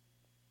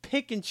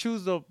pick and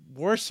choose the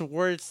worst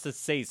words to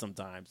say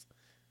sometimes.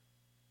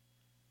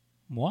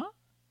 What?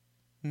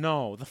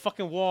 No, the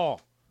fucking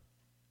wall.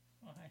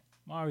 Okay.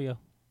 Mario.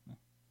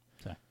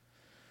 Sorry.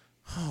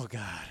 Oh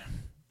God.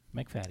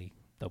 McFatty.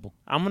 Double.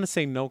 I'm gonna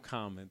say no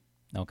comment.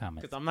 No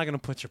comment. Because I'm not gonna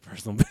put your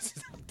personal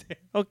business out there.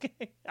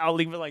 Okay, I'll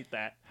leave it like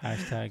that.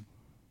 Hashtag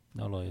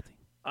no loyalty.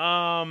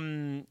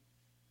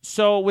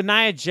 So with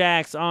Nia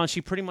Jax, she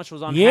pretty much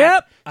was unhappy.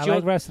 Yep. I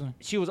like wrestling.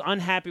 She was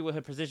unhappy with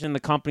her position in the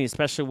company,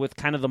 especially with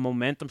kind of the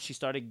momentum she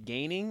started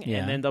gaining.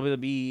 Yeah. And then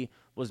WWE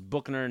was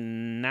booking her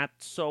not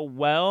so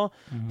well.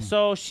 Mm-hmm.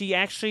 So she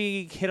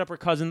actually hit up her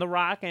cousin, The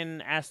Rock,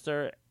 and asked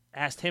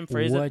him for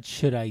his. What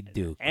should I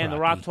do? And The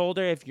Crocky? Rock told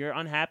her, if you're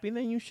unhappy,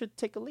 then you should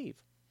take a leave.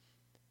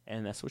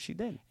 And that's what she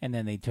did. And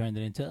then they turned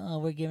it into,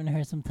 we're giving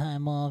her some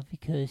time off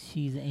because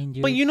she's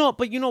injured. But you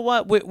know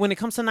what? When it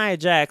comes to Nia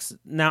Jax,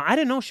 now I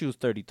didn't know she was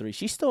 33.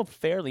 She's still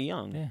fairly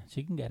young. Yeah,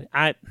 she can get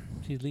it.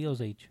 She's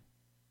Leo's age.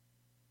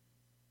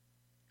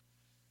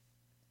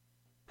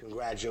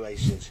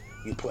 Congratulations.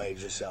 You played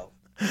yourself.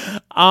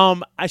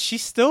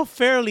 She's still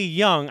fairly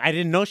young. I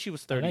didn't know she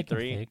was I like her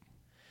 33. thick.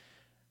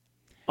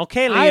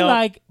 Okay, Leo. I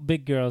like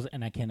big girls,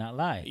 and I cannot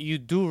lie. You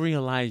do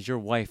realize your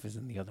wife is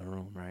in the other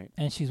room, right?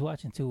 And she's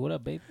watching too. What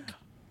up, baby?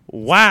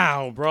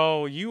 Wow,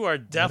 bro, you are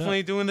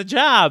definitely doing the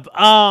job. It's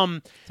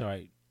all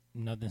right.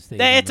 Nothing stays.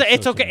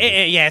 It's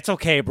okay. Yeah, it's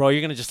okay, bro.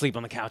 You're gonna just sleep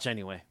on the couch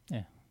anyway.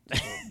 Yeah.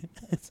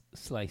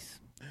 Slice.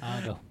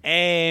 I'll go.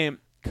 And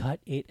Cut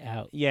it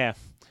out. yeah,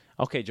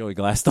 okay, Joey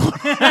Gladstone.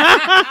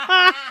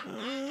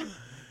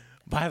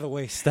 By the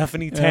way,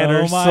 Stephanie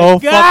Tanner's my so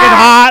God. fucking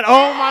hot.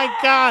 Oh my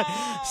God,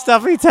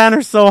 Stephanie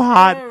Tanner's so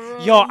hot.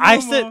 Yo, I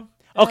said.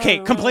 Okay,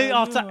 completely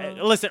off topic.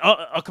 Listen,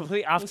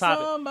 completely off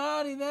topic.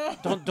 Somebody there.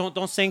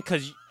 Don't sing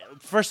because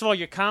first of all,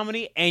 your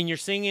comedy and your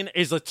singing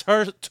is the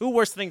two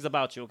worst things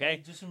about you.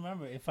 Okay. Just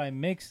remember, if I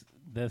mix,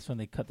 that's when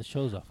they cut the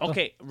shows off.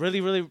 Okay,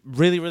 really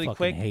Fucking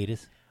quick.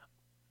 haters.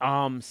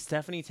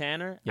 Stephanie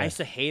Tanner. Yes. I used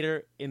to hate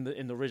her in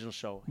the original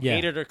show. Yeah.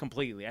 Hated her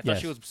completely. I thought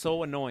Yes. she was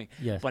so annoying.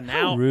 Yes. But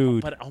How now,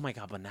 rude. But oh my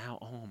God.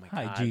 Oh my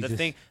Hi, God.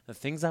 Jesus. The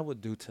things I would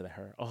do to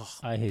her. Oh,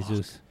 Hi,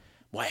 Jesus.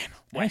 Bueno.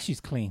 And she's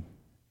clean.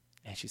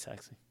 And she's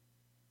sexy.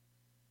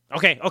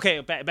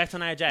 Okay. Back to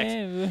Nia Jax.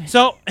 Yeah.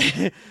 So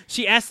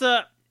she asked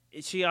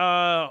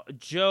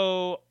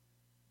Joe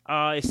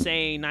is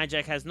saying Nia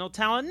Jax has no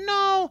talent.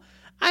 No,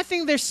 I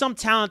think there's some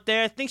talent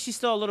there. I think she's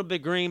still a little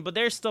bit green, but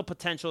there's still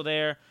potential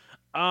there.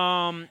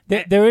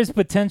 There is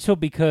potential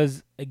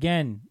because,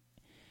 again,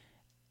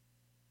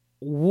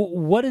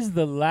 what is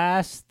the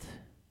last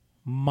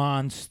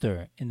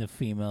monster in the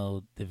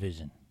female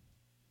division?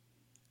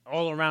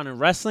 All around in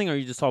wrestling, or are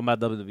you just talking about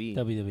WWE?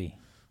 WWE.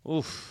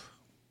 Oof.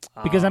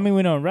 Because,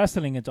 we know in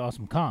wrestling it's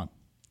Awesome Kong.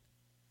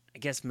 I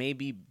guess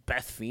maybe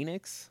Beth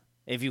Phoenix,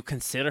 if you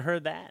consider her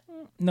that.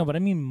 No, but I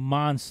mean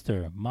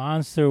monster.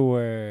 Monster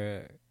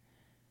where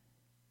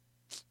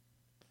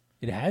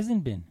it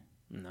hasn't been.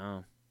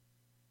 No.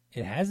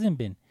 It hasn't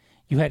been.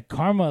 You had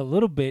Karma a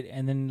little bit,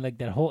 and then like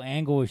that whole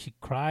angle where she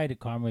cried at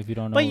Karma. If you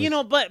don't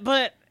know,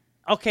 but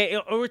okay,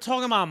 we're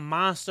talking about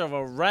monster of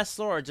a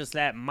wrestler, or just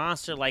that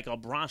monster like a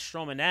Braun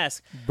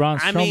Strowman-esque. Braun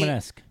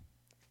Strowman-esque.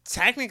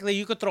 Technically,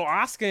 you could throw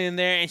Asuka in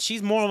there, and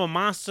she's more of a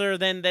monster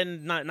than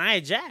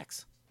Nia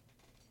Jax.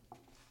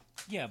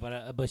 Yeah,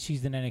 but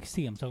she's in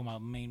NXT. I'm talking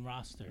about main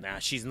roster. Nah,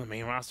 she's in the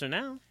main roster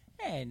now.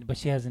 But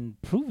she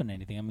hasn't proven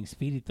anything.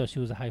 Speedy thought she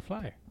was a high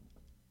flyer.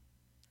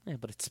 Yeah,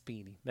 but it's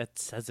Speedy. That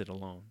says it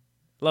alone.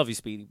 Love you,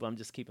 Speedy, but I'm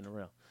just keeping it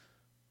real.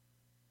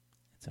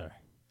 It's all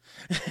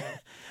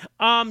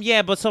right.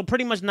 Yeah, but so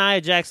pretty much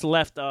Nia Jax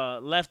left the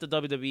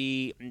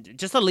WWE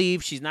just to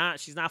leave. She's not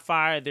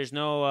fired. There's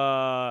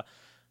no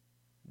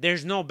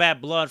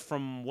bad blood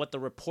from what the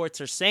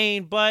reports are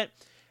saying, but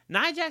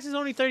Nia Jax is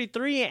only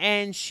 33,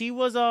 and she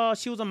was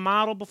a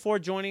model before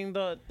joining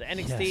the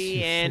NXT,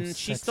 yes, and so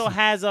she sexy. still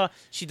has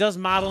she does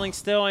modeling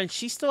still, and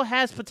she still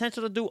has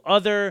potential to do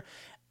other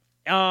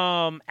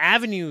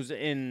avenues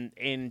in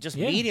just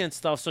media and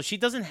stuff. So she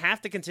doesn't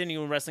have to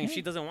continue in wrestling if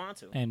she doesn't want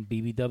to. And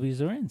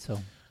BBWs are in, so.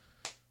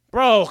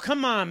 Bro,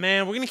 come on,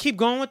 man. We're gonna keep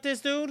going with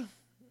this, dude.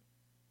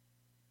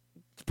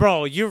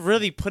 Bro, you're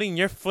really putting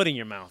your foot in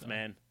your mouth,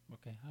 man.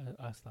 Okay,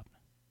 I'll stop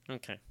now.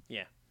 Okay,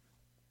 yeah.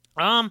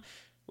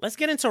 Let's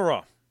get into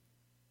Raw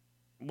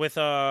with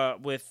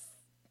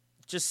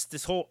just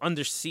this whole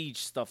Under Siege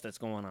stuff that's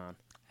going on.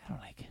 I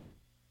don't like it.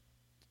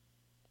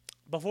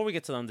 Before we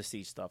get to the Under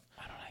Siege stuff,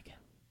 I don't like it.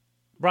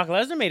 Brock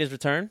Lesnar made his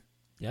return.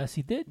 Yes,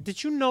 he did.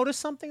 Did you notice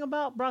something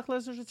about Brock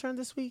Lesnar's return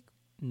this week?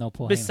 No,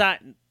 Paul Heyman.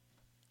 Besides,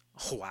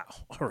 oh wow,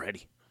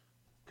 already.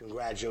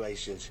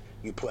 Congratulations,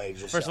 you played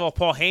yourself. First of all,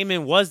 Paul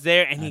Heyman was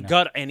there, and he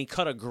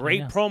cut a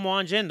great promo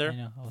on I Jinder.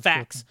 know. I was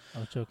Facts. joking. I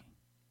was joking.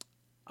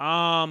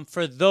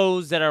 For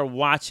those that are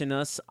watching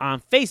us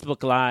on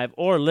Facebook Live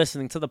or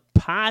listening to the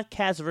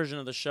podcast version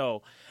of the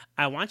show,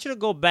 I want you to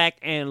go back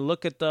and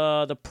look at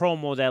the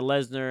promo that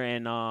Lesnar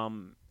and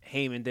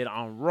Heyman did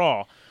on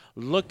Raw.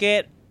 Look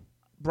at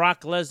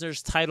Brock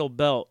Lesnar's title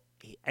belt.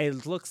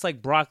 It looks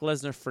like Brock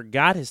Lesnar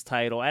forgot his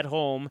title at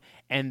home,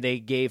 and they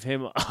gave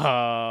him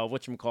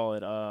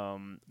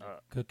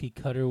cookie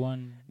cutter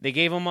one. They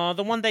gave him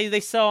the one they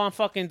sell on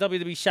fucking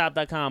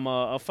WWEshop.com.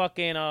 A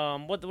fucking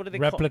what do they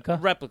Replica? call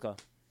replica?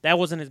 That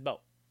wasn't his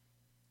belt.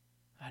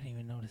 I didn't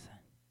even notice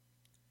that.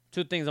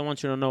 Two things I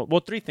want you to know.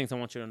 Well, three things I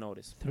want you to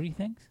notice. Three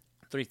things?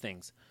 Three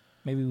things.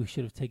 Maybe we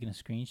should have taken a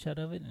screenshot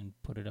of it and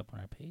put it up on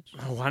our page.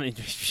 Why don't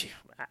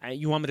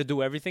you want me to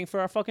do everything for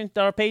our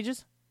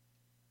pages?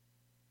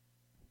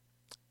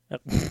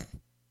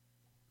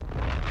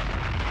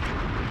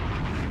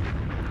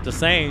 Just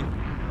saying.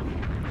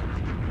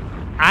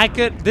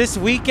 This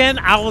weekend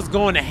I was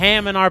going to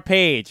ham in our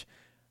page.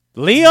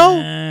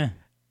 Leo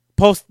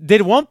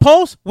did one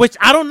post, which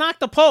I don't knock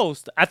the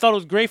post. I thought it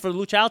was great for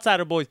Lucha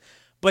Outsider Boys.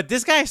 But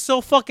this guy is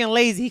so fucking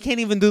lazy, he can't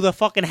even do the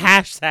fucking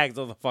hashtags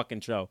of the fucking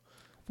show.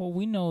 Well,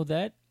 we know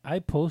that. I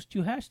post,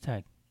 you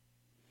hashtag.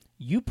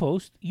 You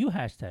post, you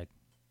hashtag.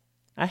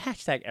 I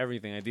hashtag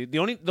everything I do. The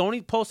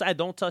only post I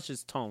don't touch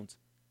is Tones.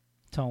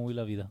 Tone, we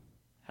love you though.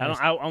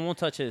 I won't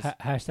touch his.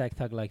 Hashtag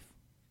Thug Life.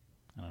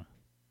 I don't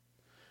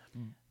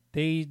know.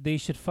 They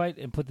should fight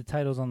and put the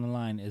titles on the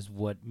line, is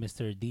what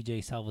Mr.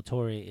 DJ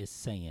Salvatore is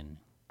saying.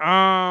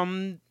 I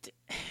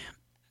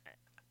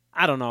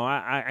don't know.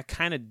 I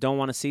kind of don't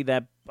want to see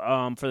that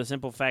for the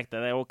simple fact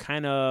that it will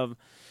kind of.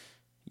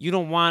 You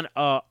don't want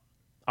a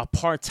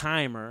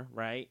part-timer,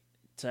 right,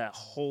 to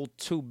hold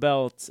two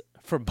belts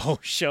for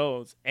both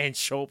shows and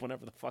show up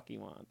whenever the fuck he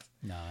wants.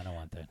 No, I don't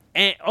want that.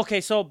 And okay,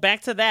 so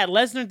back to that.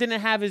 Lesnar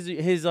didn't have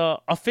his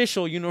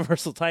official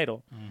Universal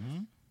title.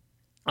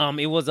 Mm-hmm.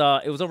 It was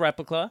a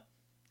replica.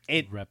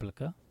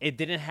 Replica. It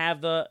didn't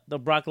have the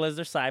Brock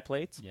Lesnar side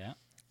plates. Yeah.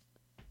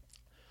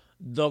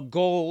 The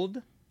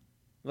gold,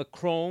 the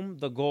chrome,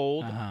 the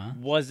gold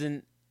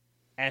wasn't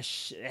it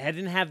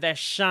didn't have that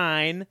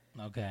shine.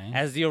 Okay.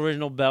 As the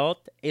original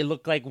belt. It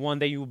looked like one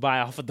that you would buy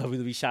off of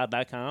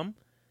WWEshop.com.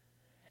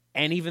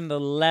 And even the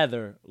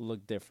leather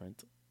looked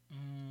different.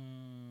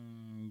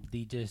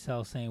 DJ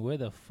Sal saying, "Where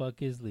the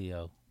fuck is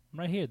Leo?" I'm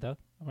right here, Doug.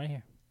 I'm right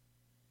here.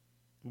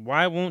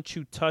 Why won't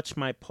you touch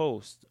my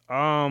post? What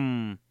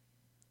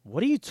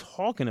are you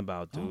talking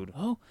about, dude?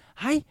 Oh,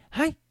 hi.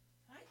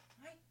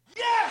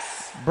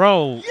 Yes!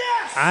 Bro,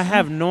 Yes! I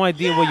have no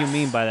idea what you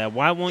mean by that.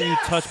 Why won't you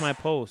touch my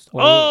post?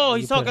 Well,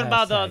 he's you put talking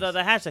about the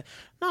hashtags. hashtag.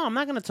 No, I'm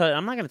not gonna touch.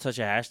 I'm not gonna touch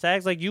your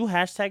hashtags. Like you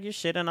hashtag your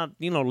shit, and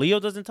Leo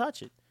doesn't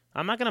touch it.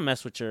 I'm not gonna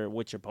mess with your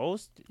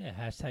post. Yeah,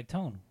 hashtag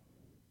tone.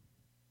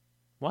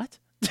 What?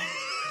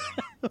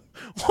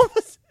 What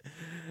was?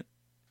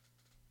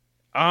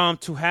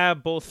 To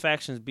have both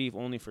factions beef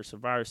only for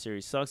Survivor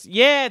Series sucks.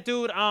 Yeah,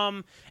 dude.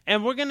 And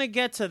we're gonna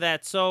get to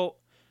that. So.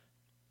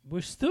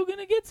 We're still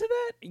gonna get to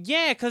that?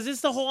 Yeah, because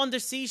it's the whole Under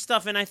Siege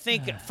stuff, and I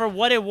think for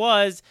what it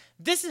was,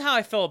 this is how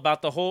I felt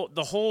about the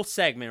whole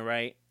segment,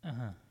 right?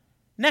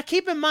 Now,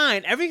 keep in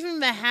mind, everything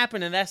that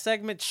happened in that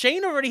segment,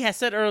 Shane already had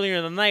said earlier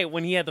in the night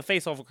when he had the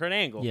face-off with Kurt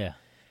Angle. Yeah.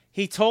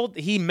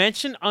 He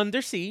mentioned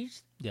Under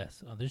Siege.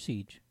 Yes, Under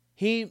Siege.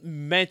 He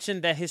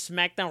mentioned that his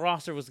SmackDown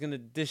roster was going to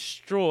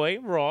destroy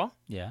Raw.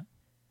 Yeah.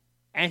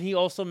 And he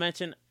also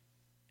mentioned,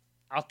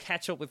 I'll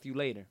catch up with you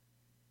later,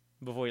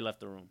 before he left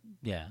the room.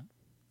 Yeah.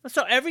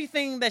 So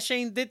everything that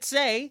Shane did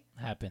say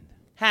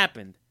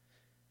happened.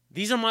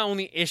 These are my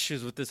only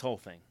issues with this whole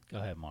thing. Go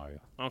ahead, Mario.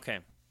 Okay.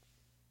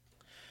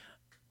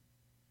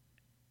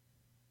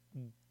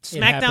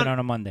 It happened on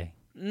a Monday.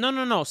 No.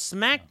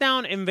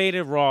 SmackDown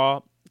invaded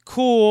Raw.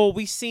 Cool.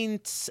 We've seen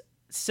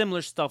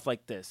similar stuff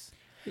like this.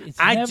 It's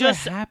never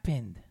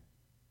happened.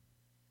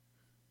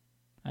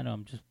 I know.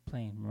 I'm just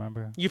playing.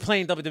 Remember? You're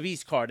playing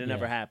WWE's card. It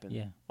never happened.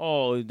 Yeah.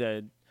 Oh,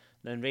 the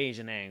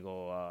invasion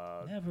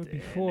angle. Never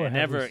before.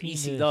 Never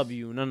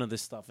ECW. This? None of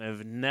this stuff.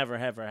 It never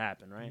ever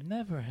happened, right?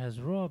 Never has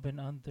Raw been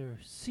under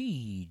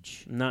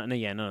siege. None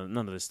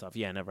of this stuff.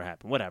 Yeah, it never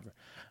happened. Whatever.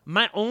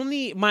 My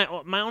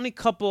only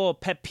couple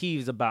pet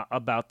peeves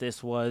about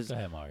this was. Go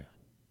ahead, Mario.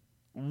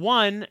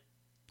 One.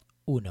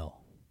 Uno.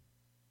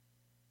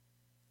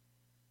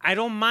 I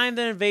don't mind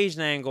the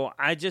invasion angle.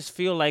 I just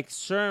feel like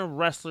certain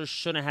wrestlers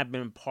shouldn't have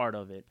been part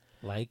of it.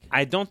 Like?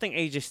 I don't think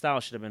AJ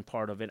Styles should have been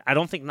part of it. I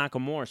don't think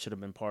Nakamura should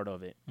have been part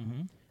of it.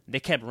 Mm-hmm. They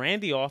kept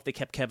Randy off. They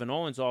kept Kevin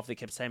Owens off. They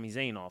kept Sami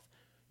Zayn off.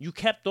 You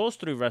kept those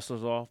three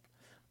wrestlers off.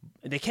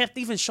 They kept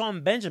even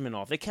Shawn Benjamin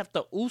off. They kept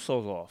the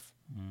Usos off.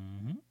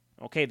 Mm-hmm.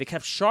 Okay, they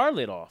kept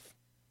Charlotte off.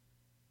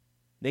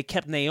 They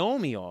kept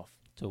Naomi off.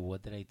 So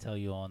what did I tell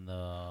you on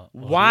the...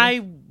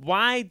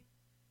 Why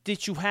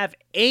did you have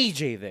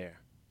AJ there?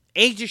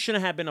 AJ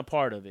shouldn't have been a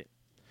part of it.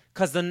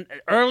 Because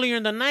earlier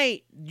in the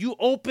night, you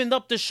opened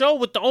up the show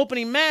with the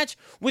opening match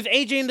with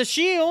AJ and The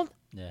Shield.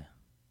 Yeah.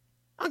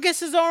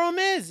 Against Cesaro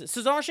Miz.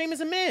 Cesaro, Sheamus,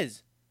 and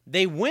Miz.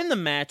 They win the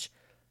match.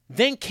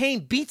 Then Kane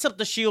beats up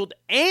The Shield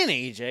and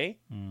AJ.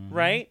 Mm-hmm.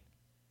 Right?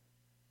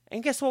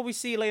 And guess what we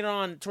see later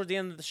on towards the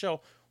end of the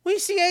show? We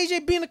see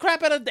AJ beating the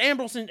crap out of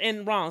Ambrose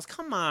and Rollins.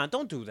 Come on,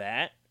 don't do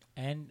that.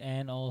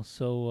 And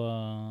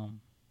also...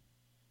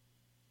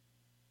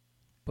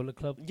 Bullet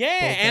Club? Yeah,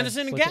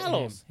 Anderson and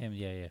Gallows. Him,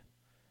 yeah.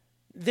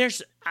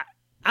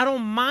 I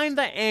don't mind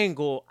the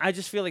angle. I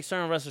just feel like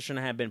certain wrestlers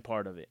shouldn't have been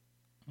part of it.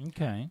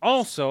 Okay.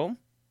 Also,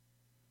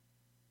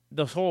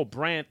 the whole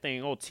brand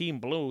thing, Team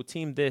Blue,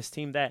 Team this,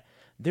 Team that.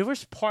 There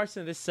was parts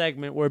in this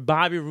segment where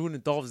Bobby Roode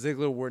and Dolph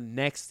Ziggler were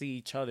next to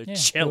each other,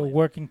 chilling. They were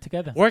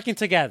working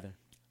together.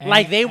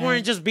 Like they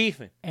weren't just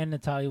beefing. And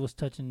Natalya was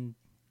touching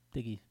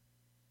Diggy.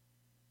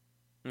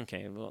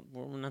 Okay, well,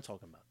 we're not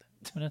talking about that.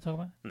 We're not talking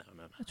about it?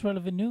 No. That's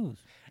relevant news.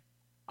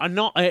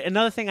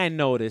 Another thing I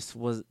noticed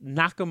was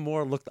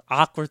Nakamura looked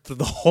awkward through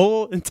the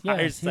whole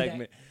entire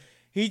segment.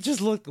 He just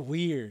looked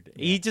weird.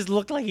 Yeah. He just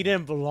looked like he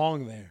didn't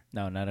belong there.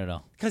 No, not at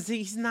all. Because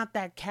he's not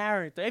that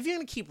character. If you're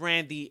going to keep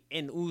Randy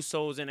and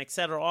Usos and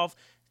etc. off,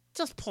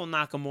 just pull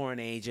Nakamura and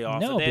AJ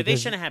off of there. They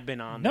shouldn't have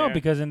been on there. No,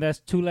 because then that's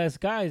two less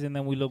guys, and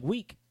then we look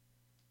weak.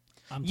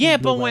 Yeah,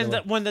 but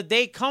when the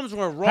day comes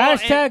where Raw...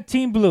 Hashtag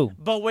Team Blue.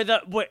 But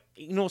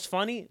you know what's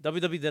funny?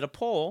 WWE did a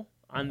poll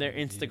on their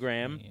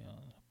Instagram,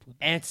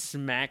 and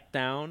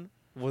SmackDown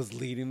was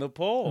leading the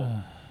poll.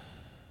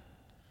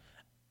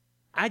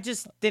 I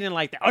just didn't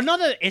like that.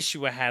 Another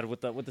issue I had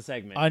with the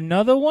segment.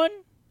 Another one?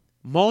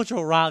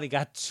 Mojo Rawley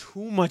got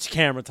too much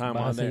camera time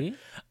on there.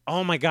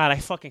 Oh my god, I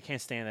fucking can't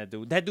stand that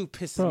dude. That dude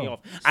pisses me off.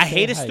 I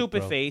hate his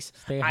stupid face.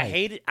 I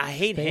hate him.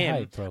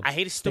 I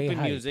hate his stupid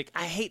music.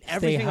 I hate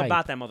everything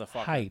about that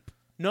motherfucker. Hype.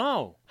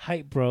 No.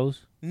 Hype,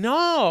 bros.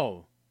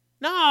 No.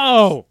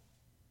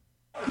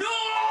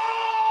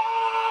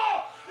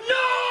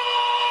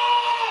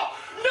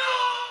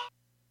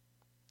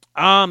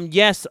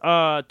 Yes,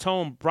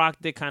 Tone Brock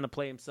did kind of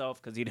play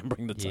himself because he didn't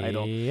bring the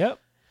title. Yep.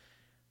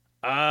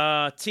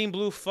 Team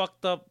Blue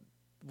fucked up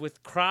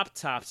with crop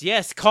tops.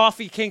 Yes,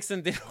 Kofi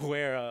Kingston did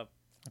wear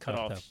cut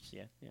off.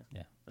 Yeah.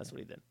 That's what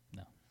he did.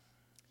 No.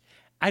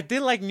 I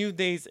did like New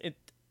Day's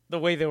the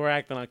way they were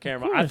acting on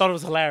camera. I thought it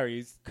was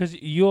hilarious. Because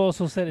you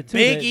also said it too.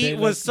 Big E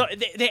was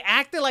they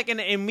acted like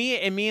and me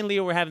and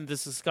Leo were having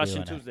this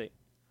discussion Tuesday.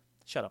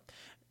 Shut up.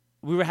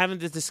 We were having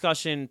this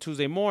discussion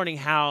Tuesday morning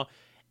how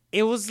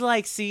it was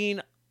like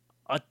seeing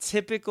a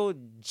typical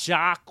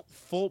jock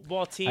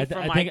football team I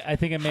from think I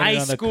made high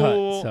it on the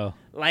school, cut. So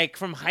like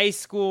from high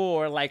school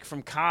or like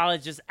from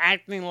college, just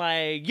acting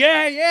like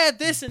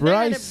this and that.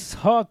 Bryce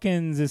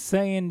Hawkins is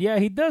saying, yeah,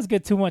 he does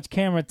get too much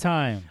camera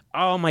time.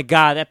 Oh my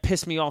God, that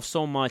pissed me off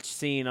so much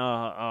seeing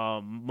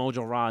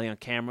Mojo Rawley on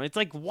camera. It's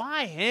like,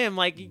 why him?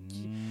 Like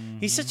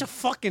he's such a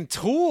fucking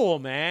tool,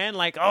 man.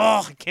 Like,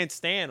 oh, I can't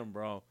stand him,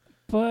 bro.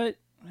 But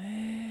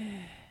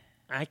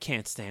I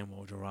can't stand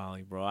Mojo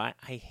Rawley, bro. I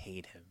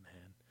hate him, man.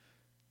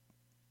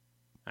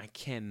 I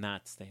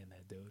cannot stand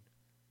that dude.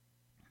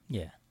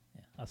 Yeah,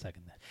 I'll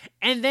second that.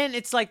 And then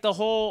it's like the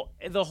whole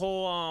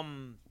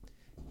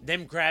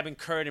them grabbing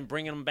Kurt and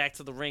bringing him back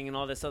to the ring and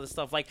all this other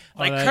stuff. Like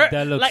Kurt,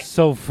 that looks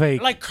so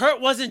fake. Like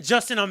Kurt wasn't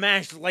just in a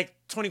match like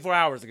 24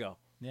 hours ago.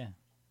 Yeah.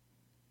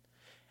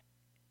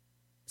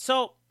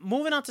 So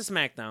moving on to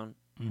SmackDown,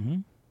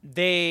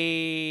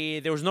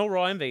 there was no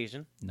Raw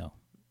Invasion. No.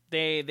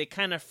 They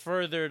kind of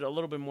furthered a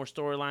little bit more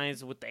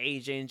storylines with the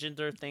AJ and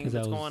Jinder things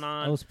that's going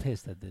on. I was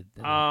pissed at the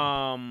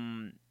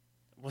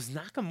was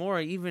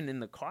Nakamura even in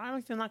the car? I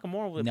don't think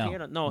Nakamura was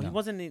No, No, he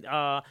wasn't.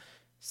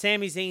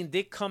 Sami Zayn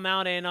did come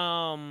out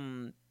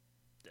and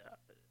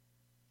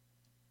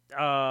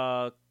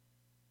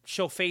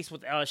show face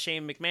with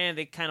Shane McMahon.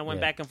 They kind of went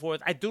back and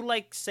forth. I do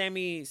like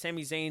Sami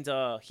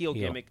Zayn's heel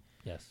gimmick.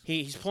 Yes,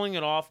 he's pulling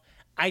it off.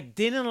 I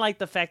didn't like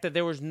the fact that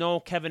there was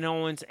no Kevin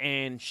Owens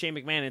and Shane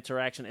McMahon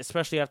interaction,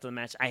 especially after the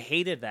match. I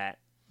hated that.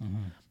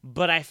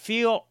 But I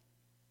feel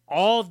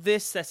all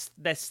this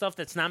that stuff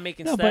that's not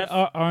making no, Steph.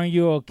 but aren't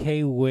you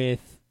okay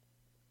with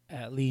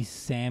at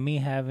least Sammy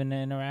having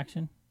an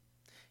interaction?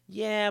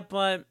 Yeah,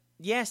 but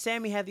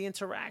Sammy had the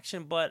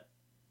interaction, but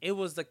it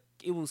was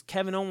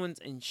Kevin Owens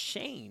and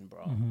Shane,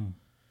 bro.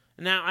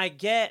 Now I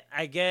get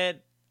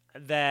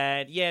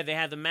that. Yeah, they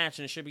had the match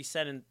and it should be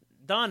said and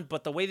done,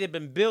 but the way they've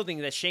been building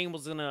that Shane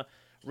was gonna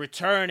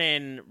return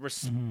and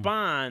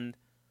respond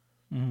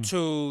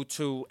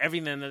to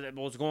everything that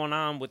was going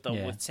on with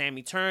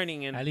Sammy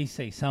turning and at least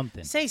say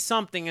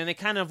something, and they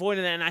kind of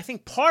avoided that. And I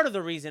think part of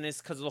the reason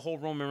is because of the whole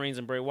Roman Reigns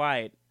and Bray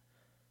Wyatt.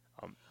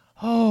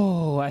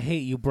 I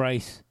hate you,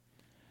 Bryce.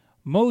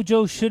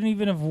 Mojo shouldn't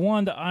even have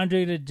won the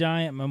Andre the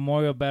Giant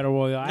Memorial Battle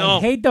Royal. No.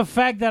 I hate the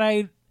fact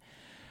that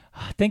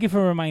Thank you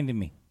for reminding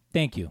me.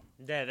 Thank you.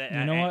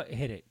 You know what?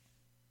 Hit it.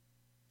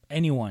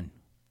 Anyone.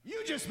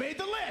 You just made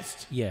the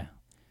list. Yeah.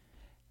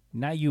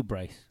 Not you,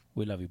 Bryce.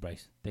 We love you,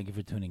 Bryce. Thank you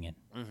for tuning in.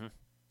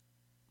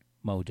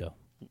 Mojo.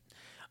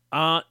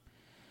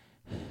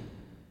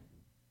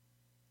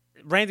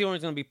 Randy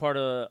Orton's going to be part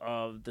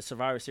of the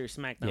Survivor Series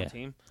SmackDown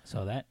team.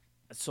 Saw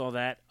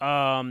that.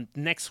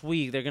 Next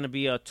week, they're going to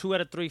be 2 out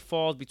of 3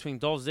 falls between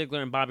Dolph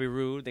Ziggler and Bobby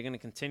Roode. They're going to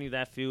continue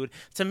that feud.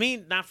 To me,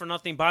 not for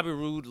nothing, Bobby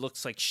Roode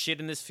looks like shit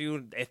in this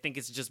feud. I think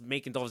it's just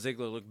making Dolph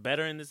Ziggler look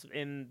better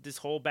in this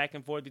whole back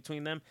and forth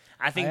between them.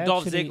 I think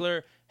Dolph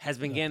Ziggler has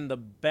been getting the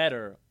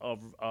better of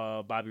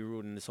Bobby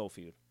Roode in this whole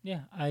feud.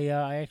 Yeah,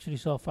 I actually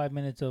saw 5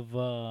 minutes of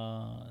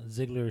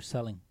Ziggler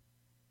selling.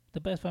 The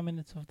best 5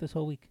 minutes of this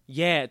whole week.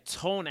 Yeah,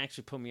 Tone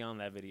actually put me on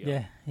that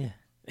video. Yeah.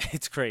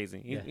 It's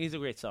crazy. He's a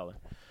great seller.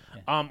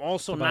 Yeah.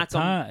 Also,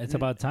 it's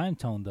about time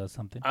Tone does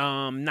something.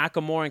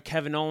 Nakamura and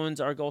Kevin Owens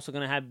are also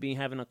going to be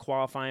having a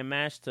qualifying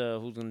match to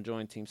who's going to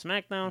join Team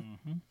SmackDown.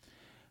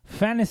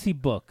 Fantasy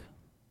book.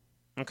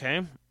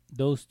 Okay.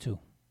 Those two.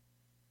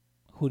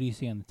 Who do you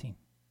see on the team?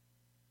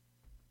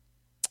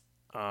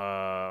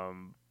 I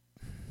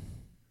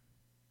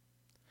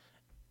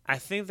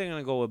think they're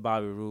going to go with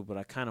Bobby Roode, but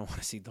I kind of want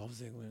to see Dolph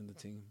Ziggler in the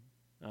team.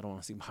 I don't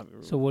want to see Bobby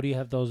Roode. So what do you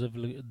have Dolph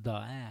Ziggler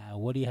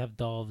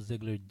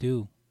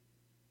do?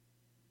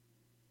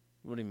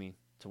 What do you mean?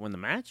 To win the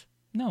match?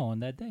 No, on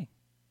that day.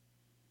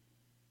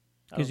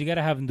 Because you got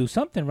to have him do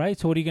something, right?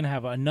 So what are you going to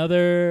have?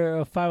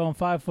 Another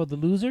 5-on-5 for the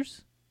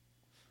losers?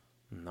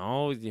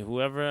 No,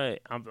 whoever,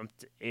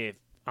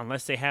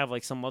 unless they have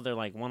like some other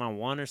like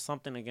 1-on-1 or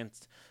something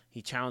against,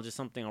 he challenges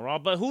something on Raw.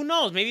 But who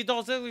knows? Maybe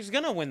Dolph Ziggler's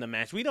going to win the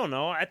match. We don't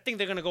know. I think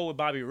they're going to go with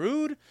Bobby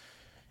Roode.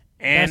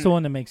 And that's the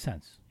one that makes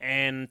sense.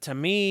 And to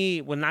me,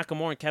 with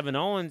Nakamura and Kevin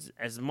Owens,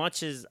 as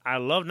much as I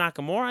love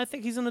Nakamura, I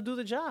think he's going to do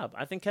the job.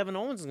 I think Kevin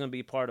Owens is going to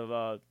be part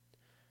of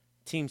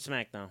Team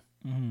SmackDown.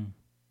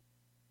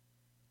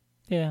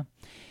 Yeah.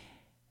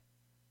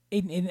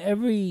 In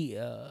every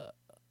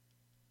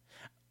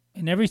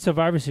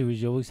Survivor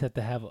Series, you always have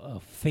to have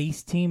a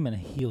face team and a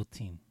heel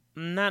team.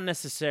 Not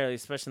necessarily,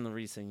 especially in the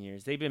recent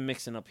years. They've been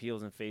mixing up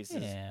heels and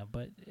faces. Yeah,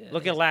 but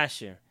look at last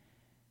year.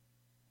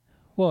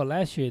 Well,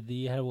 last year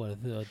you had what?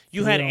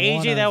 You had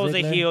AJ that was a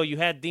heel. You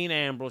had Dean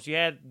Ambrose. You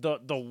had the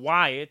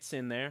Wyatts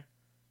in there.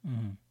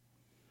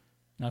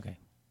 Okay.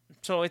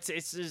 So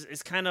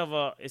it's kind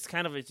of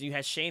you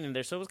had Shane in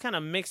there. So it was kind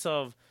of a mix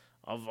of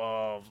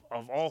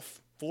all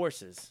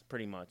forces,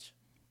 pretty much.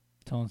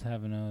 Tone's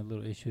having a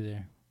little issue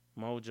there.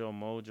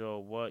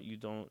 Mojo, what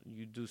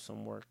you do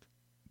some work.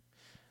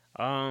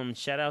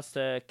 Shout outs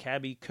to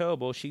Gabby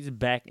Kobo. She's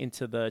back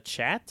into the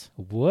chat.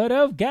 What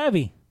up,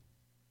 Gabby?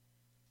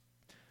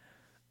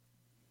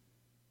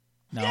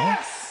 No.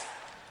 Yes.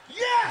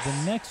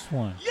 The next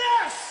one.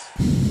 Yes.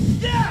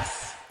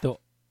 Yes. The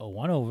Oh,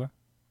 1 over.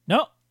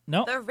 No.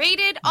 The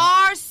Rated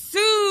R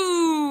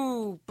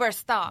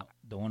Superstar.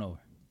 The 1 over.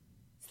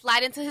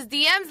 Slide into his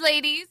DMs,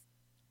 ladies.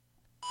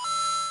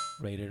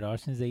 Rated R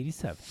since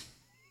 87.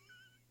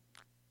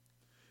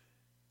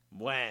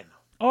 Bueno.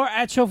 Or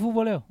at Show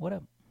Futboleo.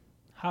 Whatever.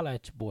 Holla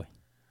at your boy.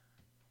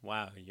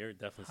 Wow, you're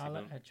definitely Holla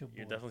sleeping. at your boy.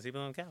 You're definitely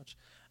sleeping on the couch.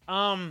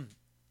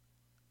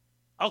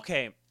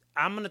 Okay,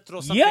 I'm gonna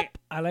throw something. Yep,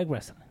 I like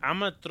wrestling. I'm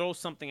gonna throw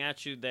something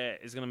at you that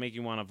is gonna make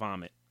you want to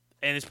vomit,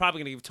 and it's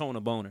probably gonna give Tone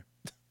a boner.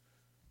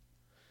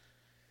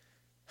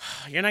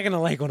 You're not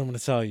gonna like what I'm gonna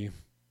tell you.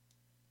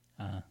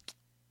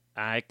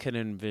 I could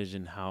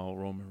envision how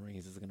Roman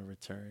Reigns is gonna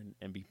return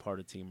and be part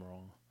of Team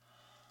Raw.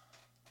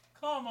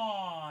 Come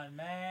on,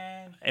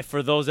 man. And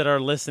for those that are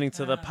listening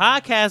to the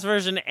podcast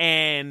version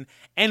and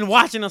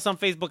watching us on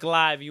Facebook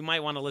Live, you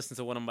might want to listen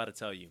to what I'm about to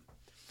tell you.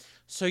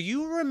 So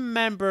you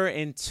remember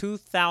in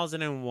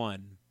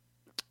 2001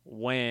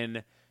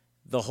 when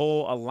the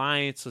whole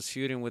alliance was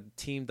feuding with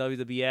Team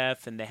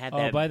WWF and they had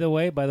that... Oh, by the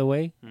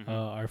way,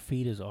 our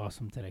feed is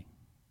awesome today.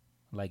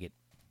 Like it.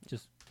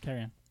 Just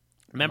carry on.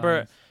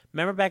 Remember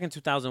back in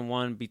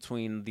 2001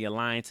 between the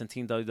alliance and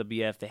Team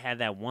WWF, they had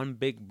that one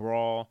big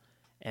brawl.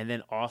 And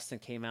then Austin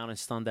came out and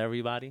stunned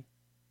everybody.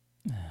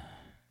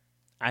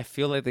 I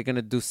feel like they're going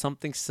to do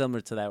something similar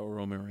to that with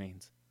Roman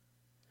Reigns.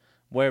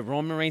 Where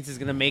Roman Reigns is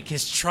going to make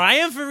his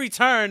triumphant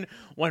return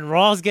when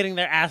Raw's getting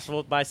their ass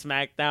whooped by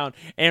SmackDown.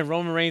 And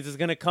Roman Reigns is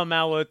going to come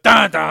out with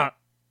da-da,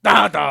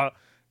 da-da,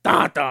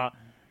 da-da,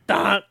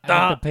 da-da.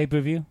 At the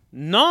pay-per-view?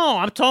 No,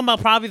 I'm talking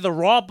about probably the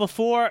Raw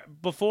before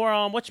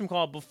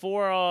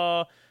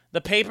the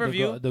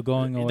pay-per-view. The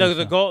going away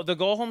the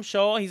go-home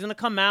show. He's going to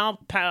come out,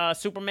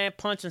 Superman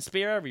punch and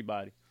spear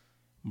everybody.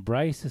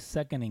 Bryce is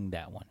seconding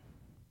that one.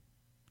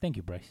 Thank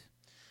you, Bryce.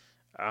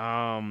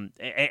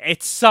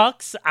 It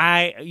sucks.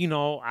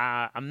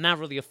 I'm not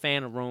really a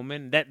fan of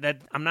Roman.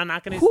 I'm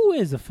not going to... Who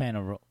is a fan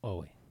of Roman? Oh,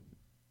 wait.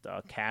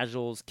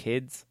 Casuals,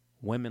 kids,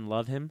 women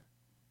love him.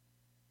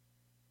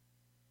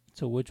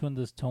 So which one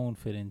does Tone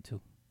fit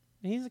into?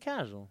 He's a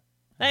casual.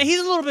 He's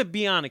a little bit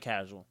beyond a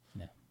casual.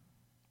 Yeah.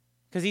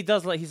 Because he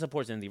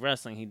supports indie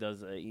wrestling. He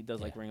does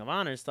like Ring of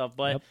Honor and stuff.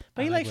 But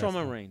he likes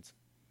Roman Reigns.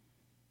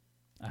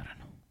 I don't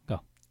know.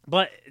 Go.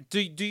 But do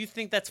you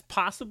think that's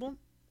possible?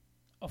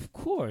 Of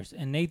course.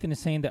 And Nathan is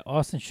saying that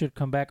Austin should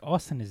come back.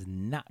 Austin is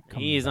not coming back.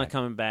 He is not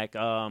coming back.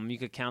 You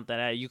could count that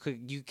out. You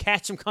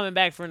catch him coming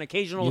back for an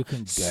occasional You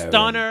can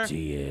stunner.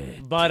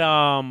 it.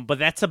 But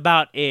that's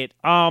about it.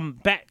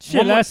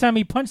 Last time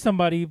he punched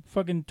somebody, he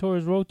fucking tore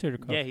his rotator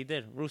cuff. Yeah, he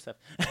did. Rusev.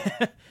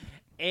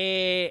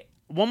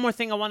 One more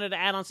thing I wanted to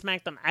add on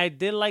SmackDown. I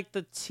did like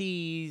the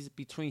tease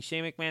between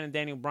Shane McMahon and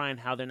Daniel Bryan,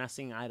 how they're not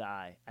seeing eye to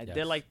eye. I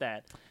did like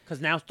that. Because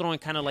now it's throwing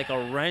kind of like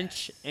a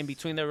wrench in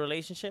between their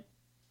relationship.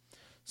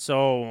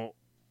 So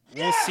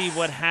we'll see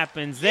what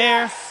happens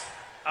there.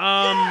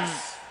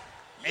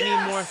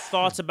 Any more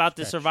thoughts about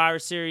the Survivor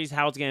Series?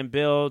 How it's getting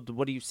built?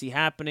 What do you see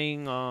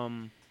happening? A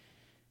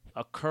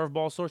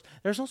curveball source.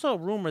 There's also a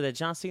rumor that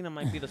John Cena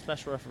might be the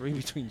special referee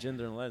between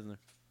Jinder and Lesnar.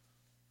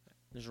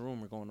 There's a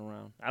rumor going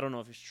around. I don't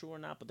know if it's true or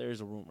not, but there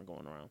is a rumor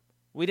going around.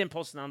 We didn't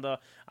post it on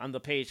the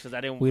page because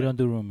I didn't. We don't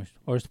do rumors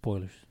or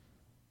spoilers.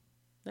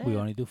 Yeah. We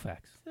only do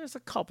facts. There's a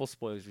couple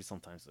spoilers we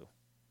sometimes do.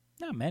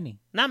 Not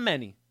many. Not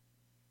many.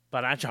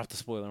 But I dropped the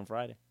spoiler on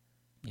Friday.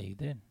 Yeah, you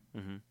did.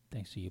 Mm-hmm.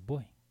 Thanks to your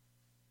boy.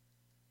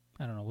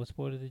 I don't know. What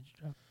spoiler did you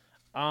drop?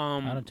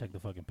 I don't check the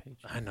fucking page.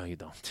 I know you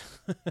don't.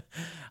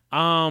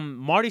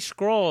 Marty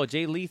Scurll,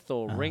 Jay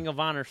Lethal, Ring of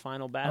Honor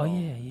final battle. Oh,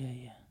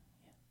 yeah.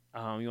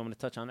 You want me to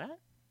touch on that?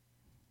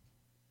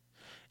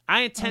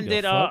 I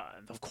intended,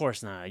 of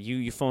course not.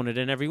 You phone it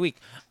in every week.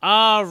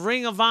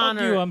 Ring of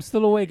Honor. Fuck you, I'm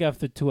still awake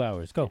after 2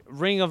 hours. Go.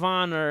 Ring of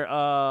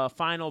Honor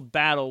final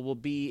battle will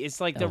be,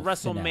 it's like the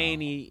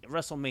finale.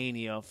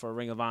 WrestleMania for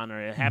Ring of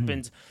Honor. It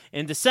happens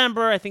in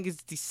December. I think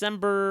it's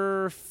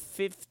December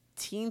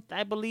 15th,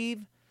 I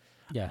believe.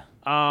 Yeah.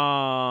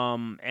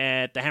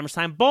 At the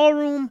Hammerstein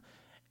Ballroom.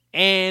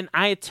 And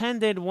I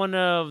attended one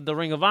of the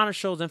Ring of Honor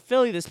shows in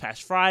Philly this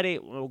past Friday.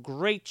 A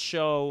great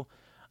show.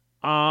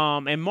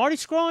 And Marty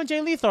Scurll and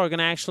Jay Lethal are going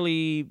to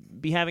actually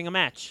be having a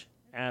match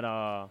at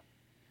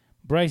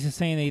Bryce is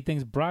saying that he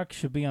thinks Brock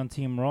should be on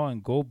Team Raw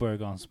and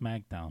Goldberg on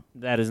SmackDown.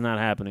 That is not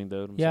happening,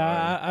 dude.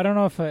 I don't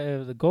know if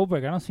the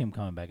Goldberg, I don't see him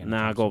coming back.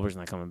 Nah, Goldberg's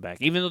not coming back.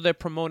 Even though they're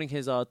promoting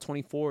his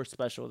 24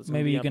 special.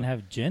 Maybe you can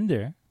have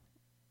Jinder.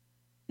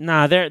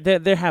 Nah,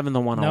 they're having the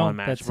one-on-one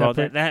match, that's bro.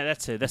 separate?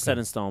 That's it. That's set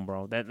in stone,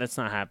 bro. That's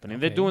not happening.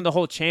 Okay. They're doing the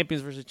whole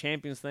champions versus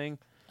champions thing.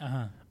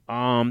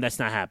 That's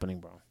not happening,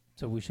 bro.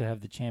 So we should have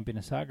the champion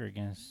of soccer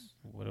against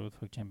whatever the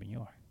fuck champion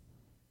you are.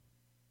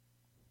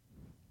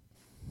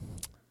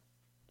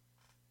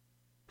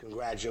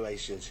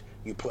 Congratulations,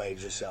 you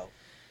played yourself.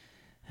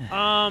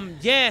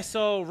 Yeah,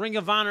 so Ring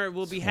of Honor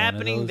will be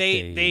happening.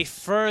 They days.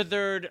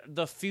 furthered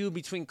the feud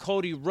between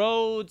Cody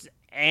Rhodes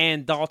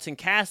and Dalton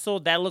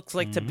Castle. That looks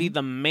like to be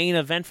the main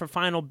event for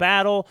Final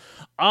Battle.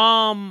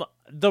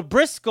 The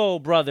Briscoe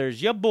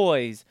brothers, your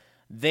boys,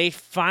 they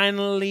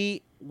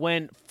finally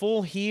went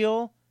full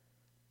heel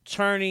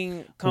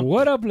turning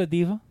What up, La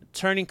Diva?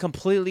 turning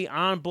completely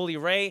on Bully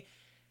Ray.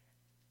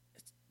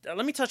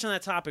 Let me touch on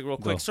that topic real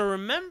quick. Go. So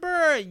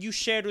remember you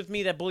shared with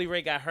me that Bully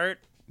Ray got hurt?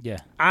 Yeah.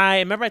 I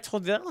remember I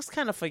told you that was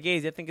kind of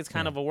fugazi. I think it's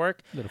kind of a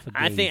work.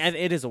 I think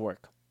it is a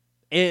work.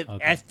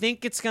 I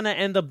think it's going to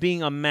end up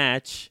being a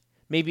match,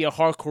 maybe a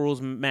Hardcore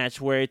Rules match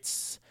where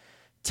it's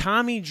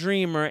Tommy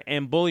Dreamer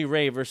and Bully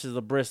Ray versus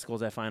the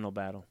Briscoes at Final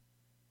Battle.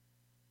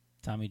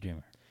 Tommy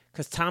Dreamer.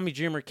 Because Tommy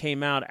Dreamer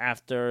came out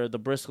after the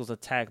Briscoes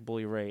attacked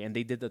Bully Ray, and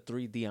they did the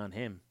 3D on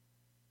him.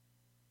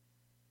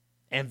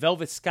 And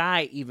Velvet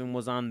Sky even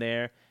was on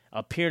there,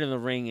 appeared in the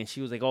ring, and she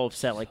was like all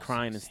upset, like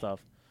crying and stuff.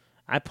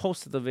 I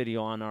posted the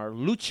video on our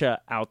Lucha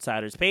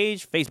Outsiders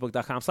page,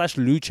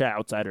 facebook.com/Lucha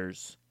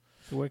Outsiders.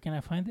 So where can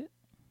I find it?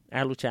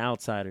 At Lucha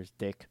Outsiders,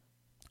 Dick.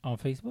 On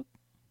Facebook?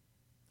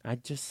 I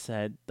just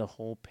said the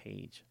whole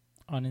page.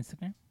 On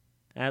Instagram?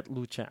 At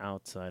Lucha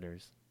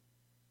Outsiders.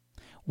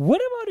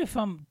 What about if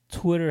I'm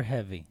Twitter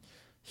heavy?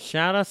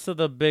 Shout outs to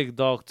the big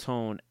dog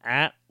Tone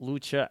at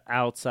Lucha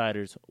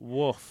Outsiders.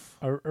 Woof.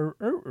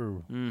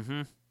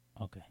 Mm-hmm.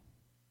 Okay.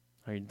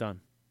 Are you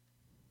done?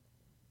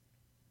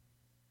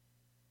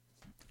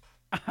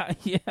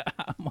 Yeah,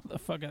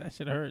 motherfucker, that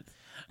shit hurts.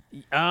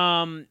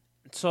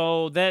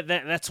 So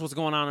that's what's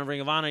going on in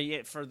Ring of Honor.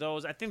 Yeah, for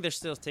those, I think there's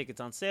still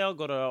tickets on sale.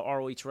 Go to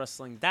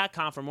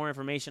ROHWrestling.com for more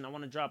information. I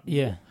want to drop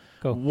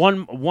go.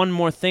 one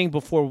more thing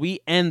before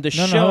we end the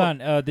show. No,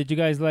 hold on. Did you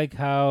guys like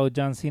how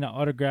John Cena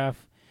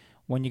autographed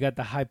when you got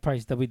the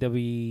high-priced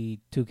WWE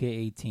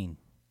 2K18?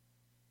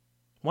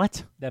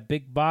 What? That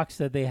big box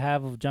that they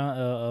have of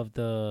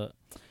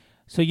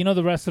So you know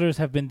the wrestlers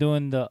have been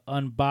doing the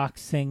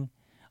unboxing.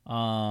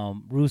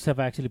 Rusev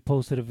actually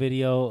posted a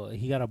video.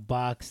 He got a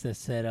box that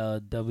said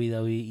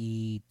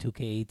WWE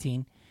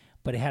 2K18,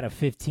 but it had a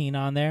 15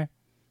 on there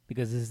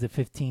because this is the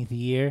 15th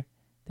year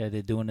that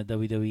they're doing a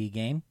WWE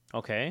game.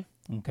 Okay,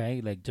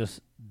 like just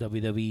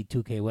WWE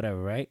 2K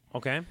whatever, right?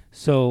 Okay.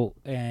 So,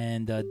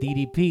 and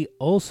DDP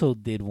also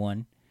did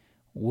one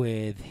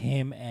with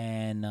him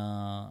and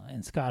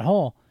Scott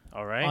Hall.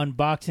 All right.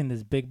 Unboxing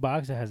this big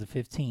box that has a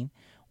 15.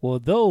 Well,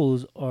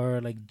 those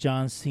are like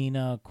John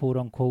Cena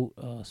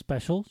quote-unquote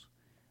specials.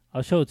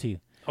 I'll show it to you.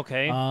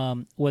 Okay.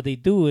 What they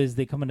do is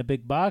they come in a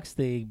big box.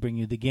 They bring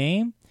you the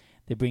game.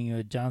 They bring you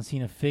a John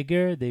Cena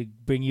figure. They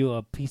bring you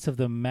a piece of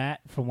the mat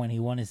from when he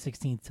won his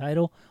 16th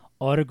title,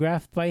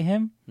 autographed by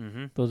him.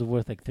 Mm-hmm. Those are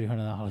worth like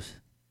 $300.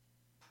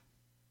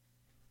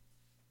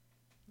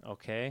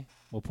 Okay.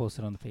 We'll post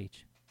it on the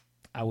page.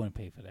 I wouldn't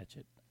pay for that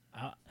shit.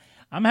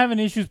 I'm having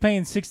issues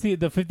paying the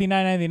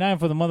 $59.99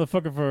 for the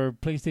motherfucker for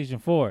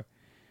PlayStation 4.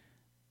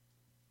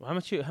 How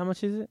much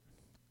is it?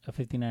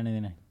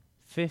 $59.99.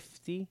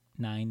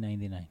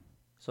 $59.99.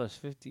 So it's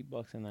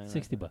 $50 and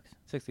 $60.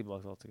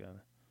 $60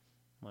 altogether.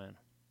 Man,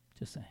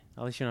 just saying.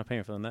 At least you're not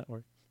paying for the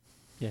network.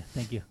 Yeah,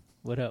 thank you.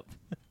 What up,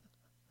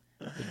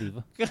 the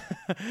diva?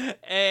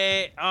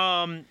 Hey,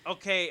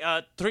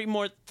 okay. Three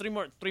more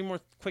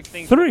quick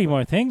things. Three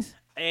more things.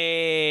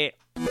 That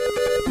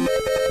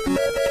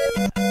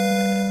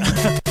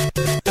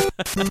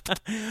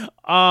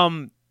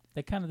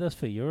kind of does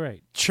fit. You're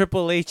right.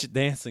 Triple H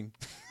dancing.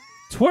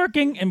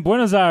 Twerking in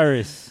Buenos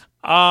Aires.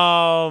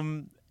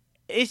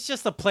 It's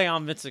just a play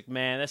on Vince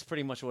McMahon. That's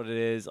pretty much what it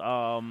is.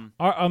 I'm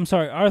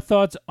sorry. Our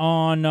thoughts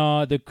on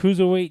the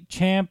Cruiserweight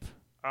champ.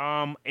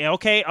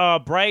 Okay,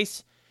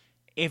 Bryce,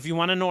 if you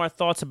want to know our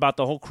thoughts about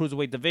the whole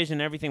Cruiserweight division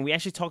and everything, we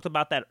actually talked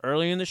about that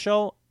earlier in the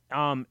show.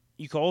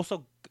 You can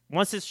also,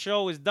 once this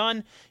show is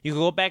done, you can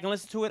go back and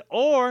listen to it,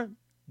 or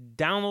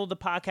download the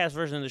podcast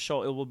version of the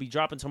show. It will be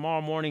dropping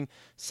tomorrow morning.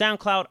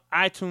 SoundCloud,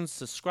 iTunes,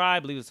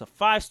 subscribe, leave us a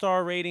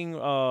 5-star rating,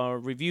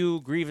 review,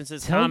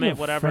 grievances, comment,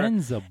 whatever. Tell your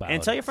friends about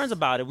it. Tell your friends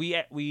about it.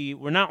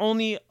 We're not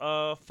only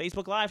a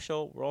Facebook Live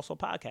show, we're also a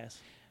podcast.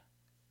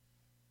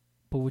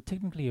 But we're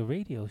technically a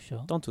radio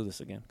show. Don't do this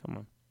again. Come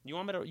on. You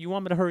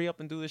want me to hurry up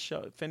and do this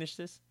show? Finish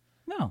this?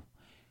 No.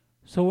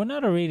 So we're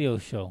not a radio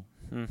show.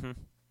 Mm-hmm.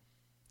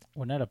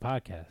 We're not a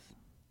podcast.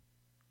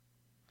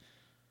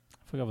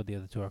 I forgot what the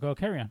other two are. Go,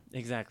 carry on.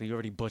 Exactly. You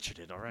already butchered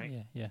it, all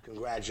right? Yeah.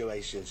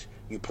 Congratulations.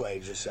 You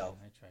played yourself.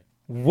 That's right.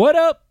 What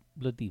up,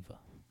 La Diva?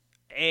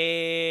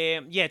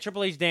 Yeah,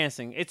 Triple H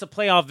dancing. It's a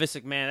playoff Vince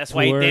McMahon. That's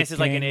why he dances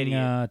like an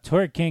idiot.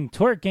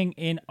 Twerking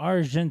in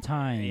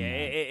Argentine. Yeah,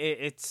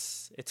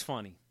 it's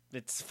funny.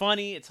 It's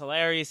funny. It's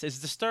hilarious. It's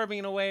disturbing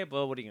in a way,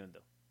 but what are you gonna do?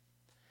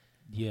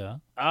 Yeah.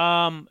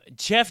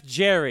 Jeff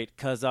Jarrett,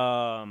 because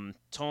Tom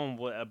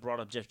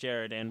brought up Jeff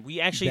Jarrett, and we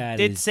actually That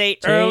did is say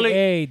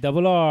early.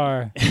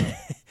 JARR.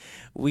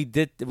 we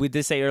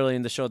did say early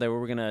in the show that we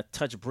were gonna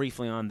touch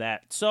briefly on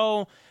that.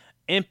 So,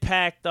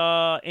 Impact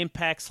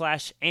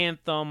 /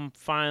 Anthem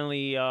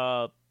finally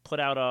put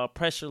out a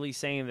press release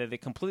saying that they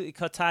completely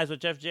cut ties with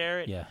Jeff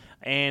Jarrett. Yeah.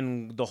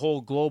 And the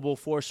whole Global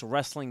Force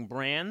Wrestling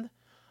brand.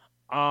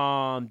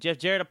 Jeff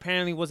Jarrett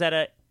apparently was at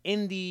an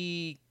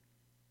indie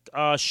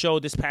show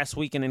this past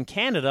weekend in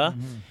Canada,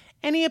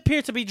 and he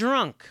appeared to be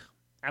drunk.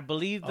 I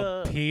believe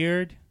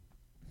appeared.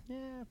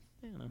 Yeah.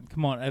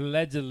 Come on,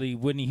 allegedly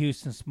Whitney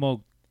Houston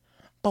smoked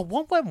But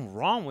what went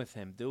wrong with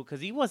him, dude? Because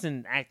he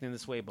wasn't acting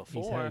this way He's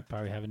before.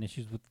 probably having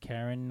issues with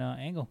Karen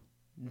Angle.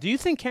 Do you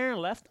think Karen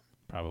left him?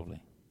 Probably.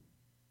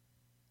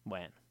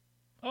 When?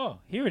 Oh,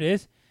 here it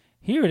is.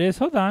 Here it is.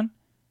 Hold on.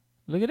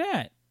 Look at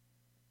that.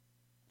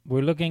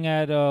 We're looking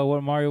at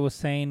what Mario was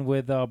saying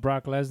with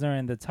Brock Lesnar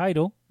and the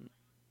title.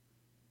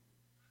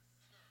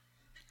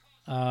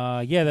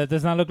 Yeah, that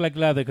does not look like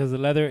leather because the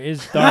leather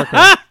is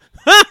darker.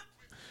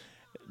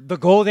 The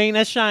gold ain't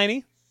as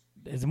shiny.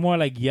 It's more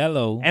like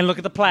yellow. And look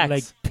at the plaques.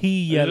 Like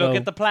pea yellow. Look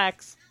at the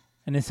plaques.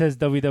 And it says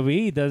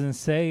WWE. It doesn't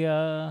say...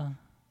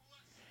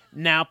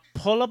 Now,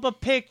 pull up a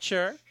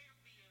picture.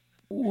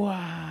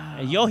 Wow.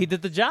 Yo, he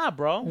did the job,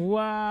 bro.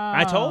 Wow.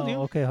 I told you.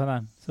 Okay, hold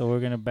on. So we're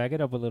going to back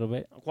it up a little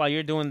bit. While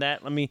you're doing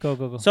that, let me...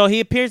 Go. So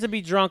he appears to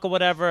be drunk or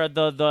whatever.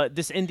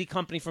 This indie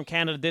company from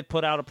Canada did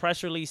put out a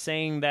press release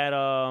saying that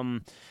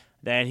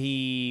that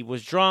he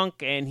was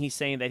drunk, and he's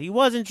saying that he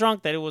wasn't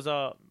drunk, that it was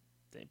a...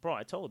 Bro,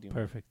 I told you.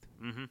 Perfect.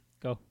 Mm-hmm.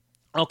 Go.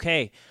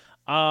 Okay.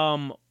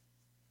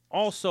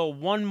 Also,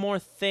 one more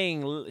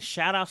thing.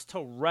 Shout-outs to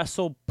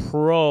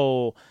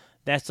WrestlePro.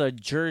 That's a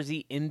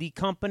Jersey indie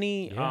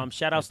company. Yeah,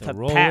 Shout-outs at the to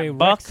Rollway Pat Rec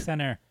Buck.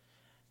 Center.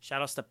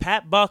 Shout-outs to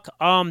Pat Buck.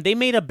 They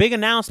made a big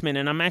announcement,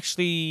 and I'm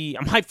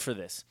hyped for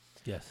this.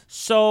 Yes.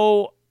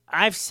 So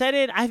I've said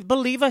it. I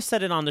believe I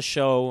said it on the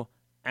show,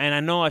 and I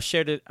know I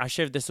shared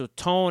this with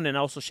Tone, and I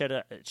also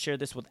shared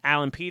this with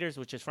Alan Peters,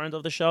 which is friend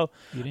of the show.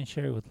 You didn't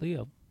share it with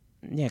Leo.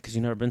 Yeah, because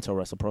you've never been to a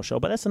WrestlePro show,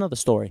 but that's another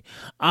story.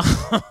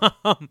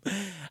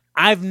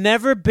 I've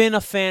never been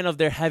a fan of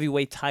their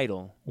heavyweight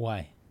title.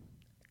 Why?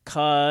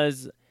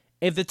 Because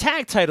if the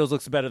tag titles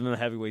looks better than the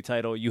heavyweight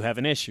title, you have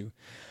an issue.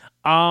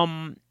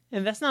 And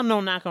that's not no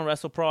knock on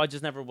WrestlePro. I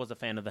just never was a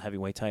fan of the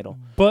heavyweight title.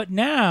 But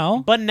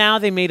now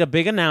they made a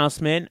big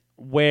announcement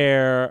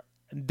where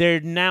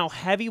their now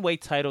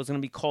heavyweight title is going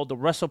to be called the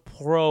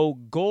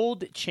WrestlePro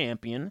Gold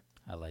Champion.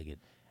 I like it.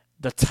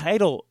 The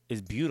title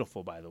is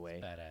beautiful, by the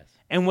way. Badass.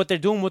 And what they're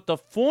doing with the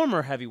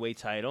former heavyweight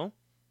title,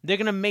 they're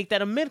going to make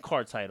that a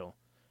mid-card title.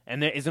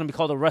 And it's going to be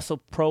called the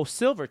WrestlePro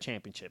Silver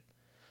Championship.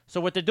 So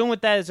what they're doing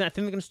with that is I think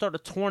they're going to start a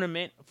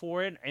tournament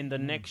for it. And the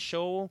next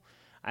show,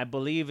 I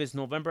believe, is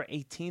November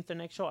 18th, the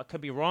next show. I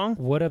could be wrong.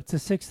 What up to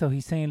 6, though?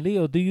 He's saying,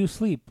 Leo, do you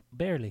sleep?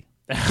 Barely.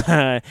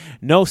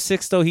 No,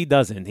 6, though, he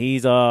doesn't.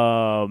 He's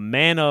a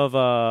man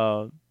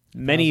of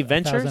many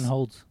ventures. 1,000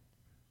 holds.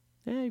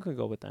 Yeah, you could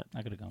go with that.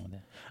 I could have gone with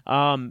that.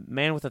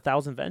 Man with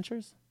 1,000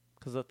 ventures?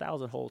 Because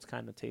 1,000 holds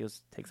kind of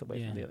takes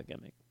away from the other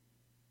gimmick.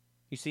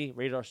 You see,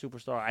 Rated R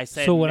Superstar. I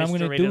said so what Mr. I'm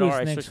going to Rated do R, is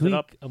I next switched it week,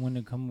 up. I'm going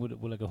to come with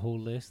like a whole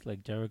list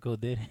like Jericho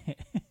did.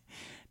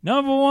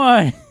 Number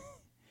 1,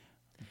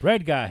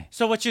 bread guy.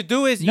 So what you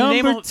do is you Number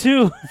name him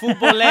 2,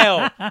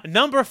 Futboleo.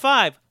 Number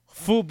 5,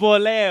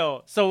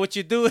 Futboleo. So what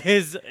you do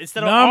is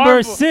instead of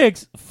Number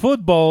 6,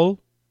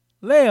 football,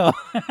 Leo.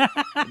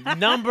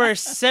 Number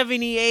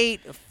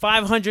 78,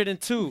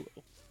 502,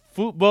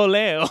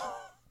 Futboleo.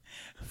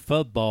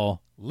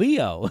 Football,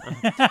 Leo.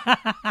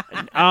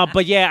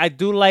 But yeah, I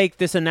do like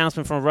this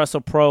announcement from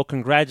WrestlePro.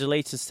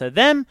 Congratulations to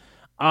them.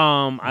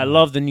 I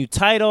love the new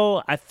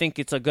title. I think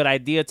it's a good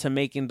idea to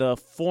making the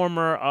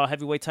former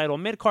heavyweight title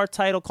mid-card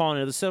title,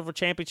 calling it the Silver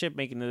Championship,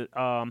 making it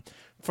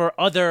for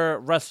other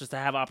wrestlers to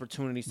have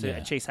opportunities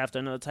to chase after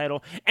another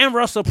title. And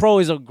WrestlePro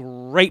is a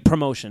great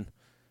promotion.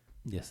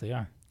 Yes, they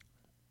are.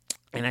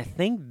 And I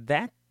think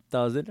that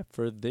does it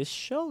for this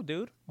show,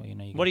 dude. Well,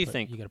 what do you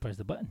think? You got to press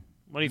the button.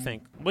 What do you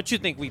think? What you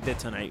think we did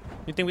tonight?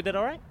 You think we did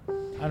all right? I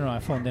don't know. I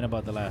phoned in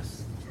about the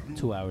last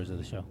 2 hours of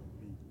the show.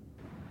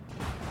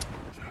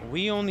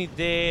 We only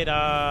did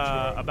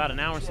about an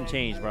hour and some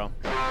change, bro.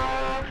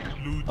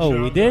 Oh,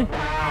 we did?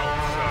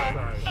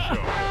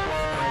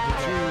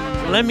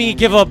 Let me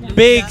give a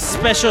big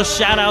special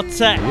shout out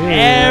to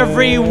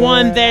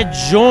everyone that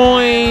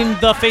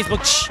joined the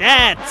Facebook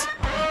chat.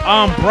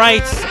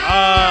 Brights,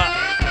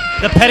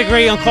 the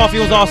pedigree on coffee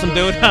was awesome,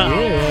 dude.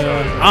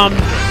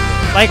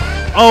 Like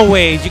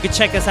always, you can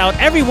check us out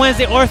every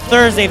Wednesday or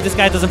Thursday if this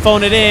guy doesn't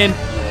phone it in.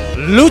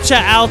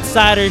 Lucha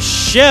Outsiders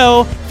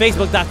Show,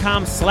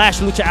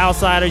 Facebook.com/Lucha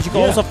Outsiders. You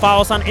can also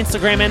follow us on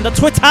Instagram and the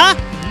Twitter.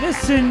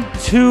 Listen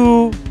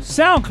to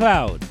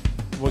SoundCloud.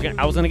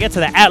 I was going to get to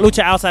that. At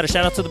Lucha Outsiders.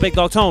 Shout out to the big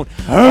dog Tone.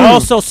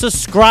 Also,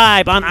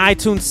 subscribe on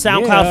iTunes,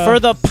 SoundCloud for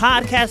the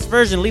podcast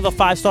version. Leave a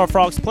 5-star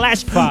Frog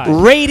Splash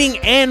rating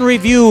and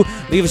review.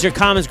 Leave us your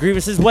comments,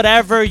 grievances,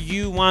 whatever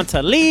you want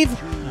to leave.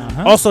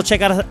 Also,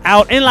 check us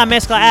out in La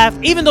Mezcla app,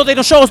 even though they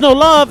don't show us no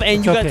love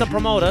and you got to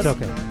promote us.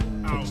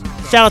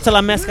 Shout out to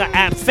La Mezcla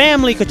app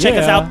family. Could check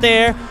us out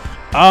there.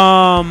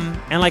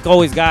 And like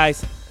always,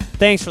 guys,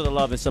 thanks for the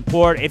love and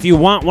support. If you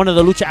want one of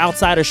the Lucha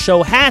Outsiders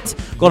show hats,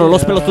 go to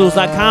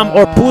lospelotudos.com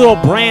or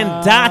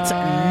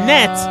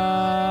purobrand.net.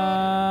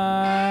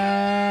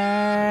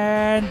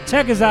 And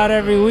check us out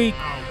every week.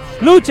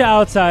 Lucha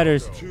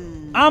Outsiders.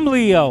 I'm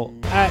Leo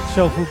at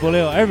Show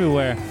Futboleo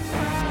everywhere.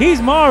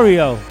 He's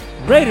Mario.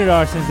 Rated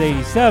R since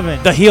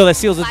 87. The heel that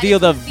seals the deal.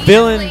 The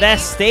villain that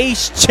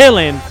stays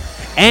chillin'.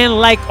 And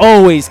like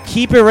always,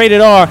 keep it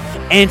rated R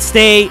and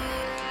stay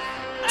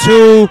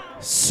too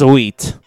sweet.